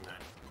thing then.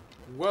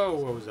 Whoa,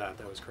 what was that?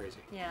 That was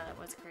crazy. Yeah, that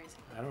was crazy.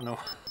 I don't know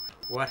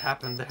what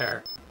happened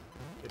there.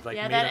 It, like,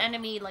 yeah, that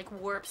enemy like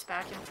warps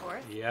back and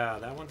forth. Yeah,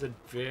 that one's a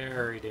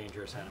very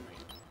dangerous enemy.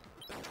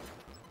 Like,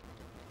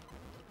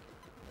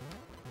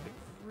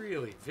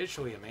 really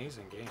visually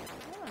amazing game.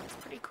 Oh, it's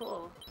pretty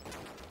cool.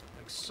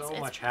 Like so it's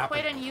much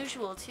happening. Quite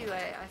unusual too.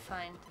 I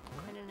find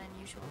quite an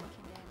unusual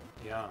looking game.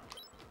 Yeah.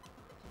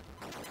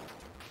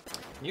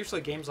 And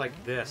usually games like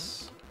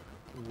this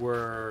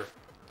were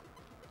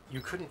you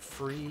couldn't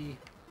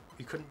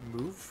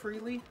move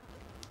freely.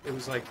 It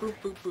was like boop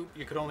boop boop.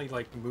 You could only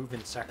like move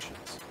in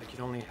sections. Like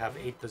you'd only have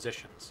 8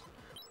 positions.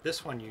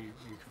 This one you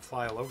could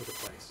fly all over the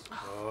place.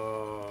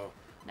 Oh,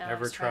 no,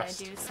 never trust.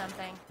 Trying to do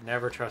something.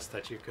 Never trust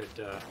that you could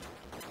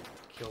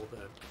kill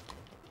the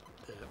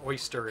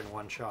oyster in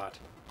one shot.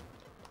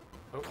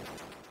 Oh.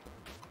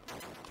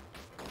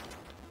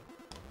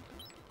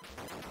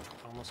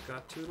 Almost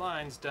got 2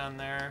 lines done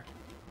there.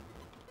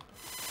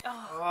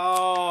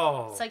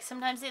 Oh. It's like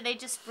sometimes they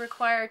just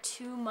require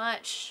too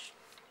much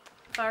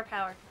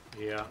firepower.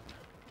 Yeah.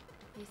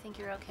 You think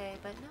you're okay,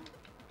 but no.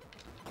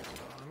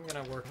 So I'm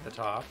gonna work the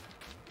top.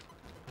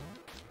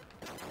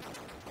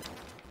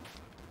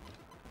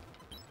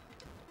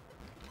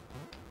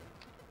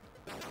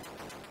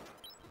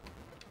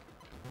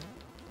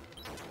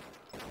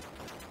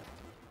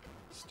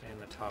 Stay in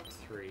the top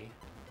 3.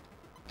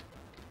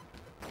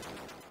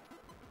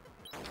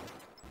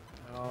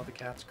 Oh, the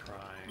cat's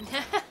crying.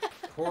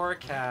 Poor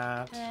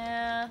cat.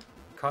 Yeah.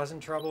 Causing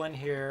trouble in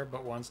here,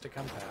 but wants to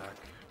come back.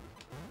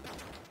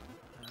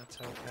 That's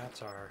how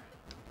cats are.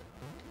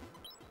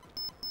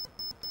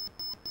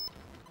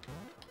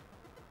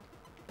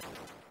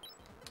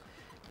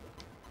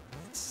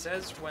 It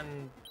says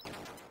when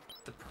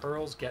the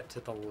pearls get to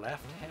the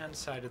left-hand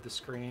side of the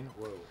screen,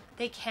 whoa.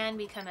 They can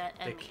become enemies.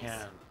 They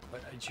can.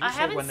 But it's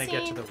usually when they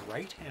get to the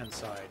right-hand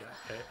side,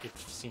 it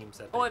seems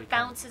that it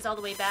bounces all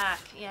the way back,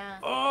 yeah.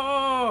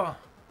 Oh!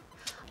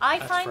 I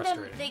find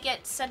they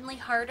get suddenly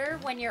harder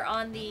when you're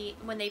on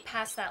when they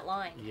pass that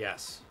line.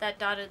 Yes. That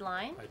dotted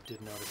line. I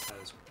did notice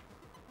that as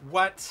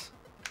what?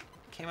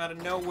 Came out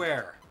of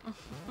nowhere.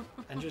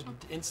 And just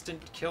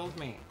instant killed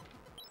me.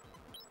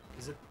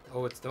 Is it?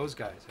 Oh, it's those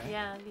guys, eh?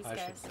 Yeah, these guys.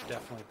 I should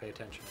definitely pay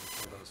attention and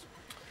kill those.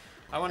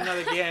 I want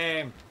another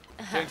game.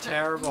 Big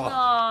terrible.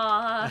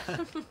 Aww.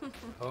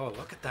 Oh,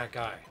 look at that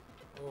guy.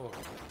 Oh,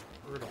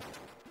 brutal.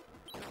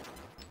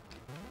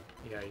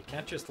 Yeah, you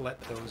can't just let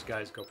those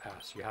guys go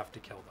past. You have to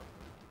kill them.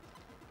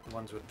 The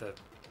ones with the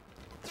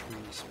 3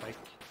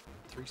 spikes?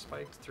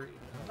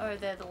 Or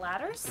the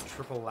ladders? The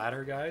triple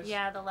ladder guys?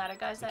 Yeah, the ladder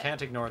guys. You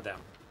can't ignore them.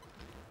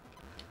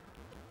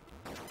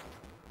 I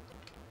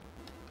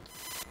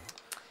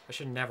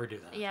should never do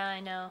that. Yeah, I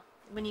know.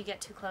 When you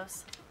get too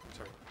close.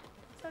 Sorry.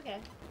 It's okay.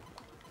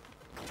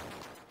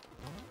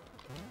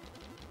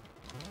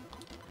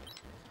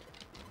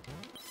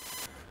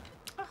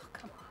 Oh,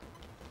 come on.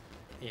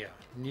 Yeah.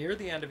 Near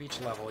the end of each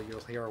level,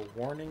 you'll hear a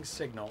warning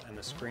signal and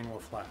the screen will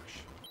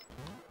flash.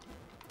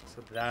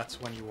 So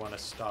that's when you want to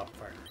stop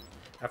firing.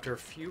 After a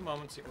few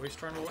moments, the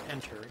Oystron will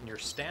enter and your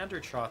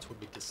standard shots will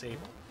be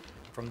disabled.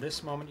 From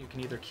this moment, you can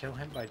either kill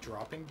him by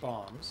dropping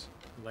bombs,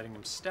 letting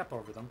him step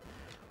over them,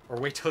 or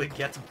wait till he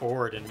gets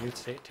bored and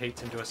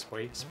mutates into a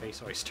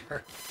space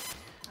oyster.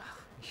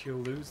 You'll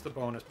lose the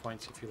bonus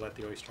points if you let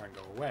the Oystron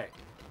go away.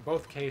 In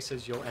both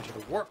cases, you'll enter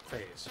the warp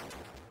phase.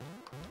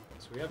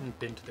 So we haven't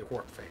been to the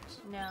warp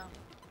phase. No.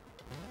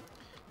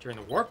 During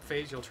the warp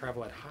phase, you'll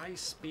travel at high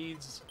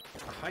speeds,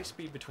 a high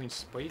speed between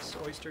space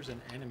oysters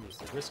and enemies.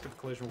 The risk of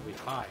collision will be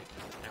high.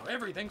 Now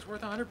everything's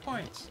worth 100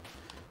 points.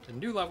 The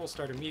new levels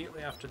start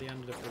immediately after the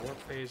end of the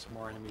warp phase.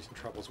 More enemies and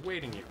troubles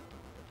waiting you.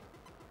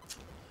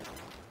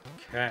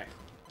 Okay.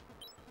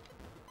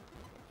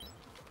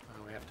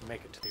 Oh, we have to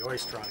make it to the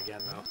Oystron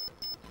again, though.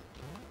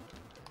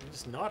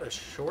 It's not a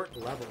short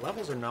level.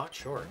 Levels are not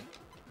short.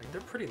 Like,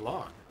 they're pretty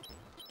long.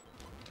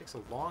 It takes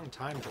a long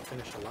time to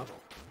finish a level.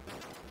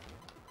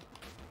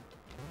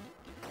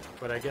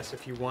 But I guess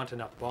if you want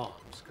enough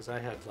bombs, because I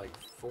had like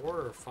 4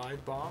 or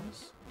 5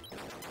 bombs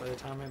by the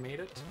time I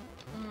made it,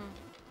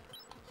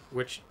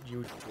 which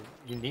you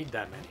need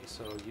that many,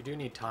 so you do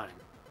need time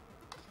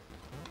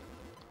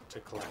to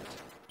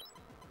collect.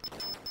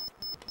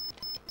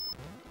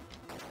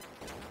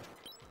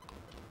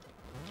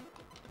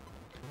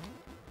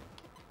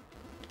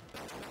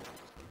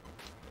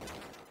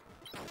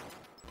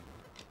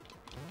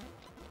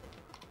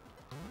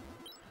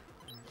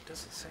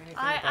 doesn't say anything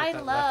about I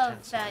that love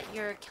left-hand side. that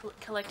you're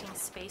collecting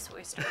space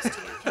oysters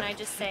too. Can I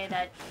just say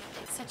that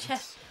it's such a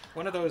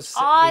One of those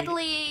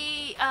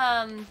oddly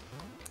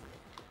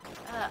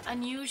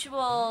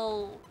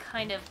unusual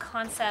kind of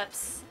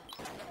concepts.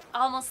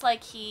 Almost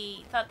like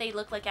he thought they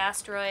looked like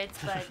asteroids,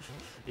 but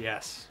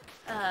yes.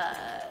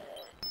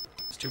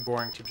 It's too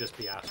boring to just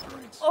be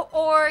asteroids.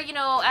 or you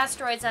know,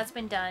 asteroids that's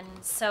been done.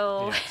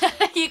 So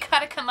Yes. you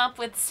got to come up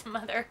with some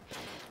other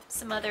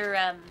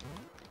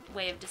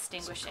way of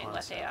distinguishing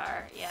what they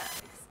are. Yeah.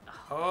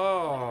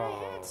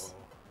 Oh.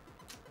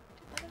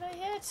 What did I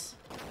hit?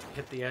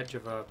 Hit the edge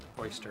of a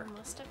oyster.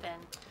 Must have been.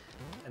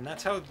 And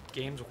that's how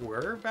games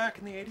were back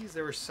in the 80s.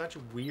 There were such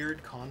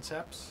weird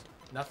concepts.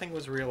 Nothing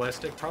was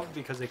realistic, probably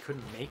because they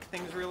couldn't make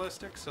things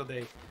realistic, so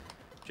they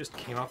just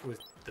came up with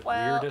the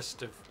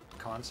weirdest of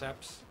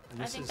concepts. And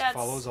this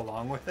follows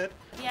along with it.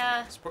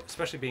 Yeah.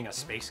 Especially being a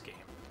space game.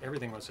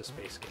 Everything was a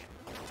space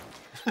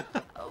game.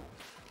 Oh.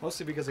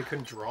 Mostly because they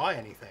couldn't draw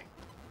anything.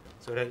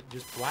 So it had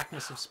just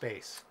blackness of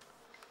space.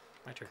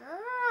 My turn.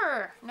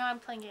 Grrr. No, I'm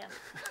playing again.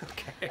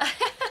 Okay. I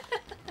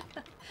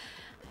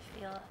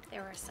feel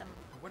there were some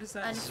What is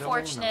that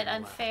unfortunate, zone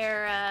on the left?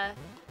 unfair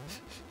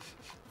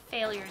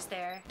failures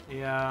there.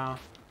 Yeah.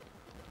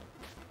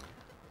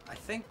 I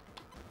think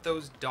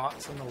those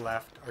dots on the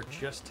left are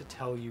just to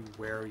tell you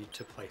where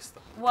to place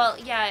them. Well,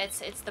 yeah,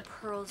 it's the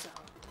pearl zone.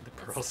 The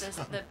pearl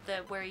zone. The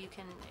where you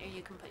can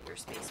put your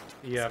space.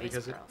 Yeah, space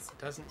because pearls. it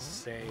doesn't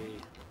say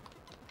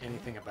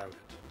anything about it.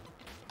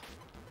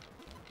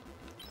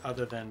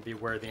 Other than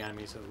beware the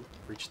enemies will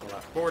reach the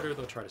left border,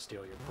 they'll try to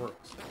steal your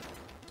pearls.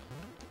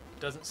 It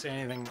doesn't say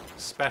anything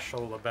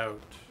special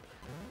about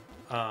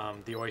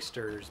the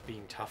oysters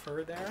being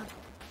tougher there,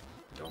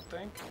 I don't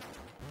think.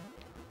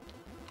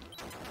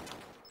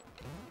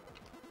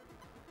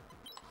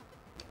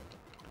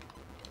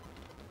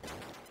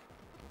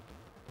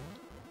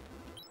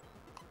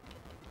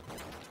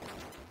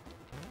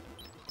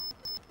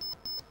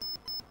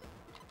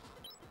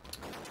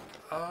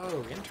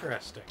 Oh,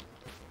 interesting.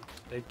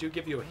 They do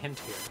give you a hint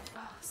here.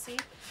 Oh, see?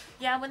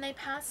 Yeah, when they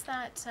pass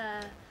that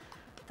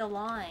the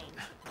line,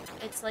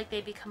 it's like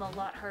they become a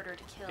lot harder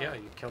to kill. Yeah,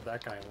 you killed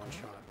that guy in one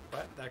shot.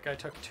 But that guy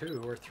took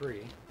 2 or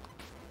 3.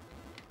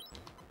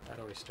 That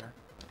oyster.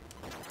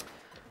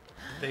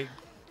 They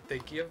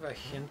give a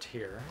hint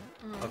here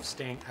of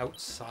staying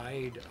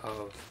outside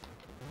of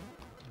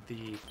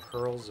the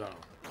pearl zone.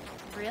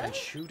 Really? And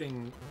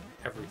shooting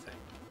everything.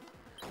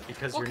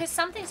 Because Well, because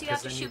some things you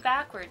have to shoot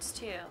backwards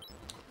too.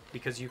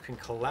 Because you can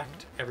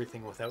collect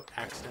everything without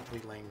accidentally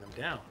laying them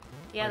down.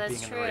 Yeah, by that's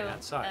being true. On the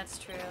right-hand side. That's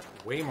true.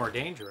 Way more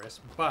dangerous,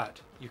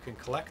 but you can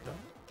collect them.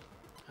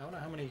 I don't know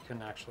how many you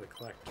can actually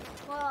collect.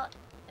 Well,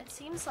 it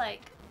seems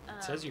like.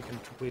 It says you can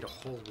complete a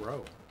whole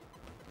row.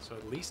 So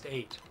at least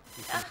 8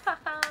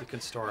 you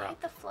can store I up.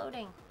 hate the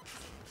floating.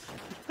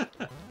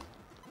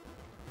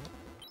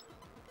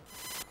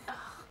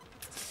 Oh.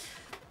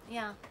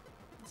 Yeah,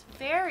 it's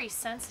very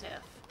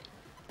sensitive.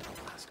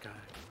 Last guy.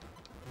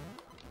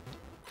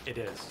 It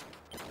is.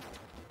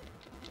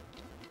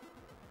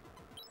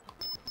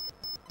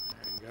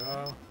 There you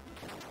go.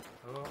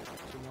 Oh,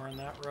 2 more in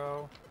that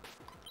row.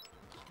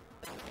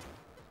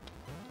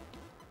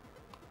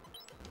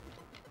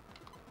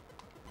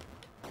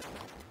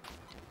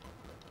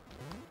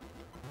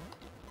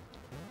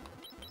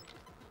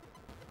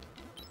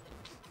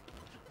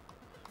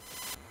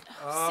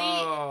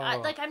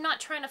 See, I'm not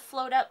trying to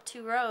float up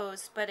 2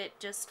 rows, but it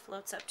just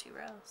floats up 2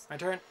 rows. My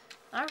turn.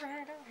 All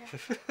right. It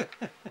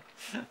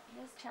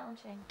is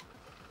challenging.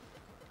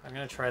 I'm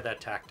going to try that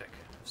tactic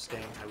of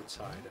staying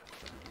outside.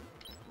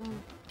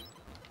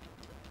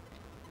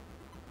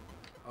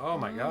 Oh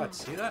my god,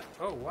 see that?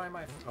 Oh, why am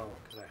I... Oh,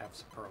 because I have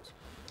some pearls.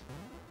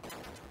 You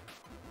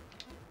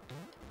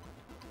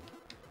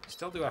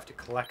still do have to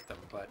collect them,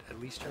 but at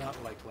least you're not,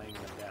 like, laying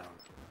them down.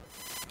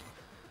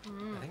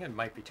 I think it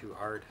might be too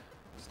hard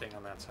staying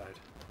on that side.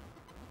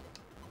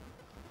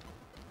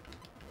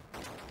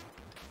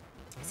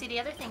 See, the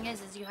other thing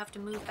is you have to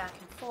move back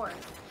and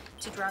forth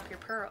to drop your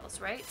pearls,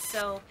 right?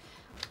 So,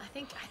 I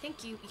think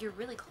you're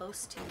really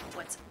close to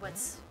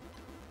what's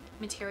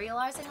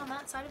materializing on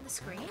that side of the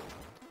screen.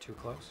 Too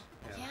close?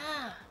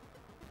 Yeah.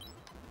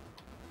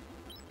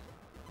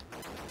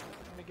 I'm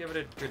gonna give it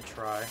a good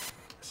try.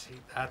 See,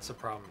 that's the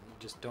problem. You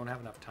just don't have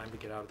enough time to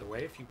get out of the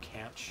way if you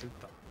can't shoot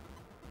them.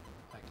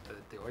 Like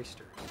the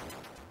oysters.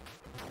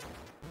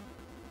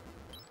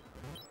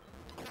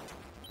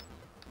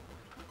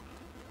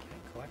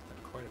 Can collect them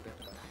quite a bit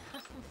though.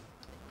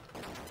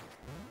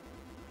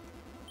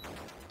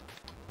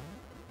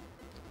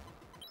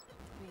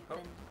 We've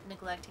been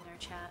neglecting our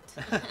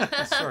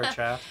chat. Sorry,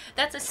 chat.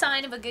 That's a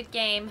sign of a good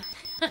game.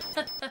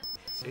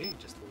 See,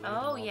 just lay them Oh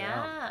all down.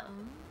 yeah.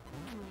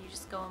 You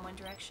just go in one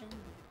direction.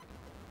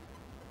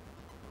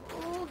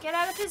 Ooh, get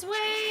out of his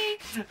way!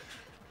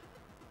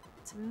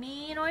 It's a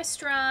mean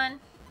Oystron.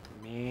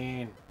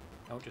 Mean.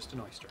 No, just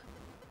an oyster.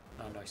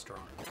 Not an Oystron.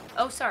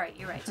 Oh, sorry,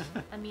 you're right.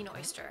 A mean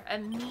oyster. A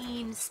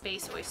mean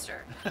space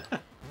oyster.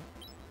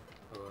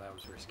 Oh, that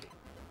was risky.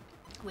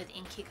 With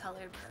inky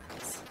colored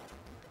pearls.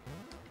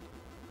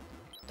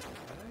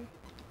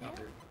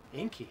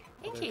 Inky.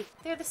 Inky.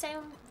 They're the same.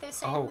 They're the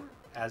same Oh,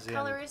 as in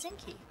color as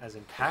Inky. As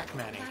in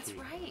Pac-Man Inky. That's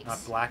right.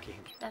 Not black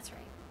ink. That's right.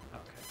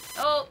 Okay.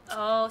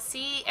 Oh,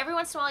 see, every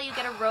once in a while you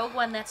get a rogue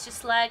one that's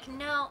just like,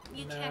 no,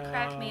 you can't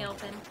crack me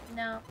open.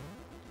 No.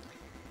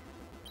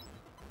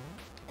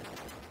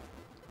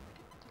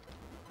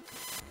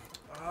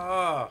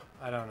 Oh,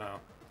 I don't know.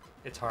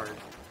 It's hard.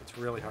 It's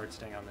really hard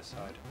staying on this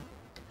side.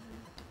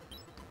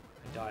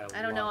 I die a lot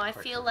I don't know. I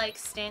quicker. feel like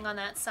staying on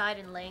that side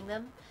and laying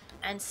them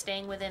and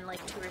staying within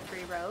like 2 or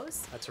 3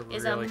 rows That's a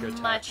is really a good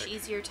much tactic.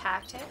 easier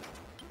tactic.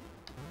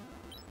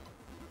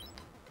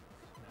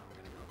 Now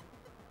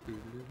I'm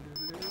gonna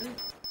go.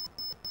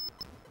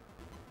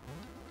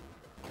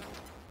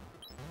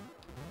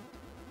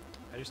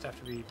 I just have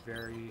to be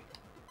very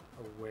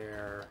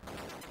aware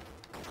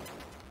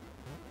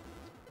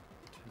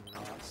to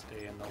not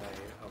stay in the way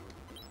of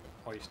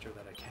oyster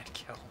that I can't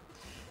kill.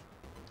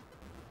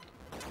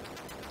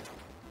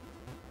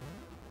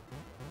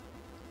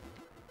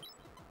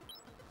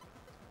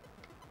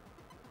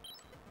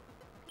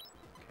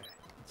 Okay,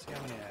 let's see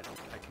how many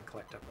I can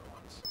collect up at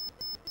once.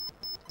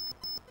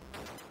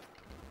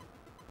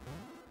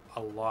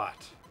 A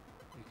lot.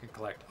 You can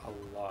collect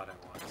a lot at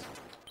once.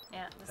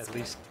 Yeah. That's At good.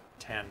 least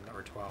 10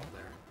 or 12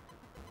 there.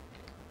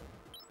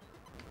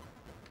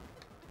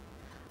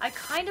 I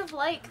kind of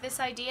like this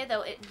idea,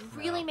 though. It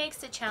really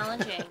makes it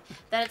challenging.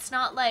 That it's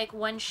not like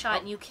one shot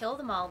and you kill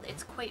them all.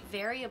 It's quite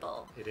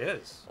variable. It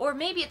is. Or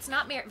maybe it's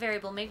not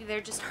variable. Maybe they're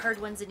just hard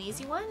ones and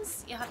easy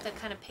ones. You have to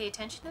kind of pay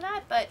attention to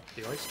that. But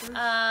The oysters?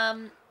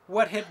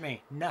 what hit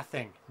me?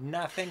 Nothing.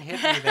 Nothing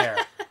hit me there.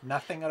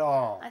 Nothing at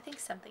all. I think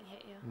something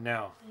hit you.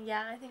 No.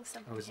 Yeah, I think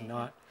something I was hit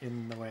not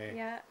in the way. you.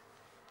 Yeah.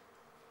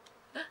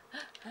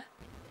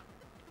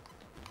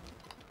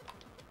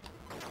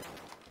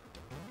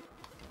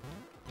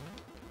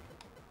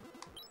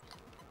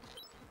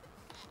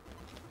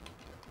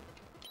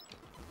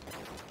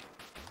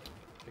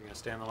 You're going to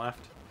stay on the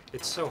left?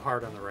 It's so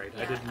hard on the right.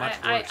 Yeah, I did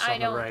much worse on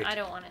the right. I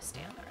don't want to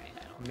stay on the right.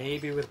 I don't.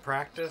 Maybe with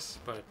practice,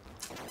 but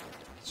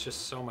it's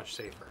just so much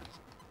safer.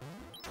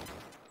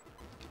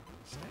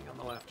 Staying on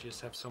the left, you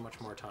just have so much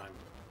more time.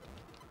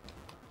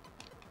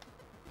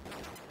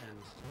 And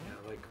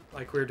yeah,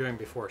 like we were doing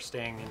before,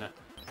 staying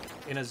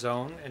in a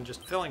zone and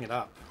just filling it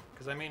up.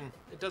 Because I mean,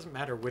 it doesn't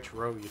matter which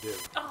row you do.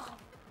 Oh,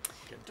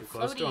 Get too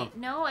close to them.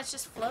 No, it's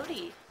just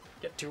floaty.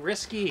 Get too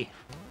risky.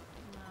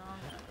 No.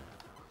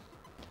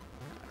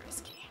 Not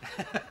risky.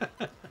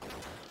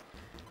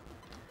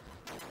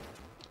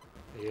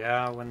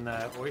 Yeah, when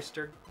the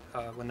oyster,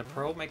 when the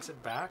pearl makes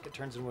it back, it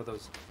turns into one of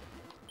those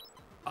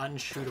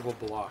unshootable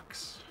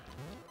blocks.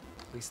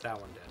 At least that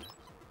one did.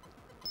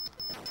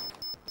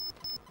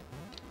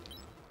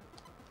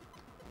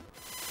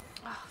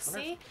 Oh,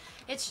 see,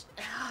 it's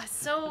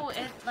so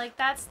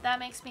that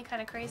makes me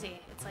kind of crazy.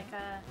 It's like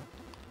a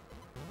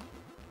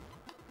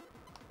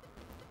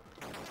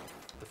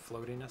The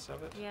floatiness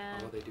of it. Yeah.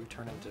 Although they do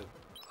turn into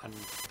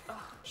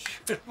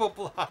unshootable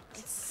blocks.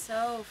 it's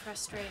so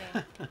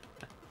frustrating.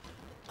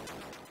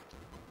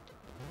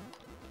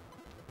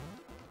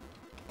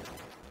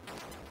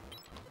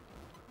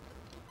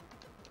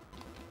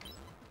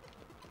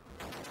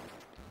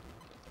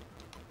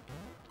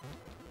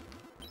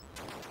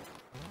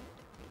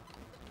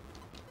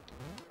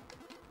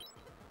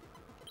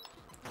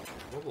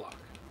 Block.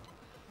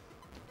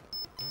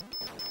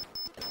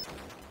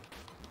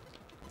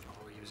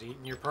 Oh, he was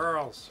eating your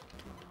pearls.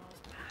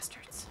 Those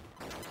bastards.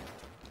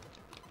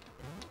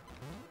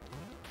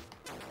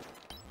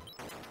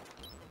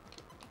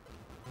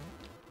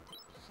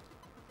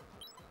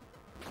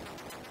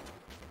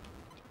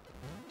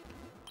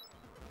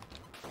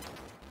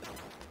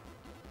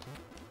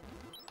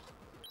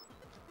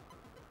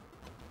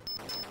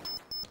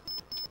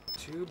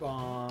 Two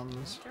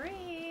bombs.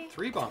 3.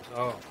 3 bombs.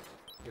 Oh,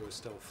 it was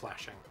still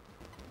flashing.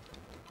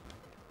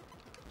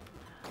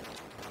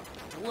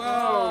 Whoa!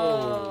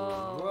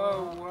 Oh.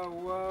 Whoa, whoa,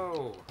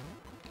 whoa.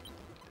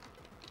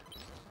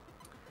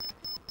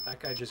 That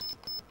guy just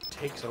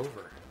takes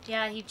over.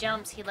 Yeah, he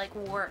jumps. He like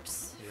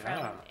warps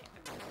Yeah.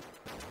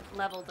 from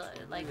level to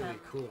like Really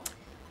cool.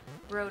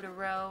 row to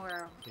row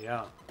or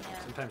Yeah. yeah.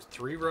 Sometimes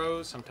 3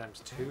 rows, sometimes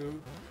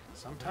 2.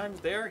 Sometimes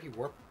there he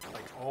warped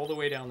like all the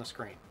way down the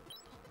screen.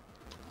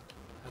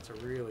 That's a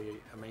really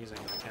amazing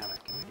mechanic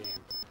in the game.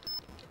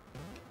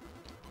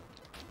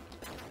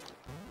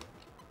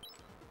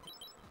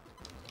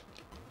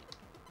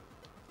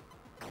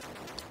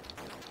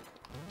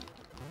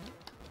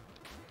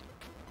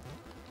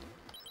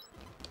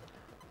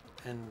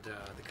 And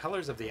the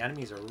colors of the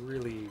enemies are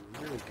really,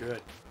 really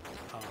good.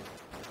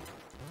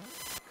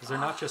 Because they're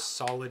not just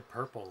solid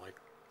purple. Like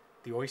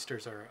the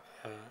oysters are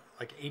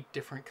like 8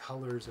 different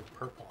colors of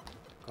purple,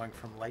 going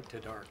from light to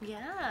dark.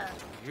 Yeah.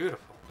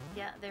 Beautiful.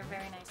 Yeah, they're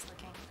very nice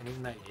looking. And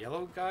even that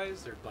yellow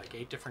guys, they're like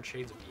 8 different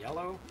shades of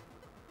yellow.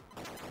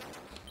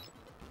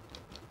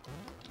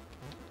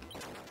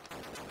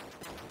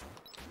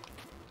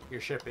 Your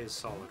ship is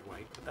solid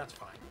white, but that's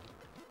fine.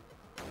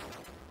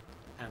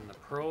 And the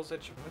pearls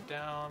that you put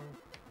down,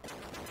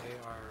 they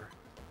are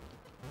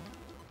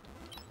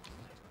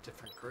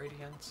different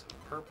gradients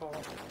of purple,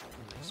 and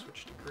they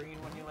switch to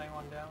green when you lay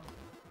one down.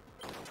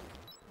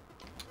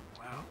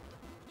 Wow,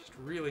 just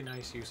really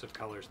nice use of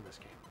colors in this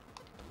game.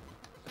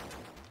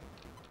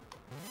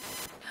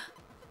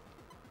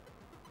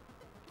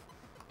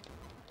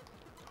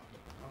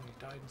 Oh, he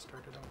died and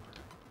started over.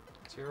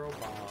 0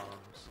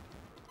 bombs.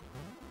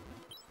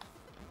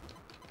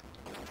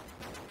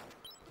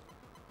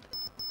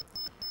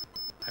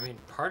 I mean,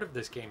 part of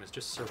this game is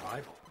just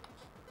survival.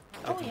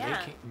 Oh,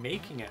 yeah.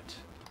 Making it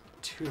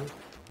to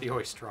the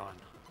Oystron.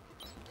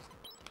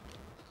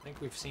 I think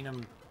we've seen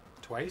him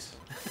twice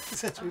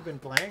since we've been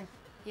playing.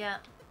 Yeah.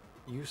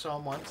 You saw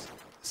him once,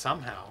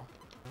 somehow.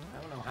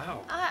 I don't know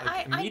how.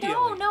 I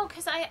don't know,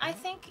 because I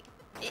think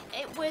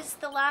it was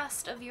the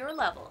last of your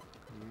level.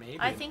 Maybe.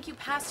 I think you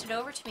passed it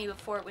over to me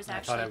before it was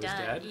actually done. I thought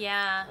I was dead?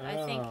 Yeah,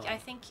 Oh. I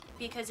think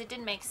because it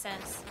didn't make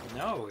sense.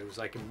 No, it was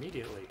like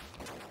immediately.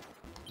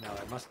 No,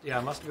 it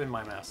must have been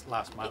my last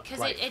life.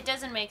 Because it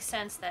doesn't make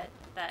sense that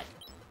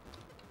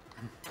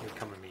It would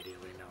come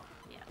immediately, no.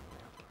 yeah.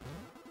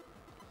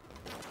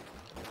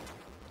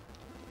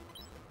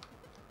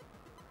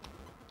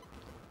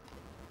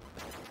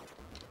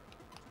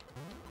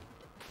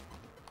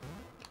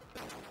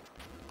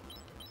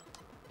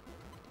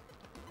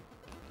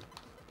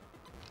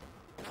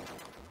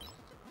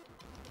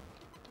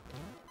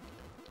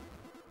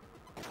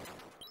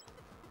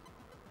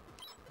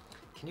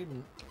 Can you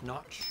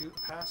not shoot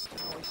past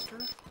an oyster?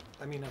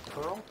 I mean, a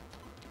pearl?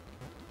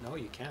 No,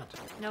 you can't.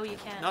 No, you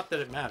can't. Not that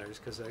it matters,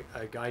 because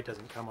a guy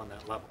doesn't come on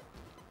that level.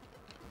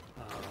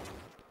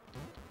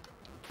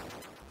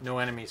 No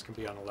enemies can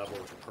be on a level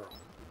with a pearl.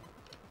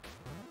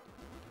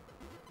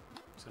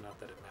 So not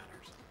that it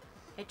matters.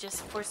 It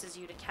just forces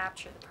you to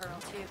capture the pearl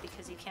too,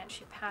 because you can't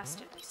shoot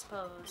past it, I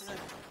suppose.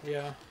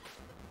 Yeah.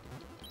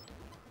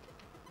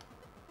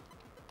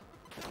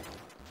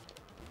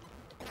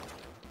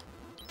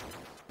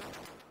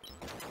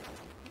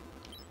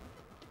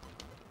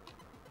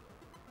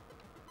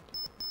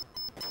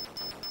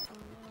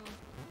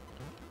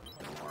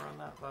 More on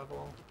that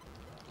level,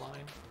 that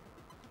line.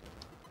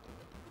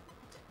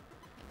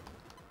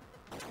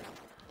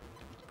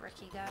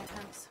 Bricky guy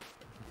comes.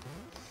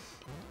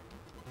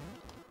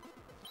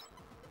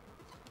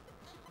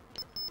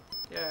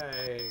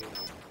 Yay!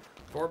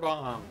 4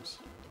 bombs.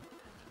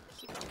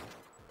 Keep 'em.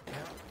 Yeah,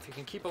 if you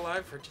can keep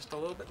alive for just a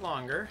little bit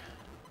longer,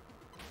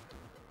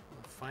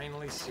 we'll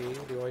finally see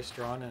the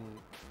Oystron and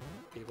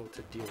be able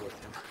to deal with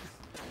him,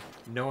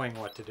 knowing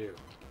what to do.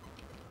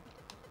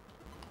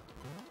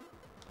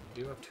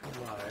 You do have 2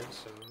 lives,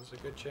 so there's a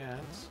good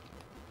chance.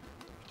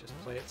 Just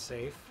play it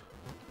safe.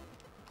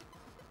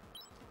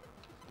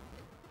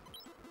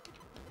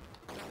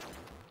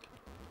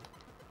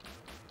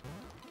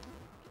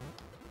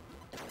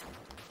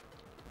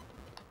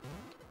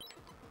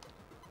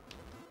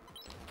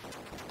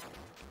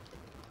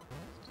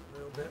 A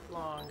little bit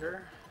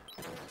longer.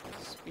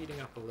 Speeding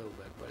up a little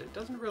bit, but it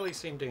doesn't really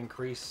seem to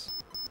increase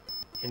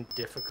in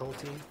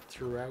difficulty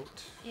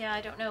throughout. Yeah,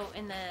 I don't know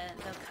in the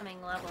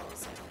coming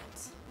levels if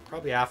it's...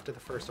 Probably after the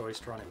first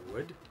Oystron it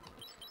would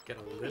get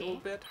a Maybe. little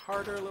bit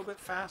harder, a little bit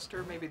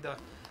faster. Maybe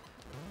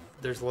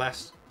there's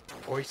less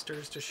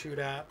oysters to shoot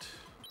at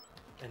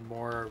and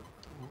more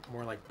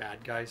like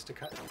bad guys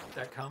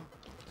that come.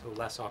 So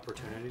less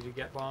opportunity to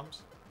get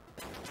bombs.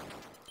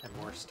 And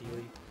more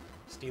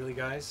steely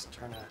guys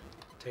trying to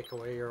take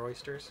away your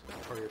oysters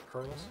or your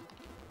pearls.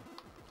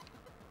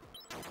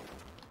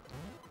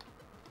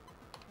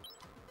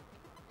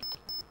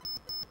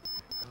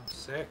 Oh,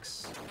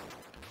 6.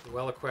 You're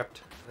well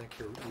equipped. I think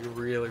you're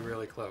really,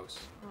 really close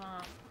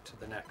to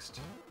the next.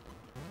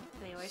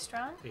 The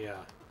Oystron? Yeah,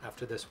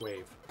 after this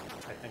wave.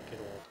 I think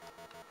it'll...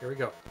 Here we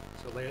go.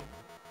 So lay it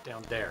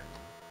down there.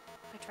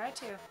 I tried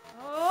to.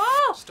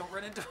 Oh! Just don't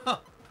run into... Oh,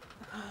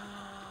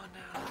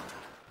 no.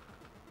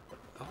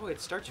 Oh,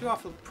 it starts you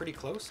off pretty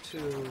close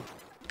to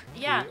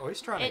Yeah, the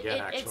Oystron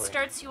again, actually. It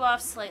starts you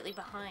off slightly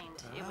behind,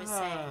 it was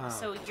saying.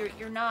 So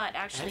you're not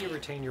actually... And you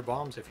retain your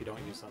bombs if you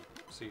don't use them.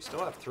 So you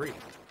still have 3.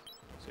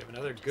 So you have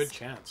another good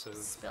chance of...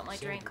 Spilt my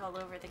drink all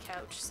over the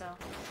couch, so...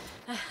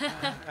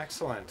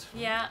 Excellent.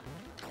 Yeah.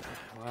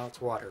 Well,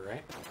 it's water,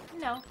 right?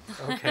 No.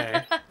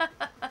 Okay.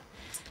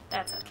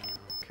 That's okay.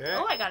 Okay.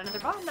 Oh, I got another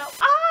bomb now.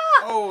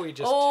 Ah! Oh, you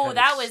just... Oh,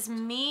 that was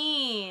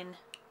mean.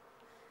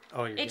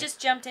 Oh, It just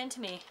jumped into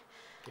me.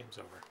 Game's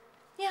over.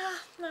 Yeah,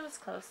 that was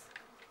close.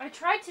 I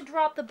tried to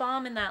drop the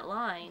bomb in that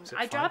line. Is it I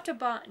fine? dropped a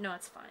bomb. No,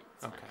 it's fine.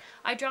 It's Okay. fine.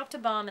 I dropped a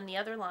bomb in the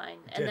other line,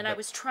 and did, then I but-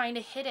 was trying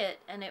to hit it,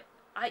 and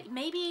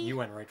maybe. You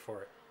went right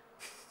for it.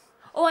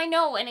 Oh, I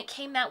know, and it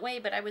came that way,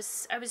 but I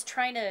was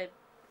trying to.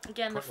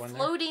 Again, Put the one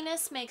there?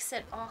 floatiness makes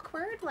it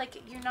awkward.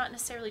 Like you're not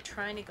necessarily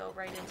trying to go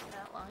right into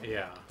that line.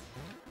 Yeah.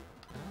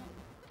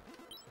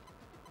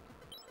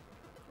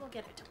 We'll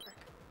get it to work.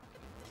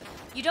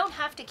 You don't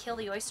have to kill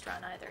the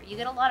Oystron either. You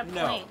get a lot of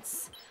No.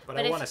 points. But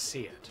But I if- want to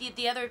see it.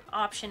 The other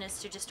option is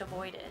to just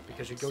avoid it.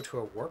 Because you go to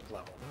a warp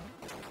level.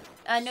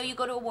 No, you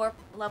go to a warp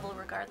level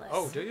regardless.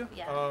 Oh, do you?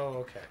 Yeah. Oh,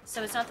 okay.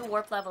 So it's not the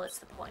warp level, it's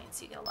the points.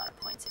 You get a lot of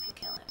points if you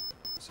kill it.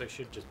 So I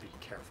should just be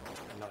careful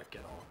and not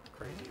get all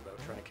crazy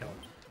about trying to kill him.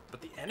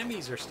 But the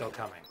enemies are still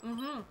coming.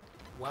 Mm-hmm.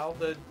 While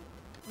the...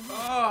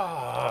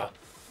 Oh!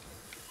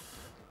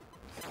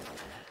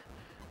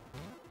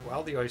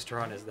 While the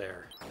Oystron is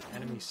there,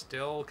 enemies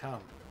still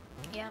come.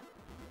 Yeah.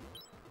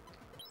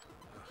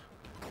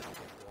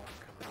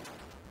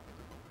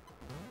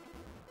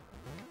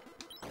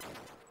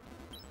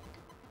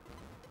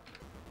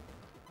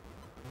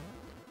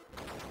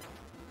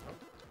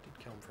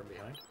 Kill him from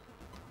behind.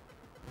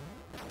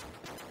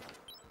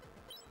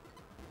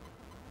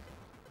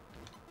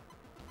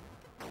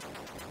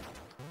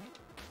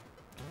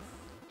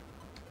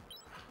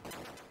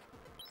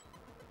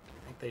 I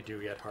think they do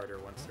get harder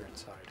once they're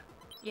inside.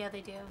 Yeah,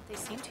 they do. They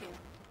seem to.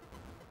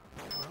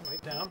 Come on, lay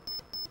down.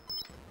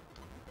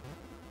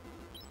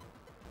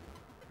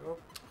 Oh.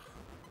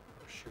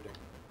 Shooting.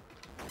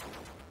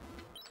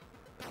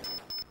 I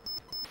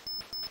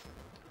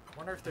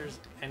wonder if there's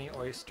any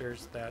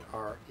oysters that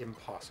are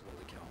impossible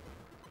to kill.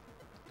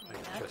 Maybe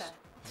Like that just, guy.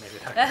 maybe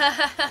that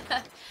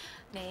guy.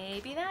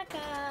 Maybe that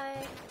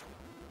guy.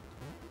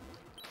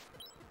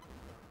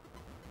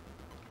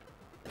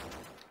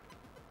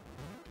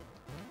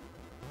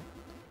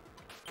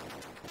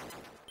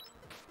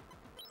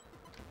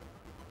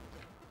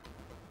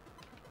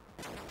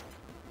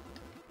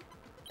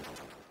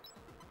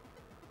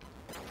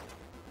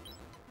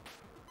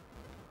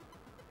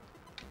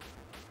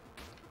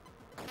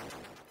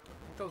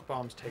 Those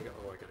bombs take it.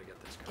 Oh, I gotta get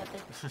this guy.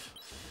 Get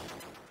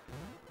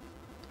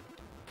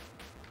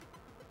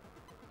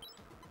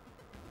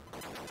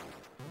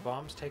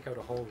Bombs take out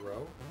a whole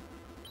row?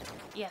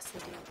 Yes, they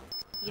do.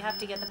 You have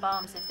to get the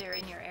bombs if they're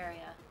in your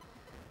area.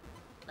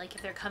 Like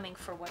if they're coming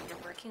for what you're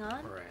working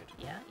on. Right.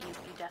 Yeah, you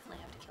definitely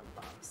have to kill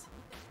the bombs.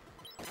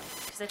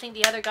 Because I think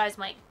the other guys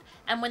might...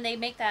 And when they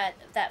make that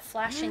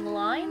flashing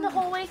line the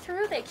whole way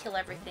through, they kill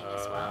everything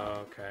as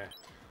well. Okay.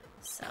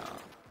 So...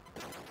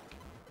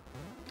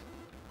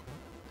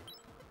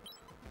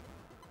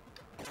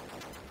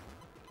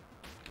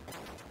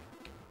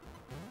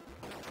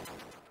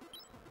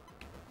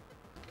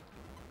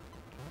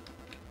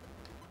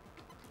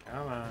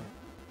 Come on. I'm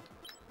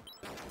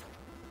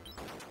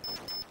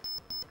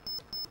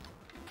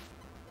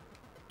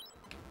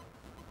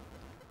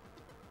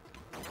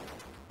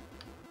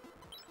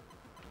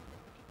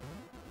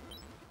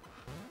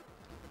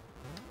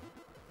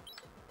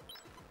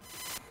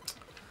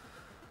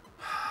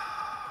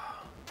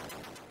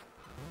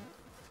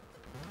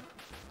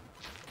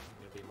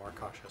gonna be more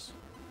cautious.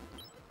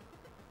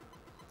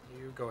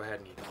 You go ahead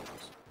and eat all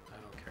those. I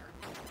don't care.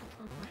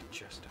 I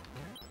just don't care.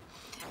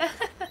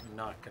 I'm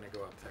not gonna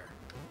go up there.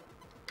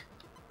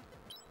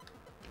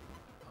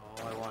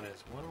 All I want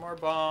is one more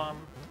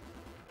bomb,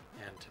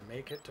 and to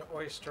make it to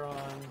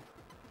Oystron.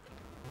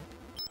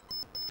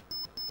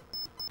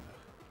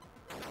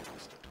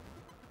 Missed it.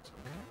 It's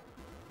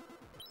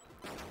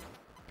okay.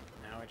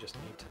 Now I just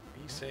need to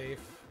be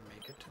safe,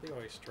 make it to the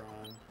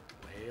Oystron,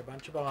 lay a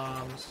bunch of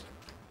bombs.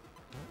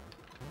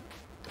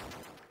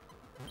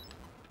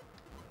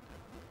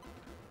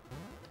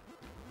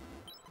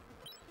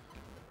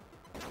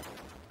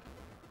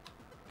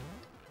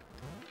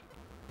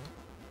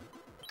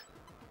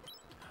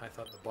 I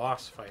thought the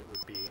boss fight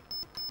would be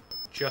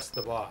just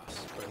the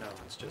boss, but no,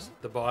 it's just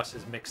the boss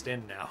is mixed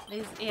in now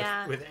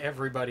Yeah. with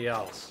everybody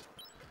else,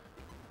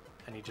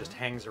 and he just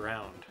hangs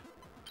around.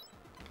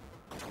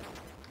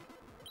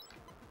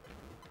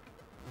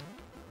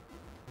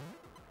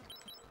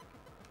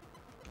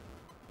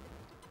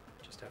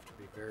 Just have to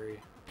be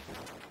very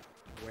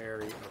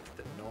wary of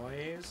the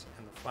noise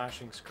and the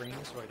flashing screen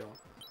so I don't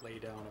lay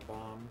down a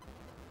bomb.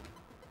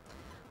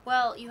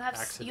 Well, you have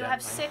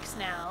Accidentally. 6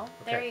 now.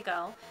 Okay. There you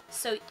go.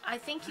 So I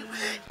think you.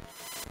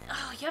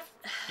 Oh,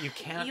 You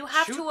can't. You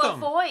have shoot to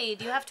them.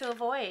 avoid. You have to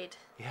avoid.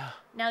 Yeah.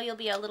 Now you'll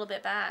be a little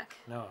bit back.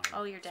 No.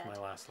 Oh, you're it's dead. my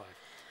last life.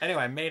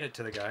 Anyway, I made it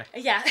to the guy.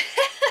 Yeah.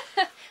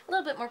 A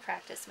little bit more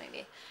practice,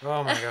 maybe.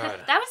 Oh my god.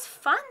 That was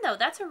fun though.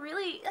 That's a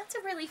really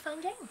fun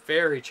game.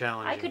 Very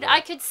challenging.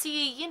 I could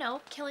see,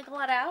 killing a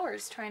lot of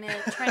hours trying to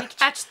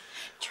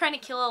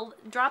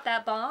drop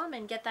that bomb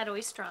and get that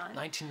Oystron.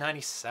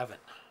 1997.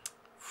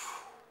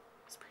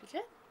 It's pretty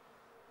good.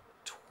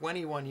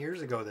 21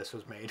 years ago this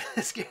was made,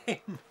 this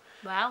game.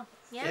 Wow.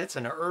 Yeah. It's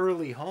an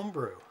early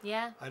homebrew.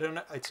 Yeah. I don't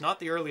know. It's not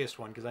the earliest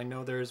one because I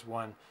know there's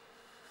one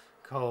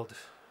called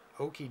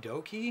Okie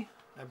Dokie.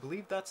 I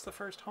believe that's the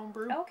first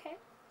homebrew. Okay.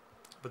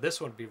 But this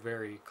one would be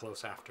very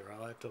close after.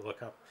 I'll have to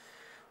look up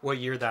what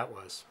year that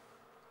was.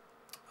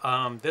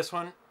 This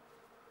one,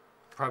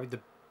 probably the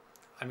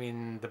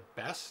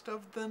best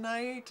of the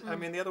night. I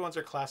mean, the other ones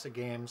are classic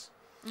games.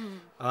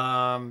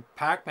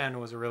 Pac-Man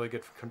was a really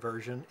good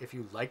conversion. If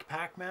you like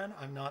Pac-Man,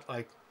 I'm not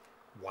like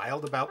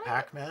wild about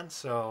Pac-Man,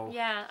 so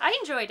yeah, I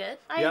enjoyed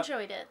it. I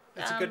enjoyed it.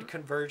 It's a good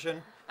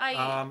conversion.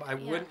 I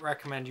wouldn't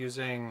recommend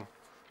using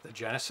the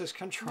Genesis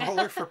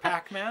controller for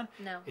Pac-Man.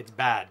 No, it's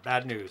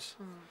bad news.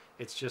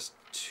 It's just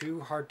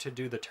too hard to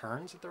do the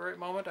turns at the right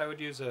moment. I would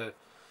use a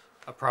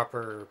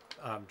proper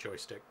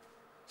joystick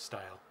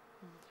style.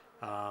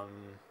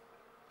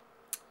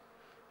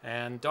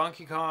 And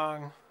Donkey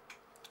Kong,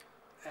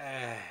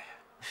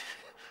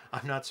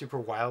 I'm not super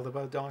wild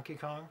about Donkey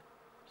Kong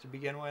to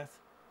begin with.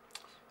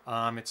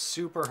 It's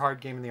super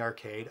hard game in the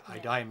arcade. Yeah. I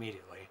die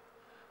immediately.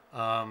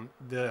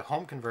 The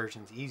home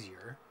conversion's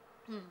easier.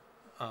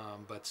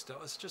 But still,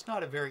 it's just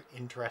not a very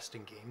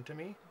interesting game to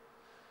me.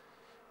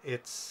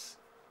 It's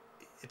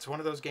one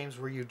of those games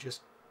where you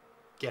just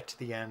get to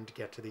the end,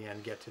 get to the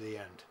end, get to the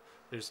end.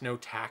 There's no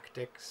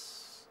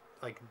tactics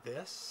like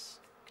this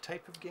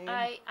type of game.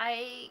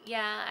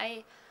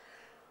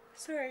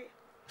 Sorry.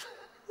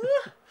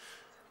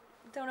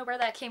 Don't know where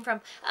that came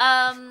from.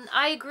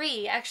 I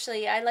agree.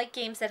 Actually, I like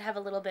games that have a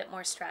little bit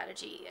more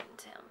strategy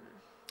and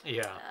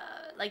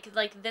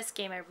like this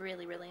game I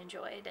really, really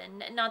enjoyed.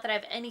 And not that I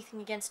have anything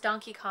against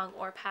Donkey Kong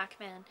or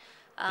Pac-Man,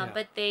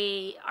 but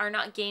they are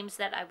not games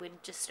that I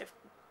would just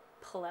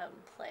pull out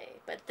and play.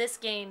 But this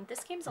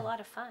game's a lot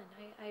of fun.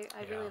 I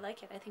really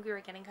like it. I think we were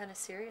getting kind of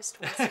serious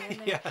towards the end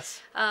there.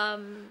 Yes.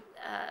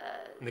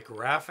 The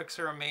graphics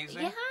are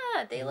amazing.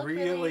 Yeah, they look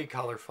really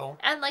colorful.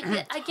 And like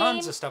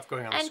tons of stuff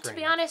going on the screen. And to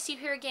be honest, you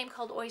hear a game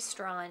called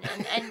Oystron,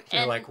 and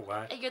you're like,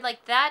 what? You're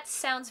like, that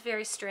sounds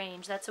very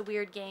strange. That's a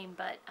weird game,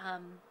 but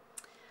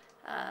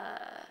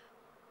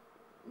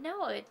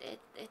no,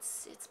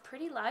 it's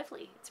pretty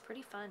lively. It's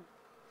pretty fun.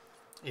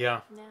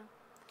 Yeah. Yeah.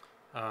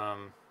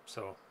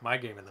 So my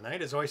game of the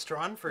night is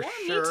Oystron for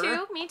sure.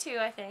 Yeah, me too.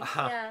 I think.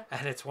 Yeah.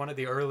 And it's one of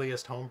the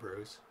earliest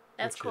homebrews.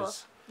 That's cool.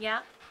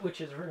 Yeah.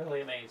 Which is really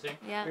amazing.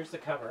 Yeah. Here's the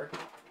cover.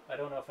 I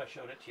don't know if I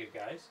showed it to you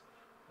guys.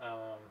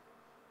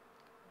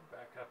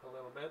 Back up a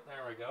little bit.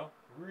 There we go.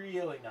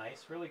 Really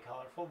nice, really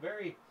colorful,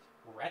 very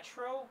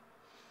retro,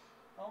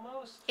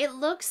 almost. It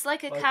looks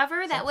like a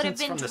cover that would have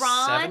been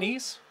drawn. The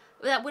 70s?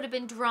 That would have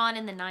been drawn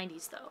in the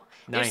 90s, though.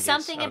 90s, There's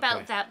something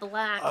about that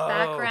black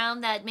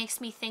background that makes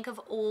me think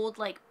of old,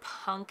 like,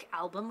 punk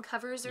album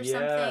covers or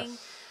something.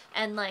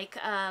 And, like,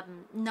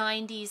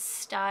 90s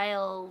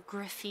style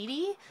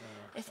graffiti,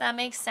 if that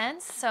makes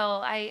sense. So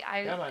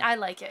I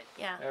like it.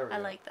 Yeah, I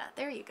like that.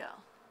 There you go.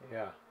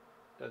 Yeah,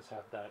 it does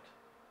have that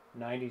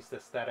 90s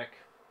aesthetic.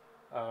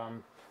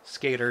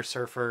 Skater,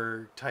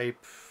 surfer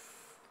type.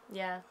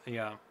 Yeah.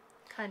 Yeah.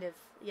 Kind of.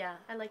 Yeah,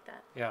 I like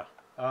that. Yeah.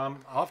 I'll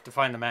have to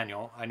find the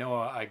manual. I know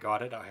I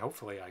got it.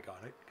 Hopefully I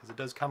got it, because it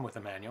does come with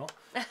a manual.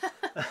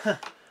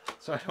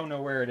 So I don't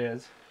know where it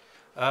is.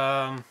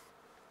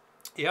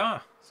 Yeah,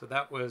 so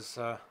that was...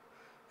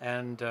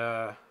 and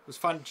it was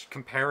fun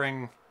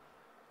comparing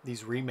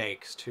these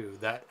remakes to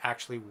that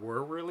actually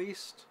were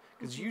released.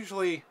 Because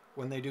usually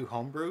when they do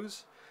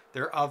homebrews,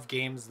 they're of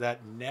games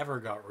that never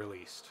got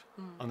released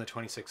on the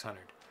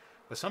 2600.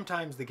 But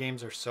sometimes the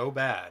games are so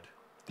bad...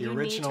 The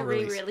original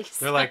release.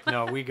 They're like,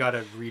 no, we got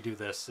to redo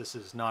this. This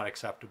is not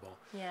acceptable.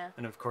 Yeah.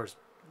 And of course,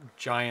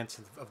 giants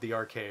of the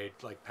arcade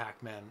like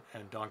Pac-Man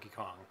and Donkey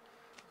Kong,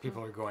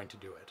 people are going to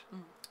do it.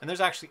 And there's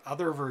actually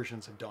other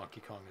versions of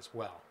Donkey Kong as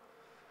well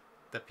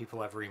that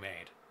people have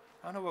remade.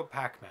 I don't know about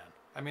Pac-Man.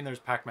 I mean, there's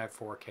Pac-Man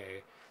 4K.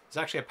 There's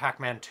actually a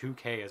Pac-Man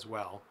 2K as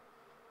well,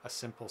 a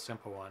simple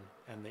one,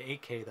 and the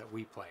 8K that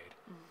we played.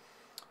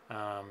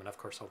 And of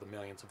course, all the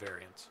millions of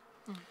variants.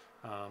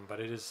 But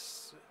it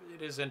is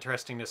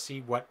interesting to see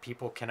what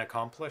people can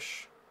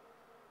accomplish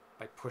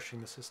by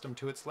pushing the system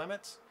to its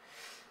limits,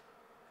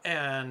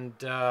 and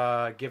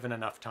given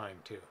enough time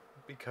too.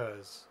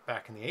 Because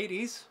back in the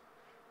 80s,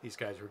 these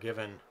guys were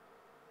given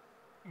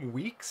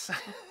weeks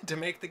to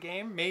make the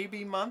game,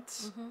 maybe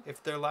months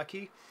if they're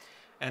lucky.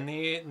 And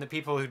the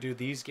people who do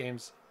these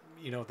games,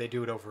 you know, they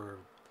do it over.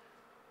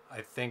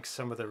 I think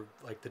some of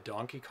the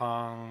Donkey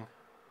Kong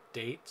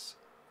dates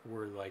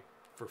were like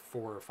for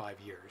 4 or 5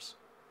 years.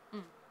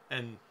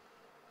 And,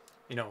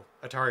 you know,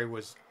 Atari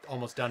was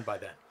almost done by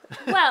then.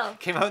 Well.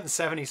 Came out in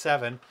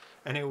 77,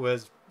 and it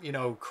was, you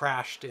know,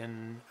 crashed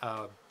in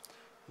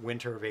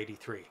winter of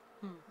 83.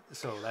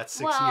 So that's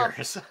 6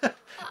 years.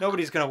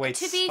 Nobody's going to wait.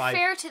 To be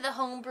fair to the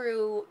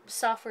homebrew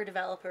software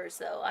developers,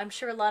 though, I'm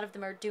sure a lot of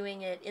them are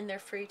doing it in their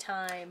free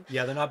time.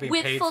 Yeah, they're not being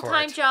paid for it. With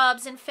full-time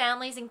jobs and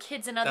families and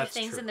kids and other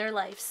things in their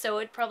life. So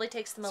it probably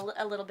takes them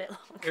a little bit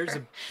longer. There's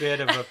a bit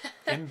of an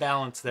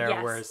imbalance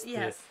there, whereas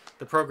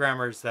the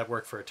programmers that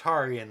worked for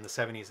Atari in the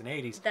 70s and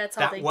 80s,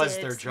 that was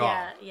their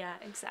job. Yeah,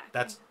 exactly.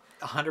 That's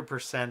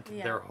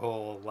 100% their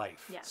whole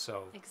life. Yeah,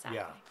 so, exactly.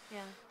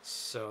 Yeah.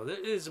 So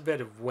there is a bit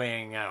of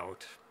weighing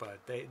out, but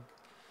I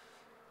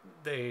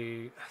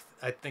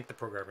think the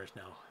programmers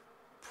now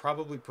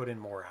probably put in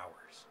more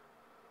hours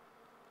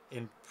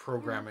in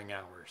programming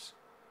hours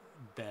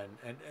than,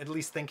 and at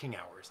least thinking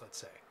hours, let's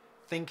say.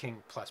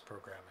 Thinking plus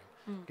programming.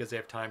 Because they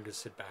have time to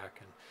sit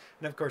back.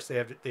 And of course, they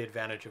have the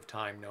advantage of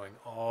time knowing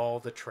all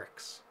the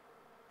tricks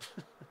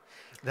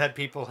that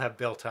people have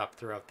built up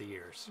throughout the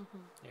years.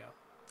 Yeah.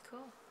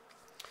 Cool.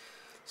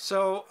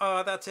 So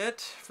that's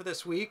it for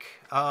this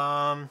week.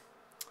 I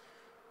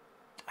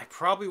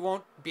probably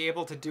won't be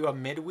able to do a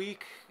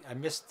midweek. I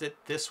missed it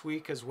this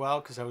week as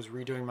well because I was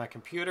redoing my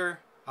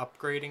computer,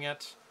 upgrading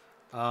it.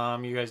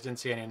 You guys didn't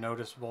see any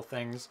noticeable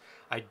things.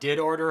 I did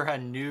order a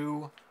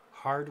new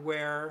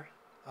hardware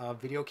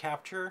video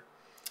capture,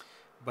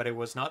 but it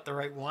was not the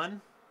right one.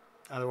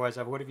 Otherwise,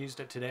 I would have used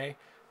it today.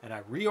 And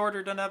I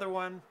reordered another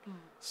one.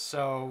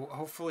 So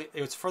hopefully,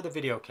 it's for the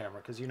video camera,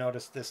 because you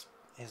notice this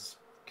is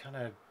kind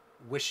of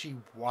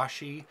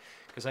wishy-washy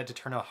because I had to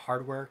turn a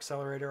hardware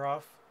accelerator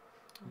off.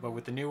 But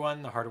with the new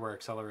one, the hardware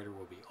accelerator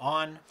will be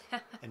on,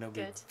 and it'll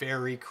be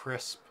very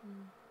crisp.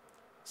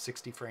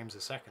 60 frames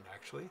a second,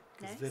 actually,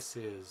 because this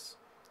is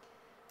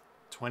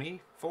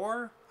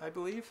 24, I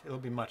believe. It'll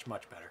be much,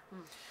 much better.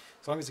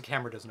 As long as the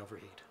camera doesn't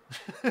overheat.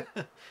 I'll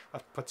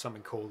have to put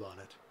something cold on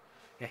it.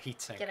 Yeah,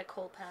 heat sink. Get a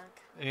cold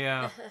pack.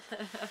 Yeah.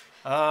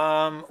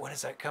 When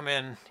does that come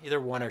in? Either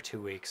 1 or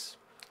 2 weeks.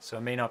 So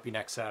it may not be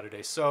next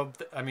Saturday. So,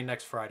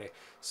 next Friday.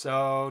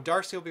 So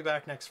Darcy will be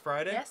back next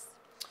Friday. Yes.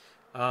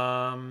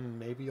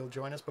 Maybe you'll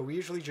join us, but we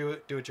usually do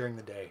it during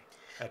the day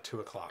at 2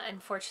 o'clock.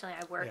 Unfortunately,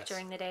 I work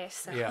during the day,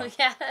 so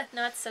yeah,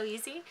 not so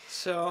easy.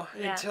 So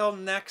until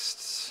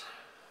next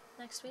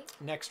week?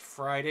 Next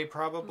Friday,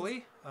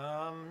 probably.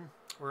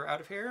 We're out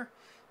of here.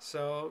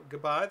 So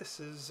goodbye. This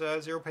is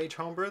ZeroPage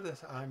Homebrew.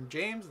 I'm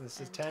James. This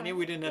is Tanya.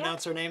 We didn't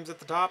announce our names at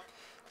the top.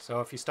 So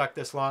if you stuck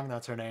this long,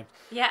 that's our name.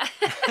 Yeah.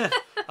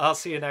 I'll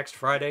see you next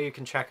Friday. You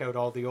can check out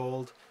all the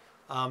old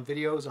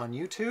videos on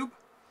YouTube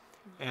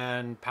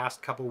and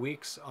past couple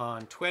weeks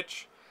on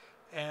Twitch.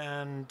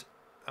 And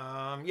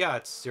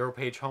it's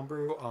ZeroPage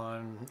Homebrew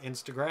on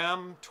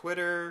Instagram,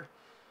 Twitter,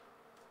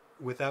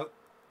 without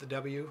the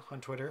W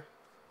on Twitter.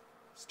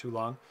 It's too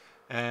long.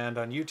 And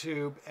on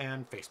YouTube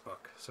and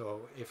Facebook.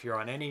 So if you're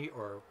on any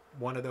or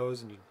one of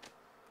those, and you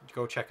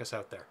go check us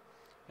out there.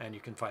 And you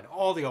can find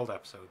all the old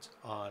episodes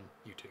on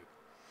YouTube.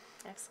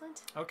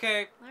 Excellent.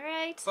 Okay. All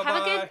right.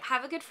 Bye-bye.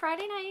 Have a good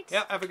Friday night.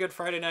 Yeah, have a good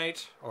Friday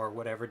night, or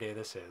whatever day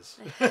this is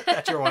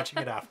that you're watching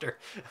it after.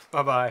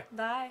 Bye-bye.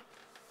 Bye.